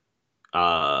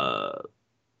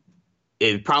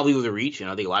it probably was a reach, and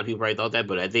I think a lot of people probably thought that,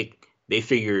 but I think they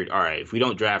figured, all right, if we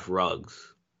don't draft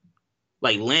Ruggs,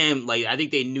 like Lamb, I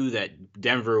think they knew that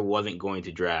Denver wasn't going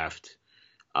to draft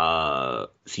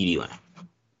CeeDee Lamb.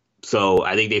 So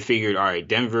I think they figured, all right,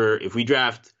 Denver, if we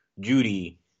draft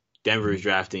Jeudy, Denver is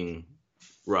drafting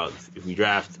Ruggs. If we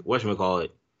draft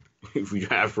if we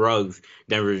draft Ruggs,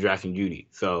 Denver is drafting Jeudy.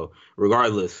 So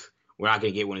regardless, we're not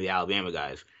going to get one of the Alabama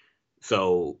guys.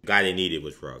 So the guy they needed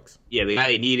was Ruggs. Yeah, the guy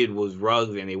they needed was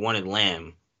Ruggs, and they wanted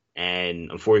Lamb. And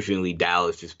unfortunately,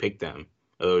 Dallas just picked Lamb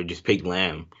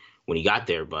when he got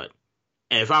there.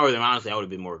 And if I were them, honestly, I would have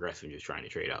been more aggressive in just trying to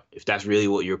trade up. If that's really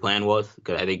what your plan was,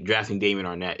 because I think drafting Damon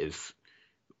Arnett is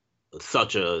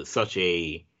such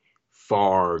a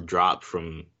far drop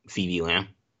from CeeDee Lamb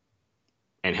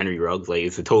and Henry Ruggs.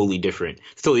 It's a totally different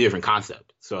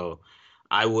concept. So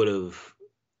I would have,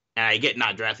 and I get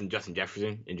not drafting Justin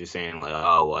Jefferson and just saying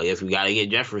I guess we got to get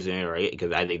Jefferson, right?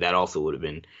 Because I think that also would have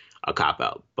been a cop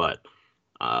out. But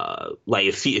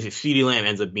if CeeDee Lamb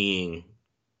ends up being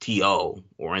T.O.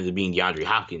 or ends up being DeAndre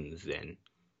Hopkins, then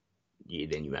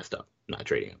you messed up not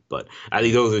trading him. But I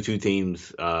think those are two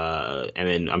teams, and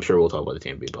then I'm sure we'll talk about the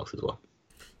Tampa Bay Bucks as well.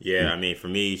 Yeah, I mean, for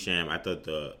me, Sham, I thought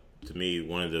to me,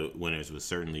 one of the winners was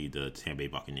certainly the Tampa Bay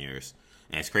Buccaneers.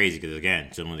 And it's crazy because,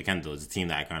 again, similar to Kendall, it's a team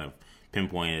that I kind of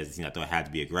pinpointed as a team I thought had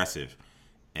to be aggressive.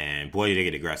 And boy, did they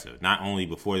get aggressive. Not only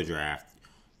before the draft,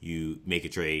 you make a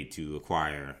trade to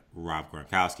acquire Rob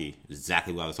Gronkowski,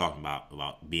 exactly what I was talking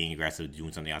about being aggressive,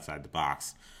 doing something outside the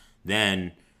box.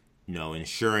 Then,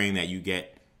 ensuring that you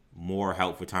get more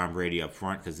help for Tom Brady up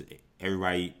front, because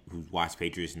everybody who's watched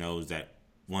Patriots knows that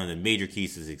one of the major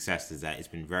keys to success is that it's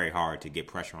been very hard to get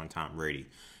pressure on Tom Brady.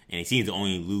 And he seems to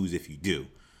only lose if you do.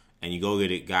 And you go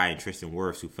get a guy in Tristan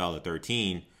Wirfs who fell to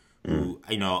 13, who,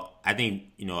 I think,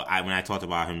 when I talked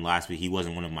about him last week, he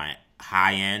wasn't one of my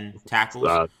high-end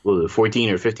tackles. Was it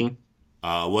 14 or 15?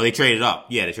 Well, they traded up.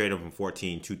 Yeah, they traded up from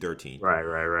 14 to 13.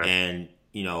 Right. And,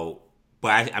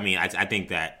 but I think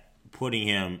that putting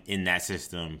him in that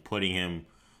system, putting him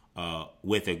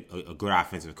with a good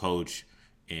offensive coach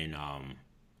in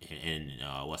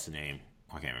what's the name?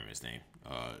 I can't remember his name.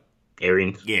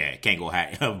 Arians. Yeah, can't go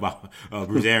about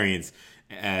Bruce Arians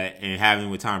and having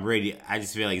him with Tom Brady. I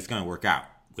just feel like it's going to work out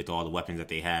with all the weapons that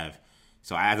they have.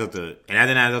 So I thought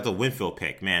the Winfield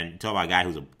pick, man, talk about a guy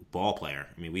who's a ball player.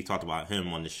 I mean, we talked about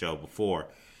him on the show before.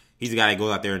 He's a guy that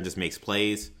goes out there and just makes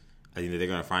plays. I think that they're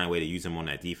going to find a way to use him on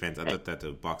that defense. I thought that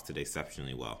the Bucs did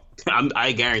exceptionally well.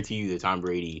 I guarantee you that Tom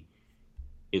Brady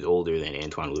is older than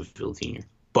Antoine Winfield Sr.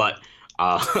 But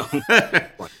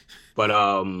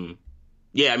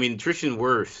yeah, I mean, Tristan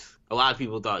Wirfs, a lot of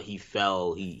people thought he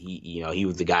fell. He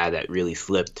was the guy that really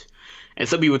slipped. And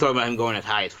some people talk about him going as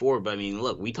high as 4. But, I mean,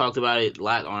 look, we talked about it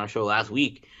on our show last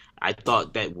week. I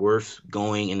thought that Wirfs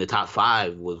going in the top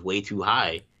 5 was way too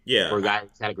high for a guy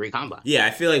that's had a great combine. Yeah, I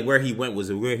feel like where he went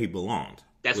was where he belonged.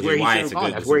 That's where he should have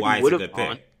gone. That's where he would have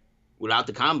gone without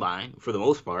the combine, for the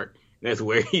most part. That's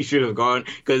where he should have gone.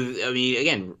 Because, I mean,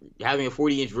 again, having a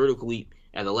 40-inch vertical leap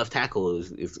as a left tackle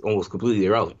is almost completely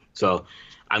irrelevant. So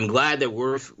I'm glad that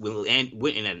Wirfs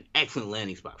went in an excellent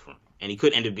landing spot for him. And he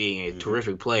could end up being a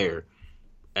terrific player.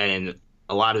 And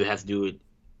a lot of it has to do with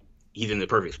he's in the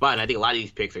perfect spot. And I think a lot of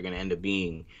these picks are going to end up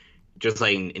being, just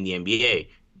like in the NBA,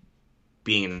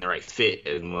 being in the right fit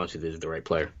as much as it is the right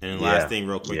player. And the last thing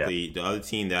real quickly, the other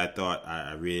team that I thought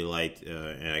I really liked,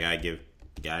 and I got to give,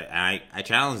 I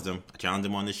challenged them. I challenged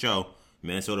them on the show,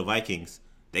 Minnesota Vikings.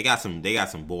 They got some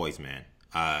boys, man.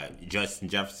 Justin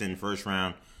Jefferson, first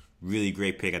round, really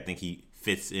great pick. I think he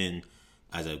fits in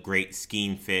as a great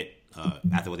scheme fit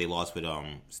after what they lost with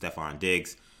Stephon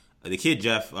Diggs. The kid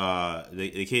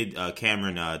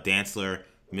Cameron Dantzler,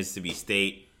 Mississippi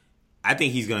State. I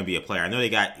think he's going to be a player. I know they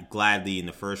got Gladly in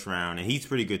the first round, and he's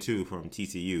pretty good too from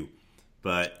TCU.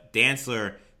 But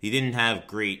Dantzler, he didn't have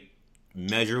great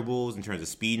measurables in terms of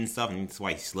speed and stuff, and that's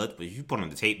why he slipped. But if you put on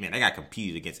the tape, man, that guy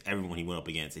competed against everyone he went up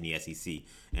against in the SEC.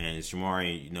 And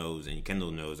Shamari knows, and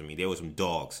Kendall knows. I mean, there were some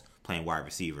dogs playing wide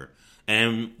receiver.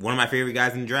 And one of my favorite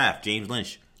guys in the draft, James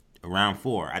Lynch, around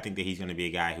 4. I think that he's going to be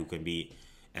a guy who can be,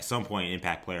 at some point, an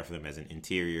impact player for them as an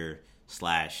interior /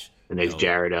 the next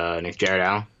Jared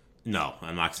Allen. No,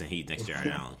 I'm not saying he's next Jared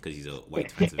Allen because he's a white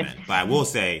defensive end. But I will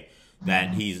say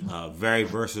that he's a very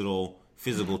versatile,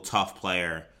 physical, tough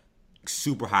player,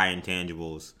 super high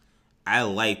intangibles. I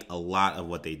liked a lot of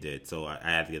what they did, so I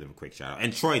have to give them a quick shout out.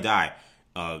 And Troy Dye,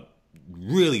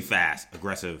 really fast,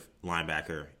 aggressive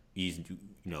linebacker. He's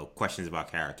questions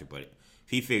about character, but if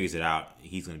he figures it out,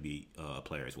 he's going to be a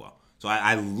player as well. So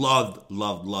I loved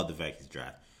the Vikings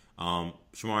draft.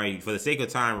 Shamari, for the sake of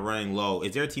time, running low,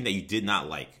 is there a team that you did not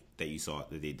like that you saw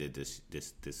that they did this?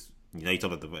 You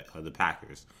talked about the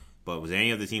Packers, but was there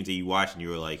any other teams that you watched and you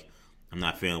were like, I'm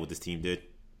not feeling what this team did?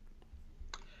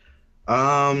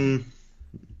 Oh,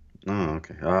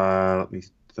 okay. Let me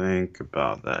think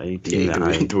about that. You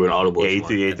threw an audible. Yeah,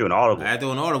 you threw an audible. I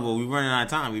threw an audible. We're running out of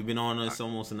time. We've been on this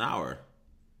almost an hour.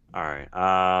 All right.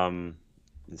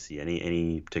 Let's see.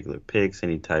 Any particular picks?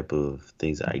 Any type of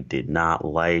things I did not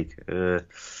like? You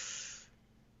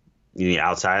mean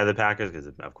outside of the Packers? Because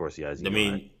of course, you guys.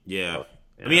 Yeah.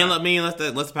 I mean, let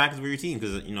the Packers be your team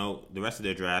because the rest of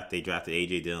their draft, they drafted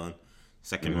A.J. Dillon,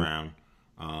 second round.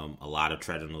 A lot of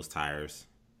tread on those tires.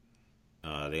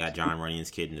 They got John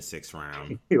Running's kid in the 6th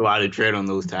round. A lot of tread on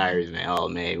those tires, man. Oh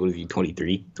man, what is he?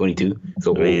 23, 22?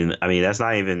 So I mean, that's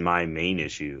not even my main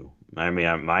issue. I mean,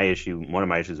 one of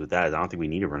my issues with that is I don't think we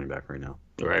need a running back right now.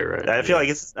 Right. I feel like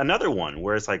it's another one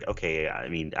where it's like, okay, I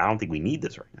mean, I don't think we need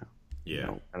this right now.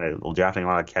 Yeah. We're drafting a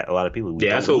lot of people.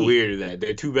 That's so weird that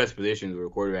their 2 best positions were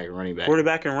quarterback and running back.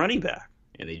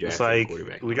 And they drafted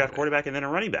quarterback. We draft quarterback and then a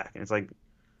running back, and it's like.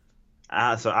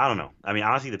 So I don't know. I mean,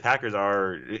 honestly, the Packers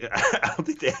are. I don't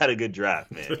think they had a good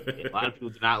draft, man. A lot of people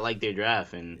do not like their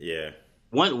draft, and yeah,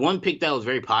 one pick that was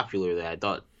very popular that I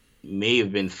thought may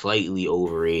have been slightly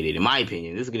overrated, in my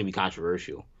opinion. This is going to be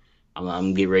controversial. I'm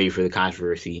going to get ready for the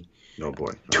controversy. No,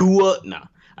 boy. Tua? No.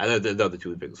 I thought the other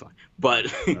Tua pick was fine. But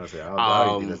I don't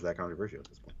think that's that controversial at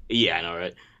this point. Yeah, I know,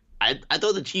 right? I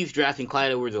thought the Chiefs drafting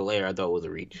Clyde Edwards-Helaire, I thought was a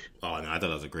reach. Oh, no, I thought that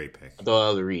was a great pick. I thought that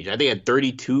was a reach. I think at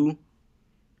 32,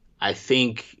 I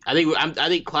think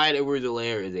Clyde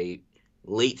Edwards-Helaire is a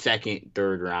late second,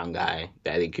 third round guy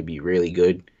that I think could be really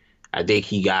good. I think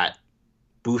he got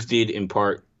boosted in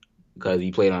part because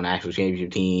he played on a national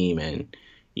championship team, and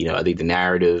I think the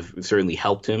narrative certainly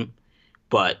helped him.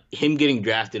 But him getting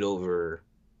drafted over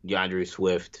DeAndre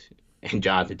Swift and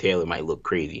Jonathan Taylor might look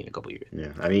crazy in a couple years.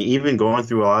 Yeah, I mean, even going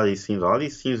through a lot of these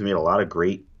teams made a lot of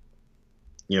great,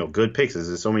 good picks.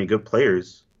 There's so many good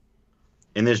players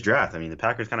in this draft. I mean, the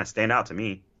Packers kind of stand out to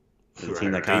me. The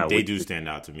team that they do stand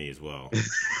out to me as well.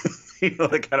 They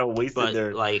kind of wasted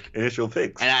their initial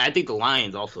picks. And I think the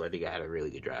Lions also, I had a really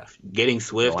good draft. Getting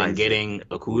Swift and getting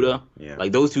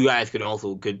Okudah, those two guys could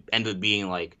end up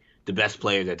being the best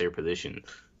players at their positions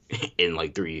in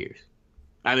 3 years.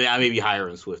 I mean, I may be higher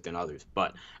on Swift than others,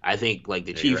 but I think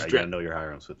the Chiefs. I know you're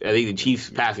higher on Swift. I think the Chiefs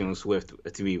passing on Swift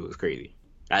to me was crazy.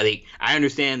 I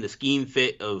understand the scheme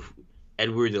fit of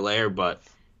Edwards-Helaire, but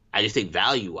I just think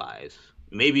value wise,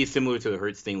 maybe it's similar to the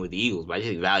Hurts thing with the Eagles, but I just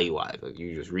think value wise,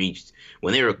 you just reached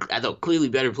when they were, I thought, clearly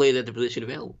better players at the position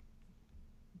available.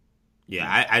 Yeah,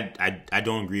 I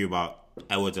don't agree about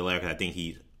Edwards-Helaire because I think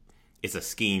it's a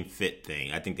scheme fit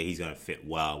thing. I think that he's going to fit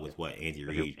well with what Andy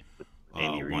Reid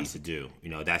wants to do.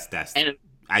 That's. And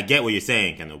I get what you're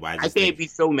saying, Kendall. But I can't be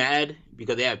so mad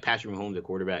because they have Patrick Mahomes at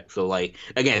quarterback. So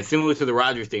again, similar to the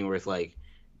Rodgers thing, where it's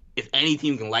if any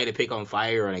team can light a pick on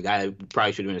fire on a guy that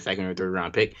probably should have been a second or third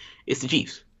round pick, it's the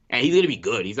Chiefs. And he's going to be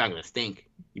good. He's not going to stink.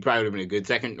 He probably would have been a good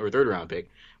second or third round pick.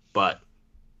 But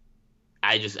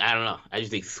I don't know. I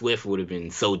just think Swift would have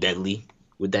been so deadly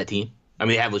with that team. I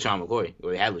mean, they have LaShawn McCoy.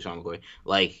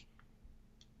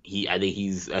 I think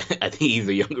he's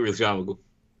a younger LaShawn McCoy.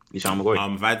 If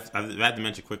I had to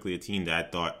mention quickly a team that I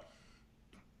thought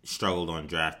struggled on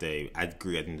draft day, I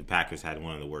agree. I think the Packers had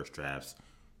one of the worst drafts.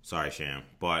 Sorry, Sham.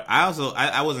 But I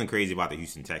wasn't crazy about the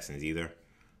Houston Texans either.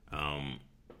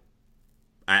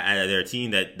 They're a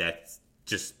team that's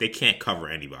just, they can't cover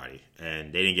anybody.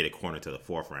 And they didn't get a corner to the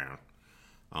fourth round.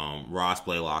 Ross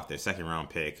Blaylock, their second round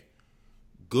pick.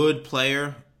 Good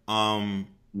player. Not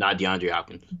DeAndre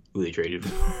Hopkins, who they traded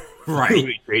for. Right. Who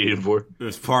they traded him for. It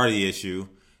was part of the issue.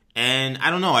 And I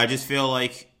don't know. I just feel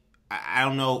like I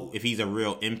don't know if he's a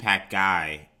real impact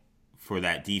guy for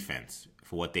that defense,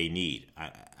 for what they need.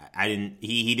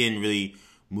 He didn't really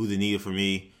move the needle for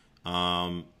me.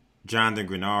 Jonathan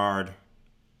Grenard,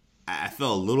 I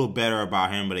felt a little better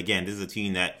about him, but again, this is a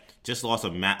team that just lost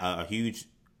a huge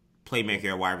playmaker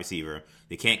at wide receiver.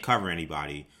 They can't cover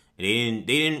anybody. And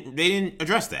they didn't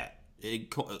address that.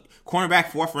 Cornerback,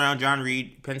 fourth round, John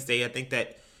Reed, Penn State. I think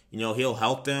that he'll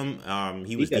help them.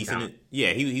 He was decent.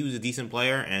 Yeah, he was a decent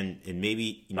player, and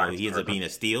maybe he ends up being a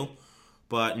steal.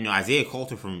 But Isaiah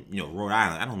Coulter from Rhode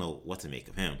Island, I don't know what to make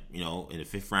of him. In the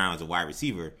fifth round as a wide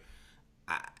receiver,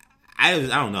 I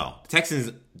don't know. The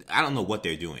Texans, I don't know what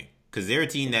they're doing because they're a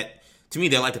team that, to me,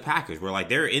 they're like the Packers, where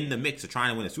they're in the mix of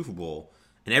trying to win a Super Bowl,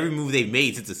 and every move they've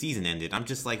made since the season ended, I'm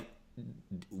just like,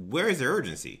 where is their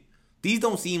urgency? These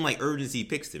don't seem like urgency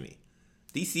picks to me.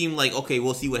 These seem like, okay,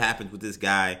 we'll see what happens with this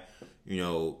guy.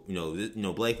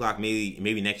 Blakelock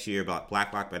maybe next year, but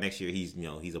Blacklock by next year he's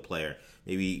a player.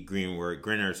 Maybe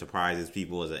Grinner surprises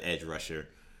people as an edge rusher.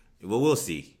 Well, we'll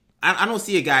see. I don't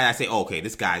see a guy I say, oh, okay,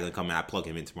 this guy's gonna come in. I plug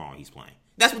him in tomorrow. He's playing.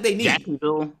 That's what they need.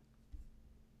 Jacksonville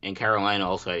and Carolina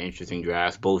also had interesting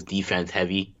drafts, both defense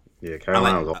heavy. Yeah,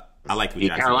 Carolina. I like what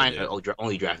Carolina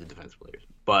only drafted defensive players,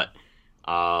 but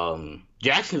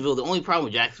Jacksonville. The only problem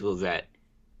with Jacksonville is that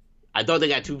I thought they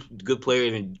got two good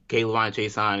players in K'Lavon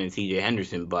Chaisson and C.J.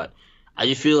 Henderson, but I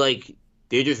just feel like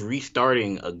they're just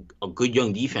restarting a good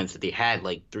young defense that they had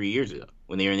 3 years ago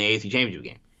when they were in the AFC Championship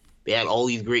game. They had all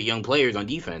these great young players on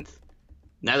defense.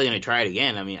 Now they're going to try it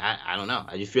again. I mean, I don't know.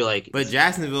 I just feel like... But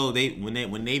Jacksonville,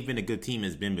 when they've been a good team,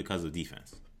 it's been because of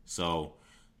defense. So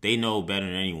they know better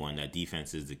than anyone that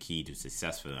defense is the key to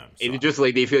success for them. So. It's just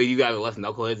like they feel you guys are less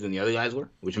knuckleheads than the other guys were,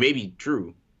 which may be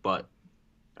true, but...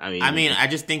 I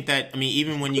just think that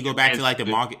even when you go back to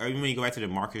even when you go back to the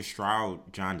Marcus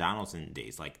Stroud, John Donaldson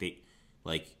days,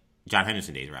 John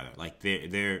Henderson days rather,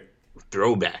 they're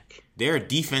throwback. They're a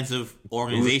defensive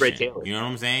organization. You know what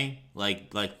I'm saying?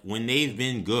 Like when they've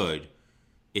been good,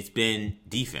 it's been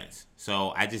defense.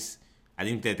 So I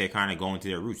think that they're kind of going to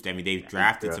their roots. I mean, they've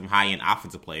drafted some high end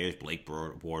offensive players, Blake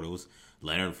Bortles,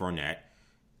 Leonard Fournette,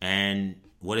 and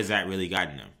what has that really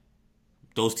gotten them?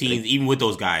 those teams, even with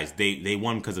those guys, they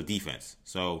won because of defense.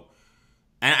 So,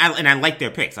 and I like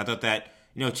their picks. I thought that,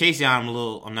 Chase Young,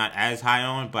 I'm not as high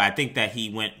on, but I think that he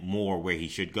went more where he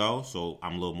should go. So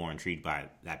I'm a little more intrigued by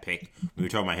that pick. When we were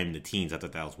talking about him in the teens, I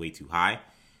thought that was way too high.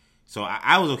 So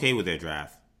I was okay with their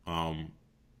draft. I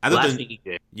want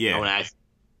to ask,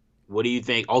 what do you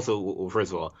think? Also, well,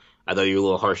 first of all, I thought you were a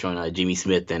little harsh on Jimmy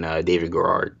Smith and David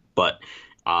Garrard, but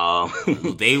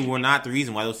they were not the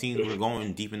reason why those teams were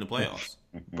going deep in the playoffs.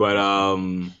 But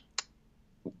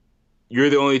you're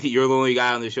the only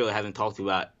guy on the show that hasn't talked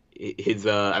about his.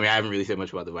 I haven't really said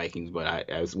much about the Vikings, but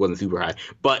I wasn't super high.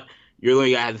 But you're the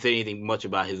only guy that hasn't said anything much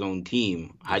about his own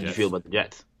team. How do you feel about the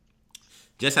Jets?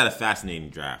 Jets had a fascinating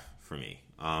draft for me.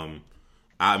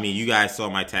 You guys saw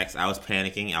my text. I was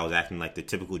panicking. I was acting like the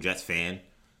typical Jets fan.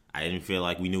 I didn't feel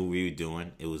like we knew what we were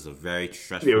doing. It was a very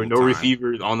stressful There were no time.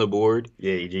 receivers on the board.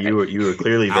 Yeah, you were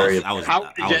clearly very. In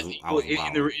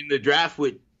the draft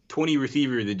with 20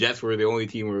 receivers, the Jets were the only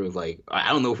team where it was like, I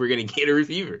don't know if we're gonna get a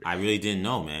receiver. I really didn't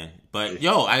know, man. But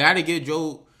I gotta give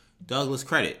Joe Douglas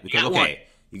credit because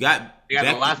you got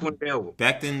the last one available.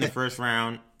 Becton in the first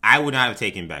round. I would not have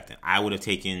taken Becton. I would have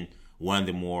taken one of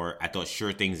the more, I thought,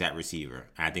 sure things at receiver.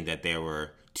 And I think that there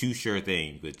were two sure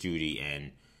things with Judy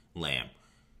and Lamb.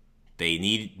 We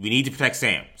need to protect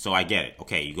Sam, so I get it.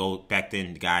 Okay, you go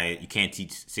Becton, the guy, you can't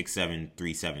teach 6'7",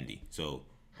 370. So,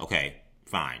 okay,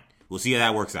 fine. We'll see how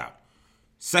that works out.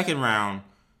 Second round,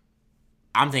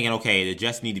 I'm thinking, okay, the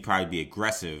Jets need to probably be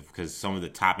aggressive because some of the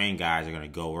top-end guys are going to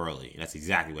go early. And that's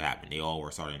exactly what happened. They all were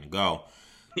starting to go.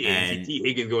 And T.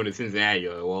 Higgins going to Cincinnati.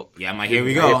 I'm like, here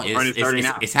we go.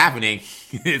 It's happening.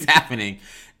 It's happening.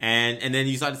 And then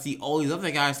you start to see all these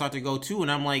other guys start to go too.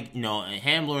 And I'm like,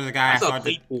 Hambler's a guy. I saw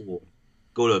Claypool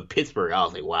go to Pittsburgh. I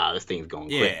was like, wow, this thing's going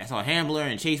quick. Yeah, I saw Hambler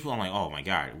and Chase. I'm like, oh my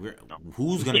god,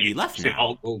 who's going to be left now?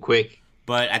 All go quick.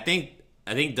 But I think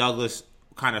Douglas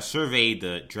kind of surveyed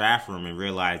the draft room and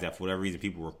realized that for whatever reason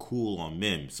people were cool on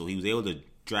Mims, so he was able to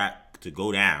draft to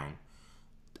go down.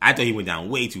 I thought he went down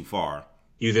way too far.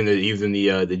 He was in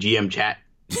the GM chat.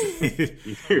 I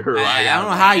don't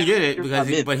know how he did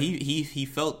it but he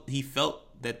felt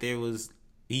that there was.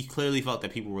 He clearly felt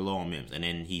that people were low on Mims, and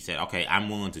then he said, "Okay, I'm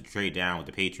willing to trade down with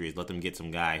the Patriots, let them get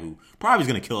some guy who probably is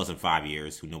going to kill us in 5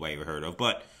 years, who nobody ever heard of,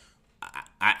 but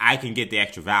I can get the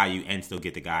extra value and still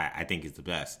get the guy I think is the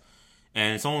best."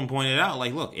 And someone pointed out,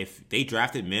 like, look, if they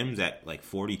drafted Mims at like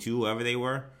 42, whoever they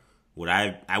were,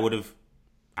 I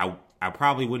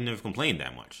probably wouldn't have complained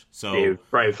that much. So yeah,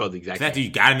 probably felt exactly. The fact that you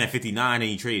got him at 59 and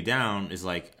you traded down is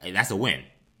like, that's a win.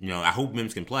 I hope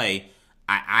Mims can play.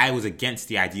 I was against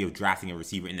the idea of drafting a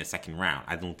receiver in the second round.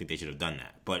 I don't think they should have done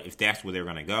that. But if that's where they're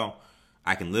going to go,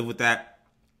 I can live with that.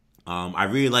 I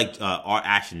really liked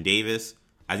Ashton Davis.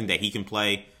 I think that he can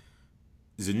play.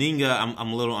 Zuniga,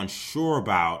 I'm a little unsure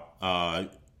about.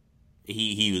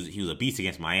 He was a beast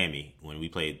against Miami when we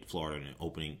played Florida in the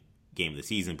opening game of the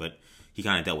season, but he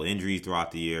kind of dealt with injuries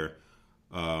throughout the year.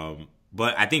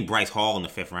 But I think Bryce Hall in the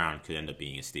fifth round could end up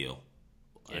being a steal.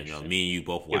 Me and you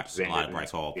both watched a lot of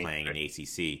Bryce Hall playing in the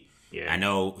ACC. Yeah. I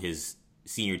know his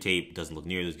senior tape doesn't look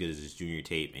nearly as good as his junior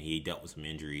tape, and he dealt with some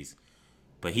injuries.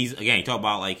 But you talk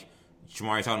about, like,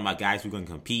 Shamari talking about guys who are going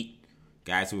to compete,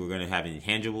 guys who are going to have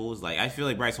intangibles. Like, I feel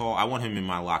like Bryce Hall, I want him in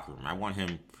my locker room. I want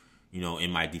him,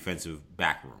 in my defensive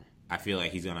back room. I feel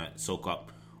like he's going to soak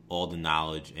up all the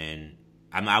knowledge, and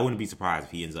I wouldn't be surprised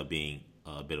if he ends up being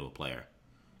a bit of a player.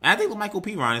 And I think Michael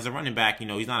Piron is a running back.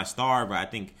 He's not a star, but I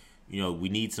think, we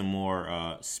need some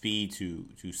more speed to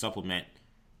supplement,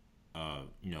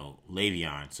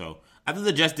 Le'Veon. So I thought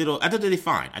the Jets did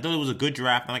fine. I thought it was a good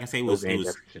draft. Like I say, it was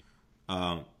yeah.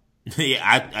 When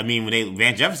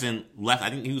Van Jefferson left,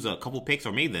 I think he was a couple picks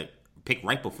or maybe the pick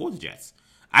right before the Jets.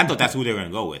 I thought that's who they were going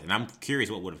to go with, and I'm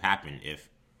curious what would have happened if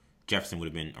Jefferson would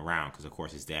have been around, because of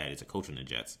course his dad is a coach on the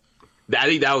Jets. I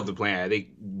think that was the plan. I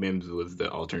think Mims was the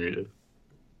alternative.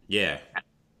 Yeah,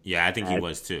 I think he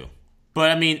was too.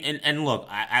 But and look,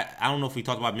 I don't know if we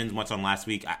talked about Mims much on last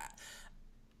week.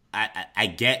 I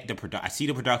get the I see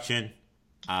the production.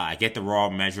 I get the raw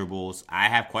measurables. I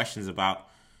have questions about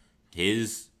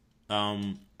his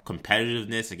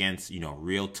competitiveness against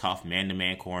real tough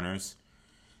man-to-man corners,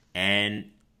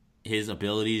 and his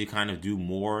ability to kind of do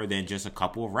more than just a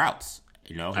couple of routes.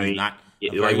 He's not a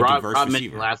very diverse Rob receiver.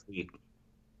 Mentioned last week,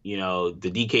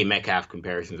 the DK Metcalf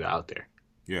comparisons are out there.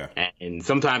 Yeah. And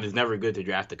sometimes it's never good to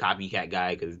draft the copycat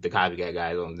guy, because the copycat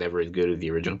guy is never as good as the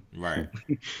original. Right.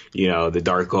 The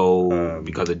Darko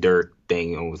because of dirt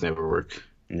thing almost never worked.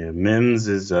 Yeah, Mims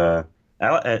is I'm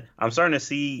starting to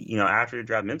see, after the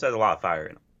draft, Mims has a lot of fire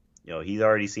in him. he's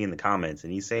already seeing the comments,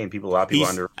 and he's saying a lot of people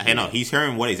under. I know he's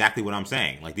hearing exactly what I'm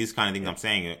saying. Like these kind of things I'm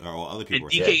saying are all other people.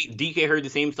 DK heard the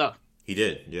same stuff. He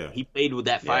did, yeah. He played with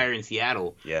that fire in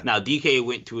Seattle. Yeah. Now DK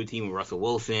went to a team with Russell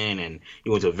Wilson, and he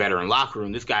went to a veteran locker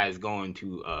room. This guy is going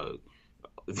to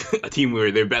a team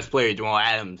where their best player Jamal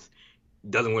Adams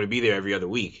doesn't want to be there every other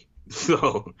week.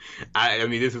 So, I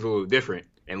mean, this is a little different.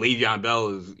 And Le'Veon Bell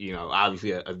is,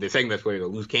 obviously the second best player, the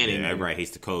loose cannon. Yeah, everybody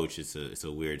hates the coach. It's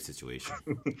a weird situation.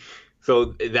 So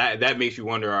that makes you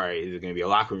wonder, all right, is it going to be a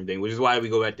locker room thing? Which is why we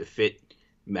go back to fit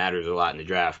matters a lot in the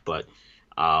draft. But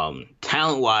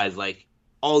talent-wise, like,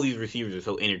 all these receivers are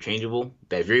so interchangeable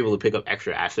that if you're able to pick up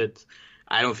extra assets,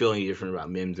 I don't feel any different about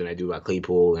Mims than I do about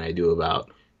Claypool, than I do about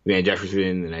Van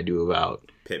Jefferson, than I do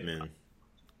about Pittman.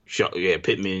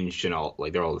 Pittman, Chenault,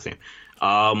 like they're all the same.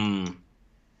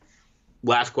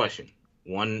 Last question.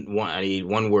 I need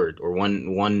one word or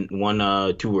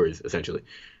one 2 words essentially.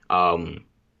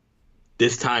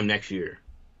 This time next year,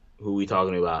 who are we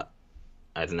talking about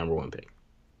as the number 1 pick?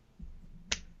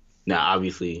 Now,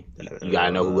 obviously, you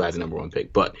gotta know who has the number 1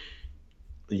 pick, but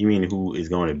you mean who is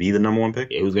going to be the number 1 pick?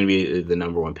 It was going to be the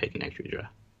number 1 pick in next year's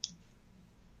draft,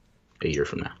 a year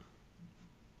from now.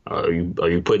 Are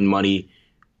you putting money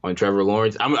on Trevor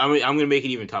Lawrence? I'm going to make it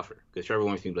even tougher because Trevor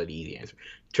Lawrence seems like the easy answer.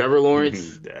 Trevor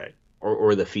Lawrence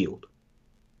or the field?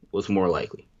 What's more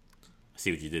likely? I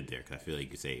see what you did there because I feel like you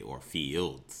could say or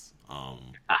Fields.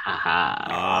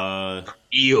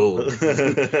 Fields.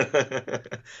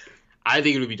 I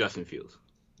think it would be Justin Fields.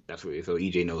 That's what. So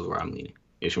EJ knows where I'm leaning.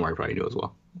 And Shamar probably knows as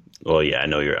well. Well, yeah, I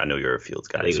know you're a Fields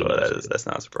guy, so that's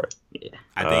not a surprise. Yeah,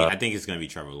 I think it's going to be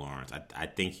Trevor Lawrence. I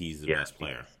think he's the best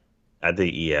player. I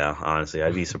think, honestly,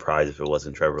 I'd be surprised if it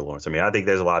wasn't Trevor Lawrence. I mean, I think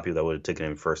there's a lot of people that would have taken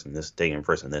him first in this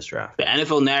draft. The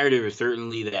NFL narrative is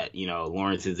certainly that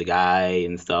Lawrence is the guy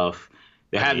and stuff.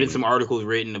 There have been some articles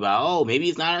written about, maybe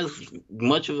it's not as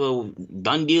much of a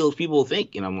done deal as people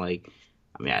think, and I'm like,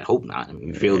 I hope not. I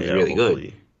mean, Fields is really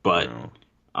good, but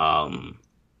I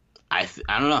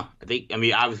don't know.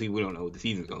 Obviously we don't know what the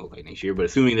season's gonna look like next year, but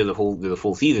assuming there's a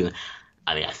full season,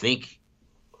 I think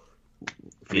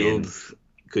Fields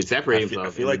could separate himself.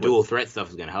 I feel like dual threat stuff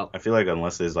is gonna help. I feel like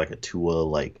unless there's like a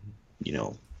Tua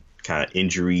kind of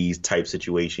injuries type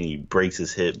situation, he breaks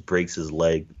his hip, breaks his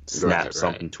leg, snaps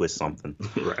something, twists something.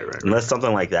 Right. Unless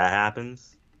something like that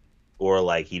happens, or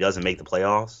like he doesn't make the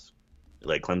playoffs,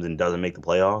 like Clemson doesn't make the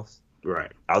playoffs.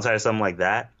 Right. Outside of something like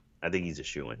that, I think he's a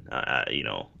shoo-in.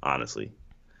 Honestly.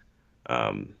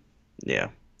 At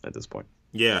this point.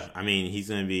 Yeah, I mean, he's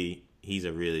gonna be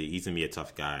a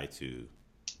tough guy to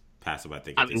pass up. I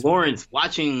think. Lawrence,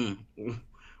 watching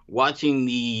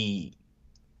the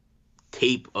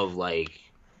tape of I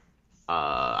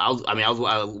was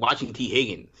watching T.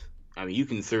 Higgins. I mean, you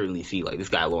can certainly see this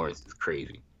guy Lawrence is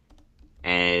crazy,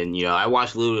 and I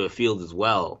watched a little bit of Fields as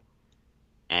well,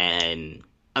 and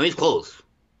it's close.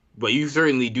 But you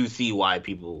certainly do see why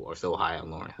people are so high on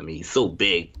Lawrence. I mean, he's so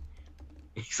big.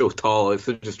 He's so tall. He's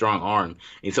such a strong arm.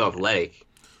 He's so athletic.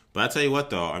 But I tell you what,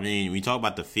 though. I mean, when you talk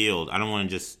about the field, I don't want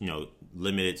to just,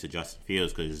 limit it to Justin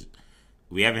Fields because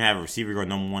we haven't had a receiver go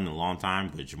number 1 in a long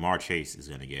time, but Jamar Chase is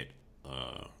going to get...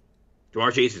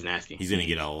 Jamar Chase is nasty. He's going to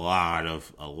get a lot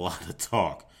of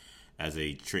talk as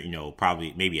a,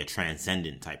 maybe a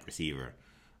transcendent type receiver.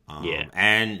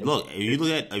 And look,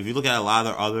 if you look at a lot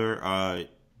of the other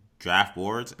draft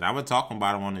boards, and I was talking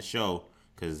about them on the show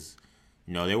because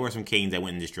there were some Canes that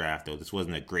went in this draft. Though this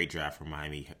wasn't a great draft for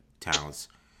Miami talents.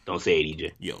 Don't say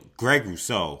it, EJ. Greg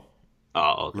Rousseau.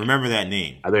 Oh, okay. Remember that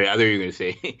name? I thought you were going to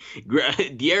say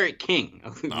De'Aaron King.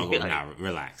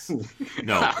 Relax.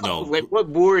 No.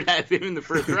 What board has him in the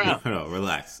first round? No,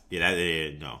 relax.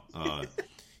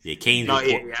 Canes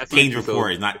report. Canes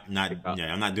report is not.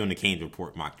 I'm not doing the Canes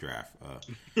report mock draft.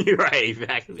 Right,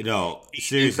 exactly. No,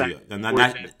 seriously. I'm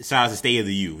not. Shout out to State of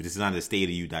the U. This is not the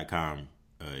stateofu.com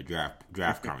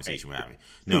draft conversation we're having.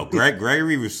 No,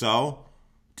 Gregory Rousseau,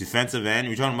 defensive end.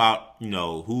 We're talking about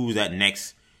who's that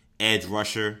next edge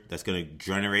rusher that's going to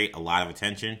generate a lot of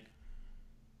attention.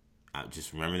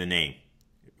 Just remember the name.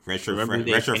 Retro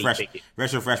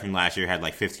freshman last year had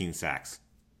 15 sacks.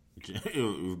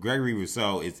 Gregory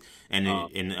Rousseau is, and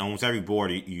in almost every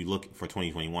board you look for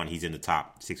 2021, he's in the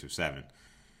top 6 or 7.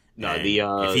 No, the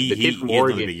kid from Oregon, he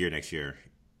has another big year next year.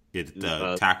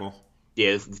 The tackle.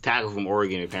 Yeah, the tackle from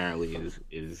Oregon apparently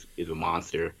is a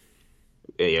monster.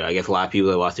 I guess a lot of people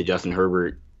that watched the Justin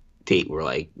Herbert tape were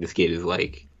like, this kid is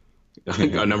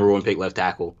a number 1 pick left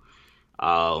tackle.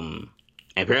 And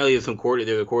apparently there's a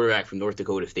quarterback from North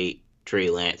Dakota State, Trey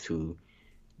Lance, who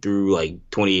threw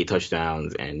 28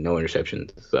 touchdowns and no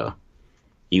interceptions. So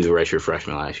he was a redshirt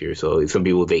freshman last year. So some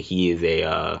people think he is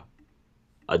a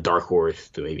a dark horse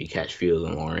to maybe catch Fields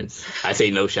and Lawrence. I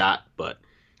say no shot, but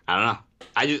I don't know.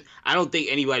 I don't think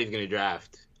anybody's going to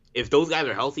draft. If those guys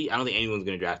are healthy, I don't think anyone's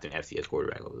going to draft an FCS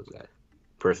quarterback over those guys,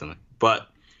 personally. But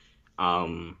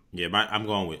I'm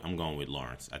going with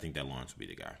Lawrence. I think that Lawrence will be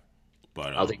the guy.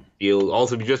 But I'll take Fields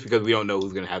also just because we don't know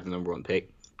who's going to have the number one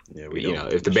pick. Yeah,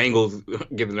 if the Bengals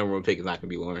get the number one pick, it's not going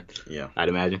to be Lawrence. Yeah, I'd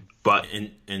imagine. But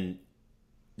but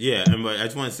I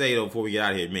just want to say though before we get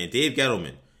out of here, man, Dave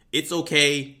Gettleman, it's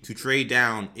okay to trade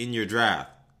down in your draft.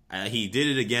 He did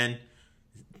it again,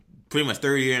 pretty much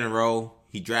 3rd year in a row.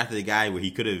 He drafted a guy where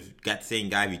he could have got the same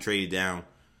guy if he traded down.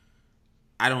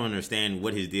 I don't understand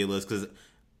what his deal is because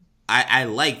I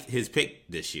liked his pick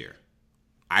this year.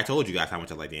 I told you guys how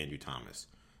much I liked Andrew Thomas.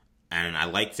 And I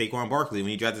liked Saquon Barkley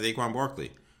when he drafted Saquon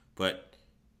Barkley. But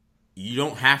you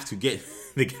don't have to get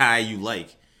the guy you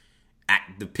like at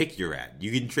the pick you're at.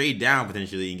 You can trade down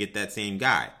potentially and get that same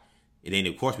guy. And then,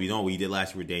 of course, we know what he did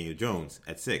last year with Daniel Jones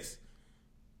at 6.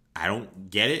 I don't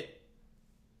get it.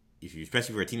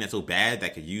 Especially for a team that's so bad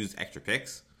that could use extra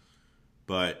picks.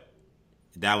 But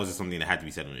that was just something that had to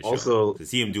be said on the show. Also, to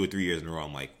see him do it 3 years in a row,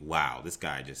 I'm like, wow, this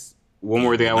guy just one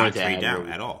more thing I wanted to trade add down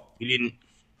at all. We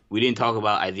didn't talk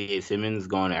about Isaiah Simmons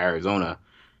going to Arizona,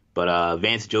 but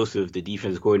Vance Joseph, the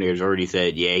defensive coordinator, has already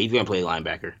said, yeah, he's gonna play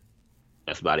linebacker.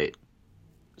 That's about it.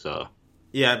 So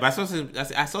yeah, but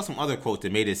I saw some other quotes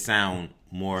that made it sound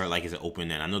more like it's an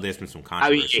open end. I know there's been some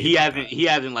controversy. I mean, he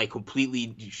hasn't like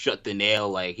completely shut the nail.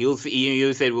 Like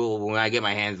he said, well, when I get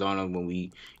my hands on him, when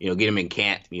we get him in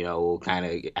camp, we'll kind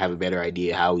of have a better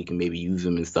idea how we can maybe use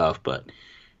him and stuff. But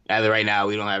as of right now,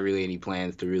 we don't have really any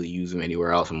plans to really use him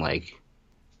anywhere else. I'm like,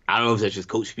 I don't know if that's just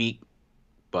coach speak,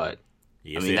 but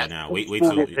I mean, now wait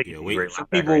till Some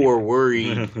people were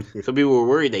worried. Some people were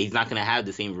worried that he's not going to have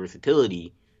the same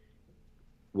versatility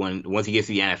once he gets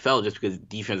to the NFL, just because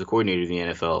defensive coordinators in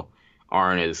the NFL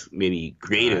aren't as maybe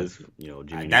creative.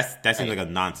 That seems like a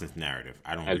nonsense narrative.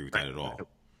 I don't agree with that at all.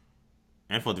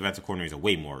 NFL defensive coordinators are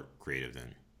way more creative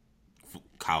than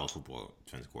college football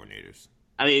defensive coordinators.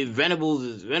 I mean, Venables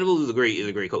is a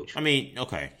great coach. I mean,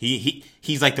 okay,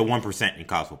 he's like the 1% in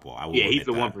college football. He's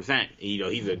the 1%.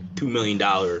 He's a $2 million,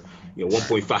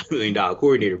 $1.5 million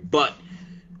coordinator. But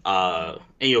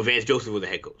Vance Joseph was a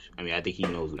head coach. I mean, I think he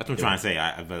knows. That's what I'm trying to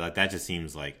say. But like that just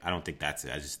seems like I don't think that's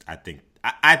it. I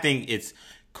think it's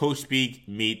coach speak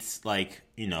meets like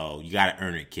you got to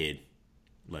earn it, kid.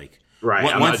 Like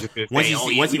right. Once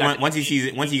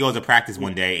he goes to practice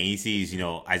one day and he sees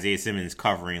Isaiah Simmons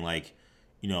covering like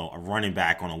a running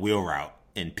back on a wheel route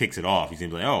and picks it off, he's gonna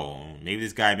be like, oh, maybe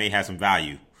this guy may have some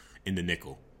value in the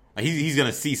nickel. Like he's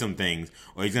gonna see some things,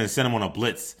 or he's gonna send him on a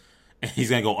blitz. And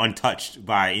he's going to go untouched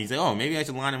by, he's like, oh, maybe I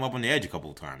should line him up on the edge a couple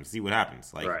of times, see what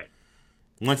happens. Like, right.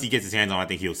 Once he gets his hands on, I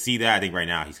think he'll see that. I think right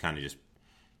now he's kind of just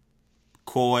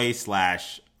coy /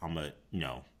 I'm going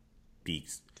to,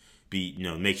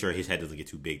 make sure his head doesn't get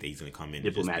too big that he's going to come in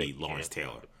and just be Lawrence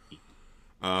Taylor.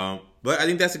 But I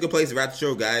think that's a good place to wrap the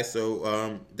show, guys.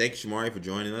 So thank you, Shamari, for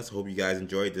joining us. Hope you guys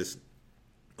enjoyed this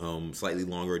slightly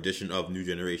longer edition of New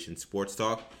Generation Sports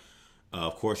Talk.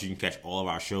 Of course, you can catch all of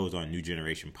our shows on New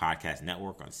Generation Podcast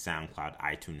Network on SoundCloud,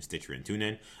 iTunes, Stitcher, and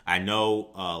TuneIn. I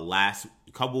know last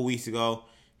couple weeks ago,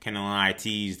 Kendall and I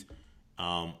teased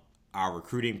our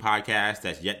recruiting podcast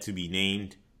that's yet to be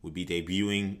named would be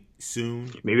debuting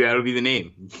soon. Maybe that'll be the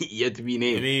name. Yet to be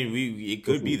named. I mean, it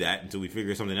could be that until we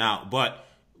figure something out. But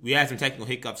we had some technical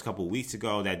hiccups a couple weeks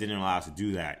ago that didn't allow us to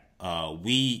do that.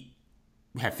 We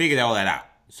have figured all that out.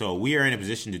 So we are in a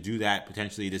position to do that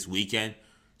potentially this weekend.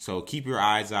 So keep your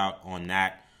eyes out on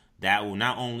that. That will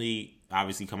not only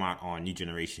obviously come out on New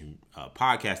Generation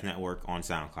Podcast Network on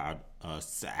SoundCloud,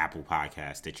 Apple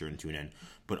Podcast, Stitcher, and TuneIn,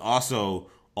 but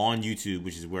also on YouTube,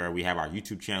 which is where we have our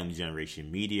YouTube channel, New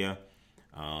Generation Media.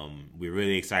 We're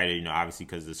really excited, obviously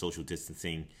because of the social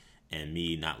distancing and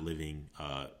me not living,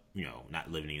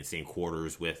 not living in the same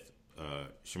quarters with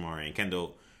Shamari and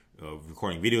Kendall.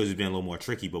 Recording videos has been a little more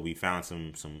tricky, but we found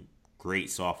some great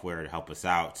software to help us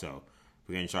out. So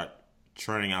we're going to start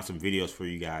churning out some videos for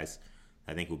you guys.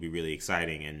 I think will be really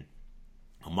exciting. And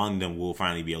among them, we'll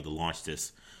finally be able to launch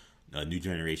this New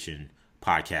Generation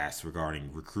podcast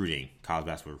regarding recruiting, college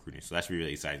basketball recruiting. So that's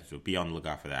really exciting. So be on the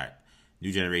lookout for that.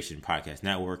 New Generation Podcast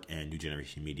Network and New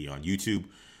Generation Media on YouTube.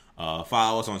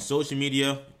 Follow us on social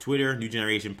media, Twitter, New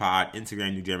Generation Pod,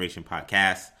 Instagram, New Generation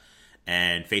Podcast,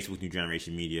 and Facebook, New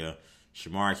Generation Media.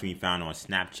 Shamari can be found on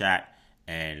Snapchat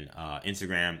and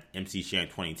Instagram,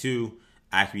 MCSham22.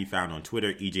 I can be found on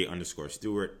Twitter,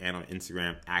 EJ_Stewart, and on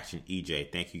Instagram,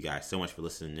 ActionEJ. Thank you guys so much for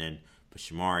listening in. For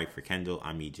Shamari, for Kendall,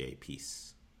 I'm EJ.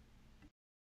 Peace.